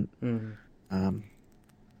estrangement. Mm-hmm.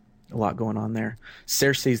 A lot going on there.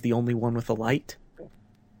 Cersei's the only one with a light.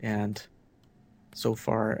 And so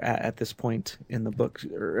far at this point in the book,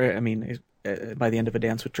 by the end of A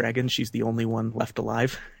Dance with Dragons, she's the only one left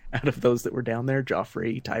alive out of those that were down there.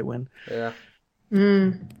 Joffrey, Tywin. Yeah.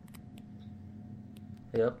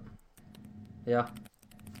 Yep. Yeah.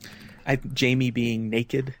 Jaime being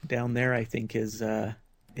naked down there, I think, is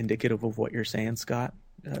indicative of what you're saying, Scott.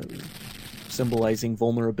 Symbolizing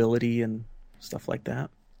vulnerability and stuff like that.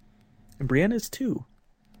 And Brienne is too.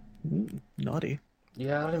 Naughty.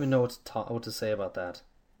 Yeah, I don't even know what to say about that.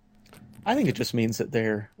 I think it just means that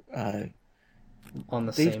they're On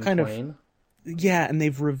the they've same kind of- plane. yeah, and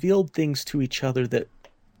they've revealed things to each other that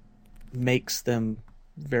makes them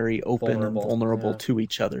very open and vulnerable yeah. to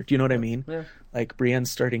each other. Do you know what I mean? Yeah. Like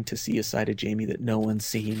Brienne's starting to see a side of Jaime that no one's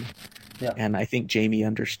seen. Yeah. And I think Jaime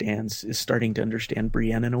is starting to understand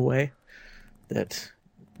Brienne in a way that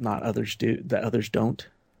not others do, that others don't.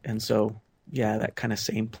 And so, yeah, that kind of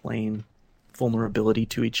same plane, vulnerability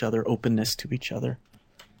to each other, openness to each other.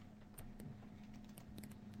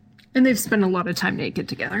 And they've spent a lot of time naked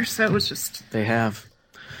together, so it was just... They have.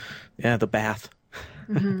 Yeah, the bath.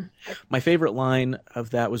 My favorite line of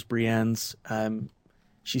that was Brienne's.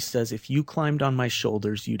 She says, "If you climbed on my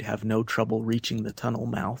shoulders, you'd have no trouble reaching the tunnel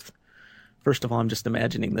mouth." First of all, I'm just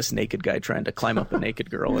imagining this naked guy trying to climb up a naked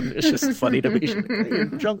girl, and it's just funny to me. She's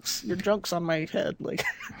like, your junk's on my head, like.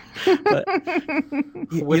 But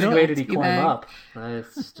Which way did he Teabag. climb up? It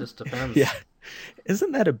just depends. Yeah,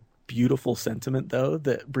 isn't that a beautiful sentiment though?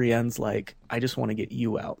 That Brienne's like, I just want to get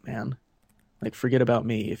you out, man. Like, forget about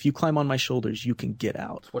me. If you climb on my shoulders, you can get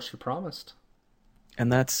out. That's what she promised.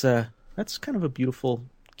 And that's kind of a beautiful,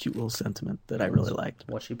 cute little sentiment that I really liked.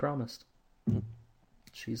 What she promised.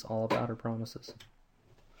 She's all about her promises.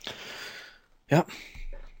 Yep.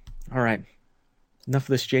 All right. Enough of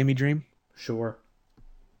this Jaime dream. Sure.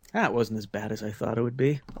 That wasn't as bad as I thought it would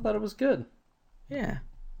be. I thought it was good. Yeah, it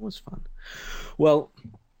was fun. Well,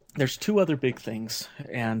 there's two other big things,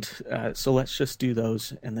 and so let's just do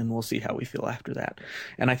those, and then we'll see how we feel after that.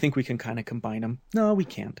 And I think we can kind of combine them. No, we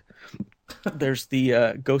can't. There's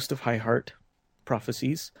the Ghost of High Heart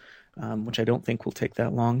prophecies, which I don't think will take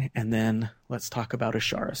that long, and then let's talk about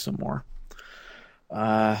Ashara some more.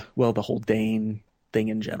 Well, the whole Dane thing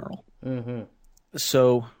in general. Mm-hmm.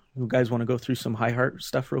 So, you guys want to go through some High Heart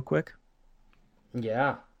stuff real quick?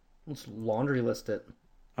 Yeah. Let's laundry list it.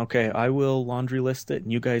 Okay, I will laundry list it,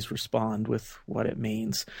 and you guys respond with what it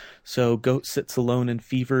means. So, Goat sits alone and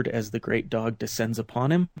fevered as the great dog descends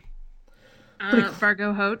upon him.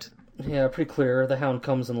 Fargo Hote. Yeah, pretty clear. The Hound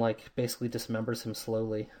comes and, basically dismembers him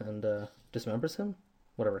slowly. And, dismembers him?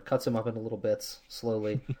 Whatever. Cuts him up into little bits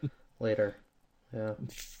slowly later. Yeah.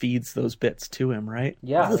 Feeds those bits to him, right?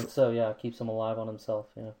 Yeah, I think so, yeah. Keeps him alive on himself,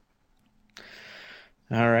 yeah.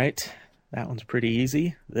 All right. That one's pretty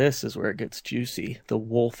easy. This is where it gets juicy. The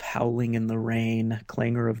wolf howling in the rain,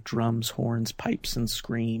 clangor of drums, horns, pipes, and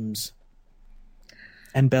screams.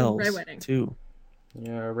 And bells, Grey Wedding. too.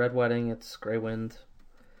 Yeah, Red Wedding, it's Grey Wind.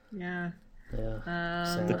 Yeah.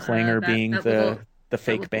 Yeah. The clangor being that the little-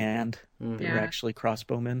 fake little- band. Mhm. They Yeah. were actually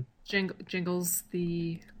crossbowmen. Jingles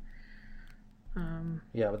the...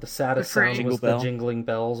 Yeah, but the saddest sound Jingle was bell. the jingling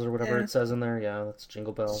bells or whatever Yeah. it says in there. Yeah, that's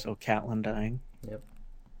Jingle Bell. So Catelyn dying. Yep.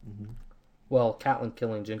 Well, Catelyn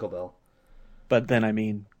killing Jingle Bell. But then, I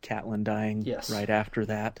mean, Catelyn dying Yes. right after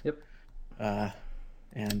that. Yep.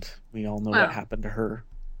 And we all know Well, what happened to her.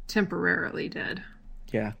 temporarily dead.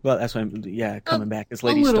 Yeah, well, that's why coming back as A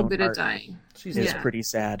Lady little Stoneheart bit of dying. She's is Yeah. pretty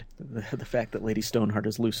sad. The fact that Lady Stoneheart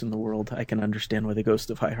is loose in the world, I can understand why the Ghost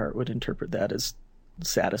of High Heart would interpret that as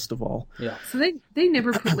saddest of all. Yeah. So they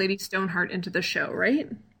never put Lady Stoneheart into the show, right?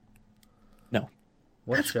 No.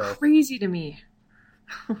 What That's show? crazy to me.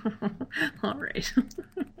 All right.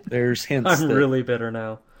 There's hints I'm that really bitter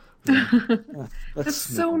now. That's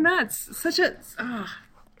so nuts. Such a...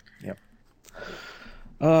 Yep.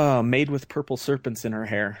 Maid with purple serpents in her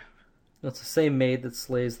hair. That's the same maid that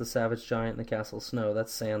slays the savage giant in the Castle of Snow.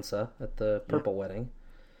 That's Sansa at the purple wedding.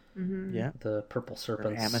 Mm-hmm. Yeah. The purple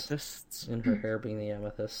serpents. Amethysts. In her hair being the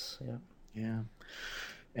amethysts. Yeah. Yeah.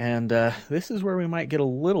 And this is where we might get a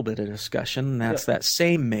little bit of discussion. That's that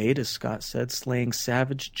same maid, as Scott said, slaying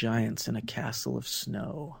savage giants in a castle of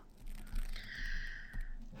snow.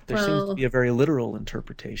 There seems to be a very literal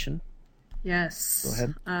interpretation. Yes. Go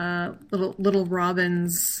ahead. Little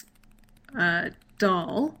Robin's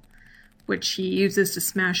doll, which she uses to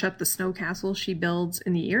smash up the snow castle she builds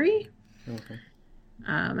in the Eyrie. Okay.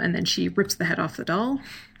 And then she rips the head off the doll.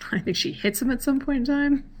 I think she hits him at some point in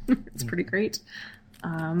time. It's pretty great.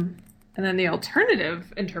 And then the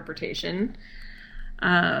alternative interpretation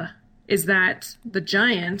is that the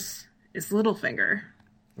giant is Littlefinger.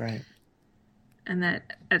 Right. And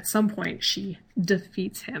that at some point she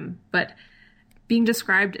defeats him. But being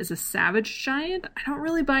described as a savage giant, I don't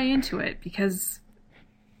really buy into it because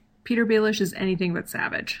Peter Baelish is anything but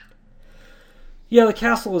savage. Yeah, the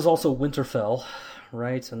castle is also Winterfell,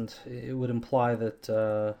 right? And it would imply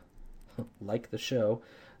that, like the show,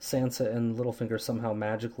 Sansa and Littlefinger somehow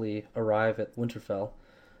magically arrive at Winterfell,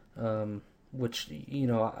 which, you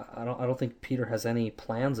know, I don't think Peter has any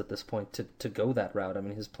plans at this point to go that route. I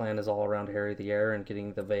mean, his plan is all around Harry the Heir and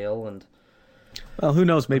getting the Vale and... Well, who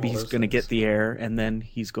knows? Maybe he's going to get the heir, and then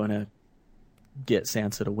he's going to get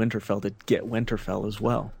Sansa to Winterfell to get Winterfell as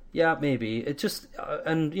well. Yeah, maybe. It just...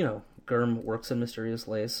 and, you know, Gurm works in mysterious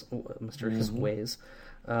ways.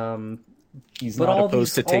 He's not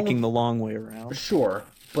opposed to taking the long way around. Sure.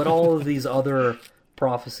 But all of these other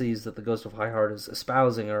prophecies that the Ghost of High Heart is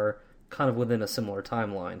espousing are kind of within a similar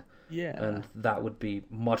timeline. Yeah. And that would be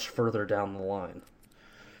much further down the line.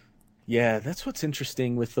 Yeah, that's what's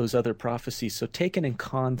interesting with those other prophecies. So taken in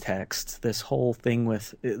context, this whole thing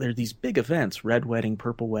with, there are these big events, Red Wedding,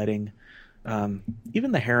 Purple Wedding,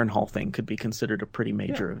 even the Harrenhal thing could be considered a pretty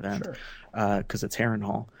major event because it's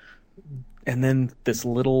Harrenhal. And then this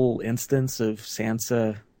little instance of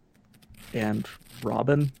Sansa and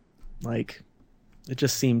Robin, like, it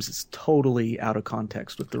just seems totally out of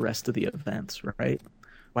context with the rest of the events, right?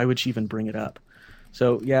 Why would she even bring it up?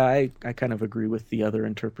 So, yeah, I kind of agree with the other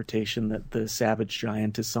interpretation that the Savage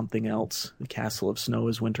Giant is something else. The Castle of Snow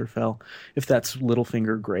is Winterfell. If that's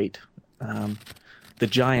Littlefinger, great. The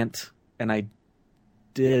Giant, and I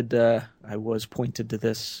was pointed to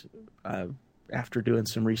this after doing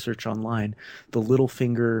some research online, the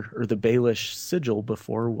Littlefinger, or the Baelish sigil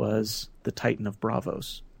before was the Titan of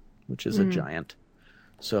Braavos, which is a giant.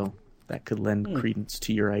 So that could lend credence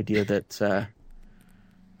to your idea that...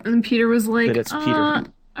 and Peter was like, that it's Peter.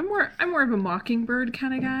 I'm more of a Mockingbird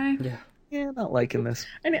kind of guy. Yeah, not liking this.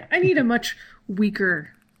 I need a much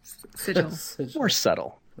weaker sigil. More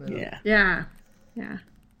subtle. Yeah.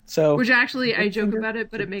 So, which actually, I joke about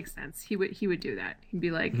it, but it makes sense. He would do that. He'd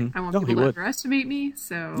be like, I want people to underestimate me,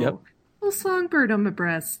 so little songbird on my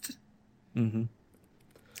breast. Mm-hmm.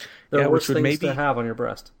 There are worse things to have on your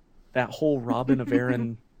breast. That whole Robin of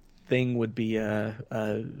Arryn thing would be a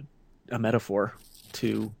metaphor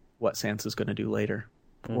to what Sansa's going to do later,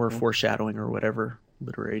 or foreshadowing, or whatever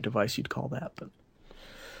literary device you'd call that. But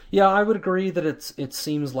yeah, I would agree that it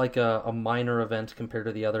seems like a minor event compared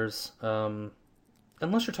to the others.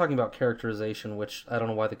 Unless you're talking about characterization, which I don't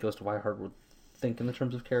know why the Ghost of Ironheart would think in the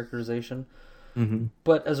terms of characterization. Mm-hmm.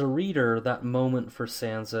 But as a reader, that moment for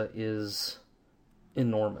Sansa is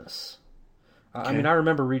enormous. Okay. I mean, I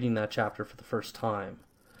remember reading that chapter for the first time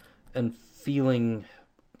and feeling,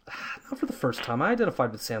 not for the first time, I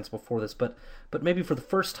identified with Sansa before this, but maybe for the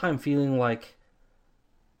first time feeling like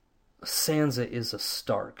Sansa is a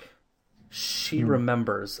Stark. She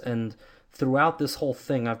remembers, and throughout this whole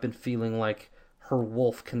thing, I've been feeling like her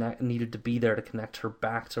wolf needed to be there to connect her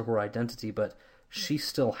back to her identity, but she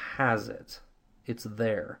still has it. It's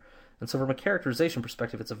there. And so from a characterization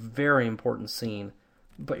perspective, it's a very important scene.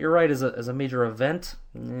 But you're right, as a major event,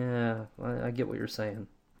 yeah, I get what you're saying.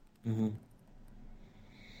 Mm-hmm.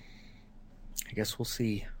 I guess we'll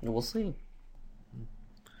see. We'll see.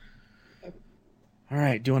 All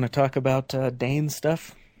right, do you want to talk about Dane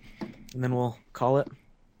stuff? And then we'll call it?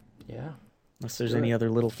 Yeah. Unless there's any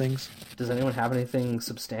other little things. Does anyone have anything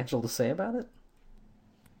substantial to say about it?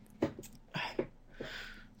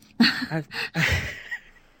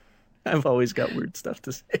 I've always got weird stuff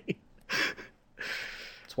to say.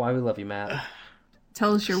 That's why we love you, Matt.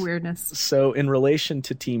 Tell us your weirdness. So, in relation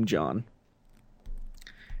to Team John,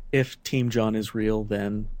 if Team John is real,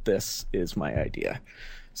 then this is my idea.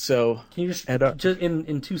 So, can you just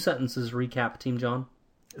in 2 sentences recap Team John?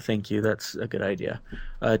 Thank you. That's a good idea.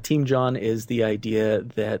 Team John is the idea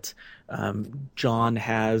that John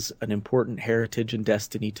has an important heritage and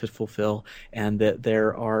destiny to fulfill, and that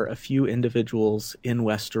there are a few individuals in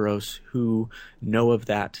Westeros who know of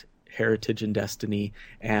that heritage and destiny,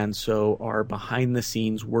 and so are behind the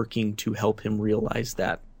scenes working to help him realize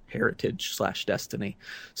that heritage/destiny.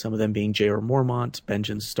 Some of them being J.R. Mormont,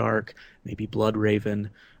 Benjen Stark, maybe Bloodraven,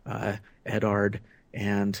 Eddard,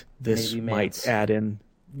 and this Maybe might Mance. add in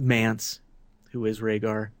Mance, who is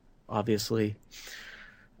Rhaegar, obviously.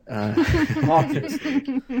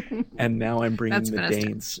 Obviously. And now I'm bringing That's the been a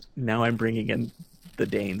Danes. Now I'm bringing in the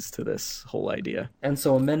Danes to this whole idea. And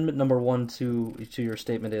so amendment number 1 to your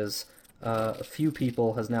statement is a few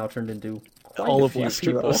people has now turned into quite All a of few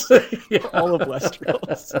Westeros. people. Yeah. All of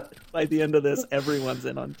Westeros. By the end of this, everyone's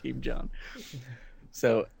in on Team John.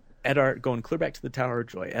 So Eddard, going clear back to the Tower of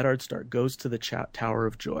Joy, Eddard Stark goes to the Tower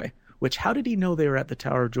of Joy. Which, how did he know they were at the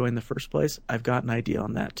Tower of Joy in the first place? I've got an idea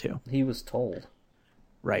on that too. He was told.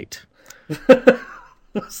 Right.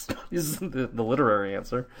 This is the literary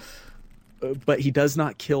answer. But he does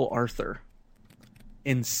not kill Arthur.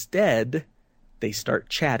 Instead, they start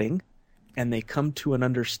chatting, and they come to an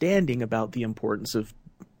understanding about the importance of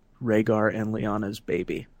Rhaegar and Lyanna's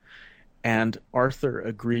baby. And Arthur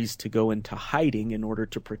agrees to go into hiding in order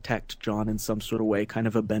to protect Jon in some sort of way, kind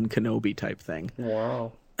of a Ben Kenobi type thing.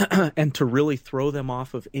 Wow. And to really throw them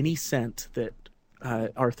off of any scent that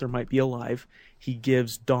Arthur might be alive, he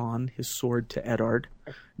gives Dawn his sword to Eddard,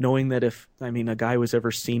 knowing that if, a guy was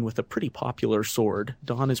ever seen with a pretty popular sword,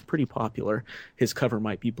 Dawn is pretty popular, his cover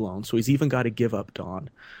might be blown. So he's even got to give up Dawn.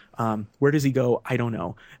 Where does he go? I don't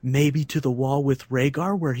know. Maybe to the wall with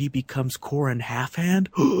Rhaegar where he becomes Corran Halfhand?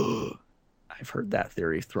 I've heard that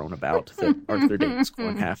theory thrown about, that Arthur dates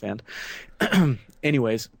Corran Halfhand.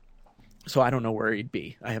 Anyways, so I don't know where he'd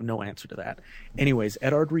be. I have no answer to that. Anyways,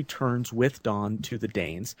 Eddard returns with Dawn to the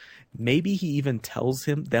Danes. Maybe he even tells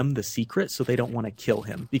them the secret so they don't want to kill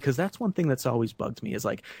him. Because that's one thing that's always bugged me is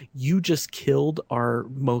like, you just killed our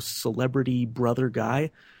most celebrity brother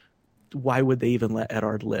guy. Why would they even let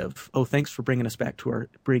Eddard live? Oh, thanks for bringing us back to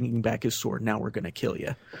bringing back his sword. Now we're going to kill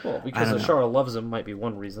you. Well, because Ashara loves him might be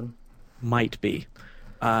one reason. Might be.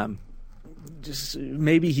 Just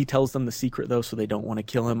maybe he tells them the secret though, so they don't want to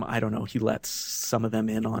kill him. I don't know. He lets some of them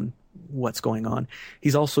in on what's going on.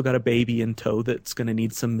 He's also got a baby in tow that's going to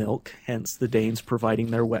need some milk. Hence, the Danes providing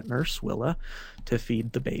their wet nurse Willa to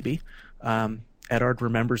feed the baby. Eddard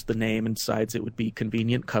remembers the name and decides it would be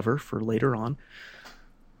convenient cover for later on.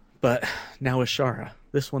 But now Ashara,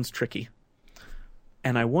 this one's tricky.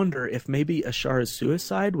 And I wonder if maybe Ashara's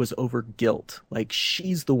suicide was over guilt. Like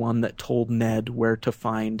she's the one that told Ned where to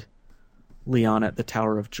find Lyanna at the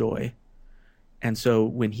Tower of Joy. And so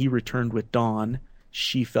when he returned with Dawn,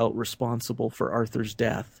 she felt responsible for Arthur's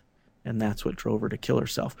death, and that's what drove her to kill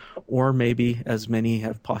herself. Or maybe, as many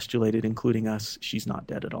have postulated, including us, she's not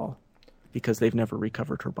dead at all, because they've never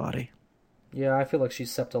recovered her body. Yeah, I feel like she's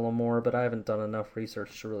Septa Lemore, but I haven't done enough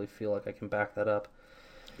research to really feel like I can back that up.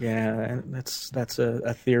 Yeah, that's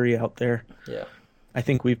a theory out there. Yeah. I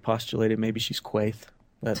think we've postulated maybe she's Quaithe,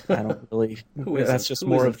 but I don't really... Who that's just Who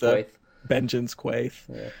more isn't of the... Quaithe? Benjen's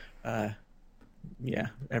Quaithe. Yeah. Yeah,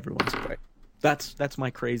 everyone's Quaithe. That's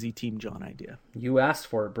my crazy Team John idea. You asked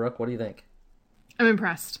for it, Brooke. What do you think? I'm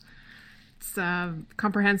impressed. It's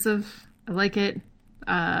comprehensive. I like it.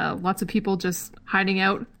 Lots of people just hiding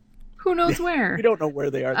out. Who knows where? We don't know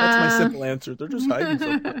where they are. That's my simple answer. They're just hiding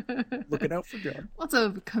somewhere. Looking out for John. Lots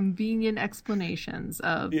of convenient explanations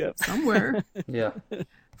of somewhere. Yeah.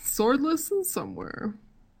 Swordless and somewhere.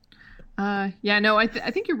 I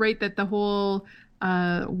think you're right that the whole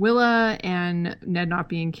Willa and Ned not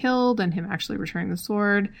being killed and him actually returning the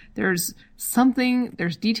sword, there's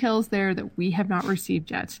details there that we have not received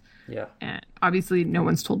yet. Yeah. And obviously no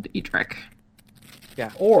one's told Edric. Yeah.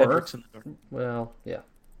 Or, Edric's in the dark. well, yeah.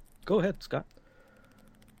 Go ahead, Scott.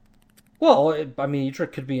 Well,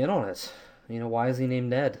 Edric could be in on it. Why is he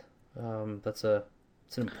named Ned? It's an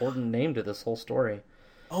important name to this whole story.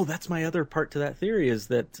 Oh, that's my other part to that theory is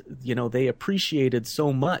that, they appreciated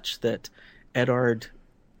so much that Eddard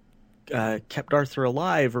kept Arthur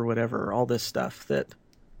alive or whatever, all this stuff, that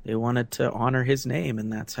they wanted to honor his name,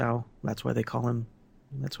 and that's why they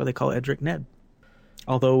call Edric Ned.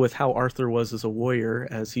 Although with how Arthur was as a warrior,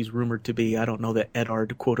 as he's rumored to be, I don't know that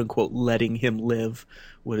Eddard, quote-unquote, letting him live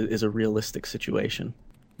is a realistic situation.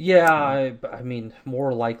 Yeah,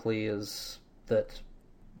 more likely is that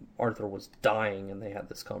Arthur was dying and they had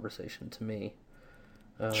this conversation to me.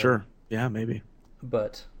 Sure. Yeah, maybe.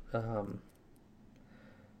 But,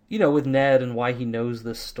 with Ned and why he knows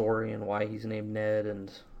this story and why he's named Ned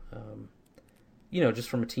and, just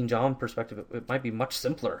from a Teen John perspective, it might be much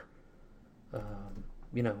simpler.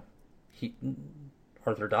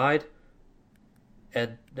 Arthur died.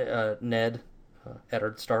 Ned,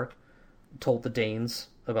 Eddard Stark, told the Danes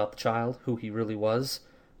about the child, who he really was,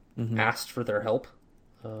 asked for their help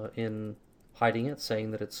in hiding it,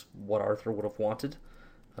 saying that it's what Arthur would have wanted,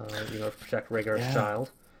 to protect Rhaegar's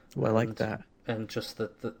child. Well, I like that. And just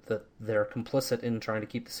that they're complicit in trying to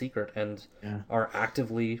keep the secret and are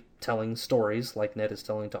actively telling stories like Ned is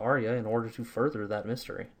telling to Arya in order to further that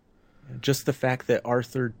mystery. Just the fact that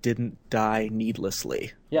Arthur didn't die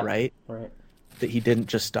needlessly, right? Right. That he didn't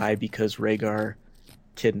just die because Rhaegar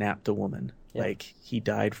kidnapped a woman. Yeah. Like, he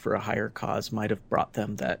died for a higher cause might have brought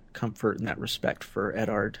them that comfort and that respect for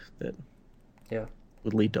Eddard that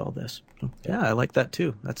would lead to all this. So, yeah, I like that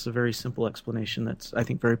too. That's a very simple explanation that's, I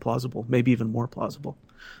think, very plausible. Maybe even more plausible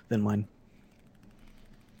than mine.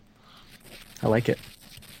 I like it.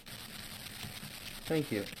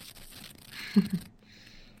 Thank you.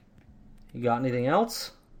 You got anything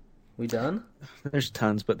else? We done? There's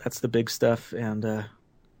tons, but that's the big stuff, and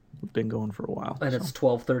we've been going for a while. And it's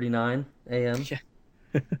 12:39 a.m.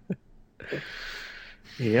 Yeah.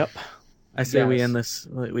 Yep. I say we end this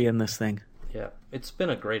thing. Yeah. It's been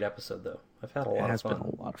a great episode, though. I've had a lot of fun. It has been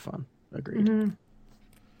a lot of fun. Agreed. Mm-hmm.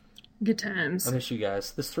 Good times. I miss you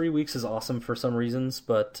guys. This 3 weeks is awesome for some reasons,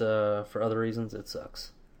 but for other reasons, it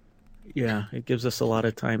sucks. Yeah, it gives us a lot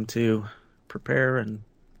of time to prepare and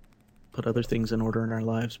put other things in order in our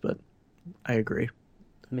lives, but I agree.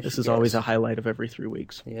 This is always a highlight of every 3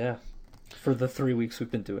 weeks. Yeah. For the 3 weeks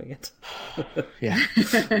we've been doing it. Yeah.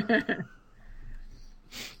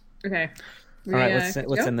 Okay. All right,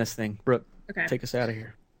 let's end this thing. Brooke, take us out of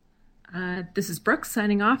here. This is Brooke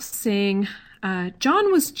signing off saying,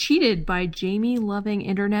 John was cheated by Jaime-loving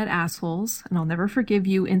internet assholes, and I'll never forgive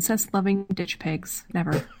you incest-loving ditch pigs.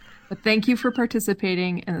 Never. But thank you for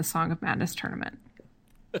participating in the Song of Madness tournament.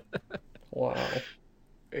 Wow.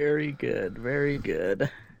 Very good. Very good.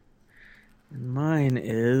 Mine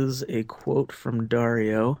is a quote from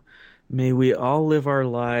Dario. May we all live our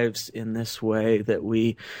lives in this way, that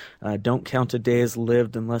we don't count a day as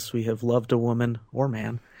lived unless we have loved a woman or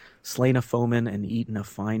man, slain a foeman, and eaten a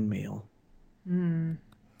fine meal.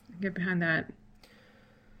 Get behind that.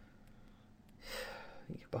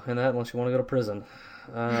 Get behind that unless you want to go to prison.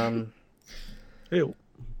 Ew.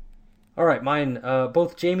 All right, mine.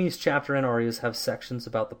 Both Jaime's chapter and Arya's have sections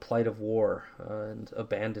about the plight of war and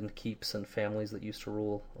abandoned keeps and families that used to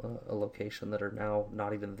rule a location that are now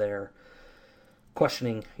not even there.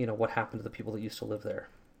 Questioning, what happened to the people that used to live there.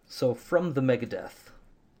 So, from the Megadeth,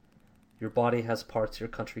 your body has parts your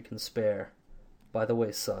country can spare. By the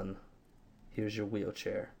way, son, here's your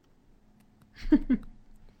wheelchair.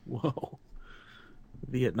 Whoa.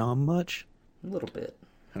 Vietnam much? A little bit.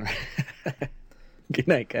 All right. Good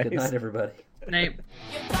night, guys. Good night, everybody. Good night.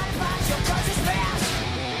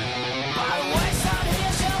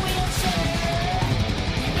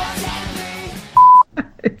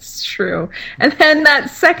 It's true. And then that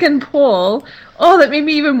second poll, that made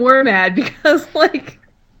me even more mad because,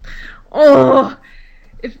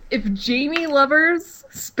 if Jaime lovers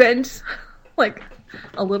spent,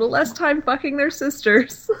 a little less time fucking their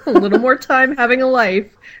sisters, a little more time having a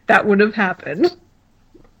life, that would have happened.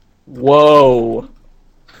 Whoa.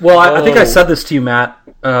 Well, I think I said this to you, Matt,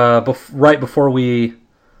 right before we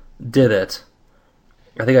did it.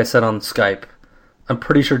 I think I said on Skype, I'm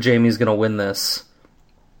pretty sure Jaime's going to win this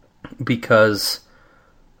because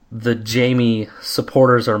the Jaime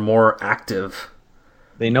supporters are more active.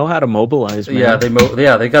 They know how to mobilize, man.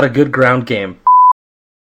 Yeah, they got a good ground game.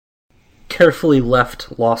 Carefully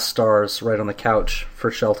left Lost Stars right on the couch for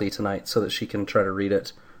Shelty tonight so that she can try to read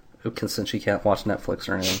it, since she can't watch Netflix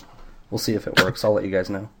or anything. We'll see if it works. I'll let you guys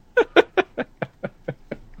know.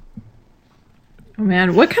 Oh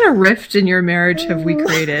man, what kind of rift in your marriage have we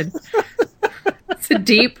created? It's a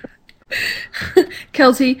deep...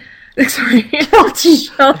 Kelty.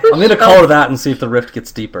 I'm going to call her that and see if the rift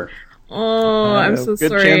gets deeper. Oh, I'm so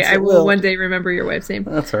sorry. I will one day remember your wife's name.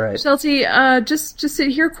 That's all right. Shelty, just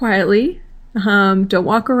sit here quietly. Don't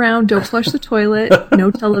walk around. Don't flush the toilet.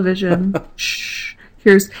 No television. Shh.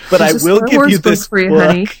 Here's I will give you this book for you,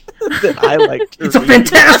 honey. That I like to It's a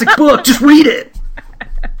fantastic book. Just read it.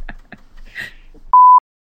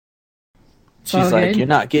 She's like, you're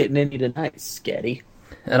not getting any tonight, Scatty.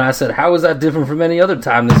 And I said, how is that different from any other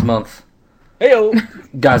time this month?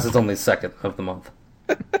 Heyo. Guys, it's only the 2nd of the month.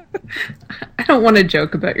 I don't want to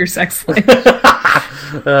joke about your sex life.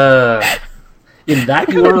 In that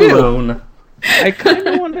you are alone. I kind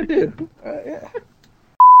of want to do. Yeah.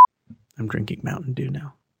 I'm drinking Mountain Dew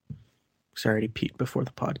now. Sorry to peek before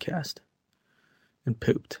the podcast. and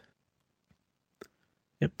pooped.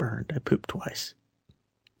 It burned. I pooped twice.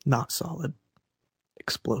 Not solid.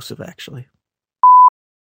 Explosive, actually.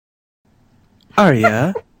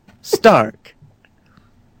 Arya Stark.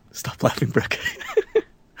 Stop laughing, Brooke.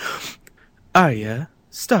 Arya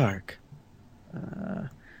Stark.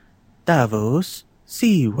 Davos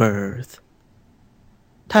Seaworth.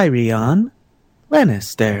 Tyrion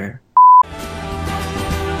Lannister.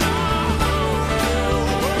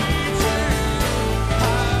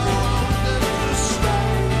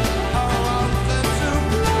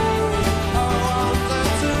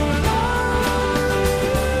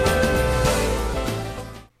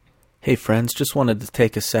 Hey friends, just wanted to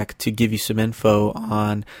take a sec to give you some info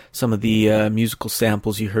on some of the musical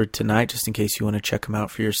samples you heard tonight, just in case you want to check them out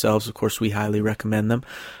for yourselves. Of course, we highly recommend them.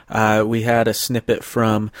 We had a snippet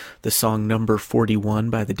from the song Number 41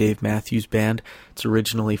 by the Dave Matthews Band. It's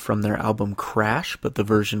originally from their album Crash, but the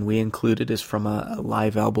version we included is from a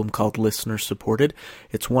live album called Listener Supported.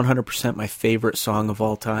 It's 100% my favorite song of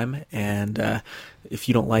all time, and if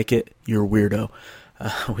you don't like it, you're a weirdo.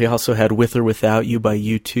 We also had With or Without You by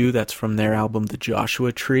U2. That's from their album The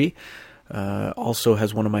Joshua Tree. Also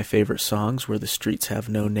has one of my favorite songs, Where the Streets Have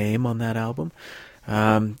No Name, on that album.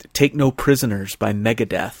 Take No Prisoners by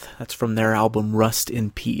Megadeth. That's from their album Rust in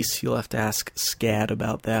Peace. You'll have to ask Scad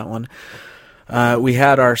about that one. We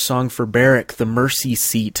had our song for Barrack, The Mercy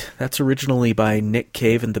Seat. That's originally by Nick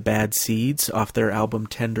Cave and the Bad Seeds off their album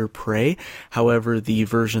Tender Prey. However, the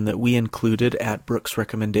version that we included at Brooke's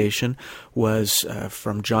recommendation was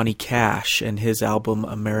from Johnny Cash and his album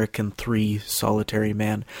American 3 Solitary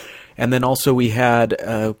Man. And then also we had,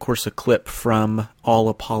 of course, a clip from All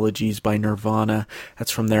Apologies by Nirvana. That's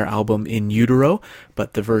from their album In Utero,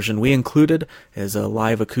 but the version we included is a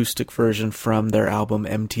live acoustic version from their album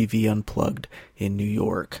MTV Unplugged in New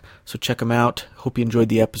York. So check them out. Hope you enjoyed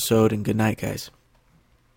the episode, and good night, guys.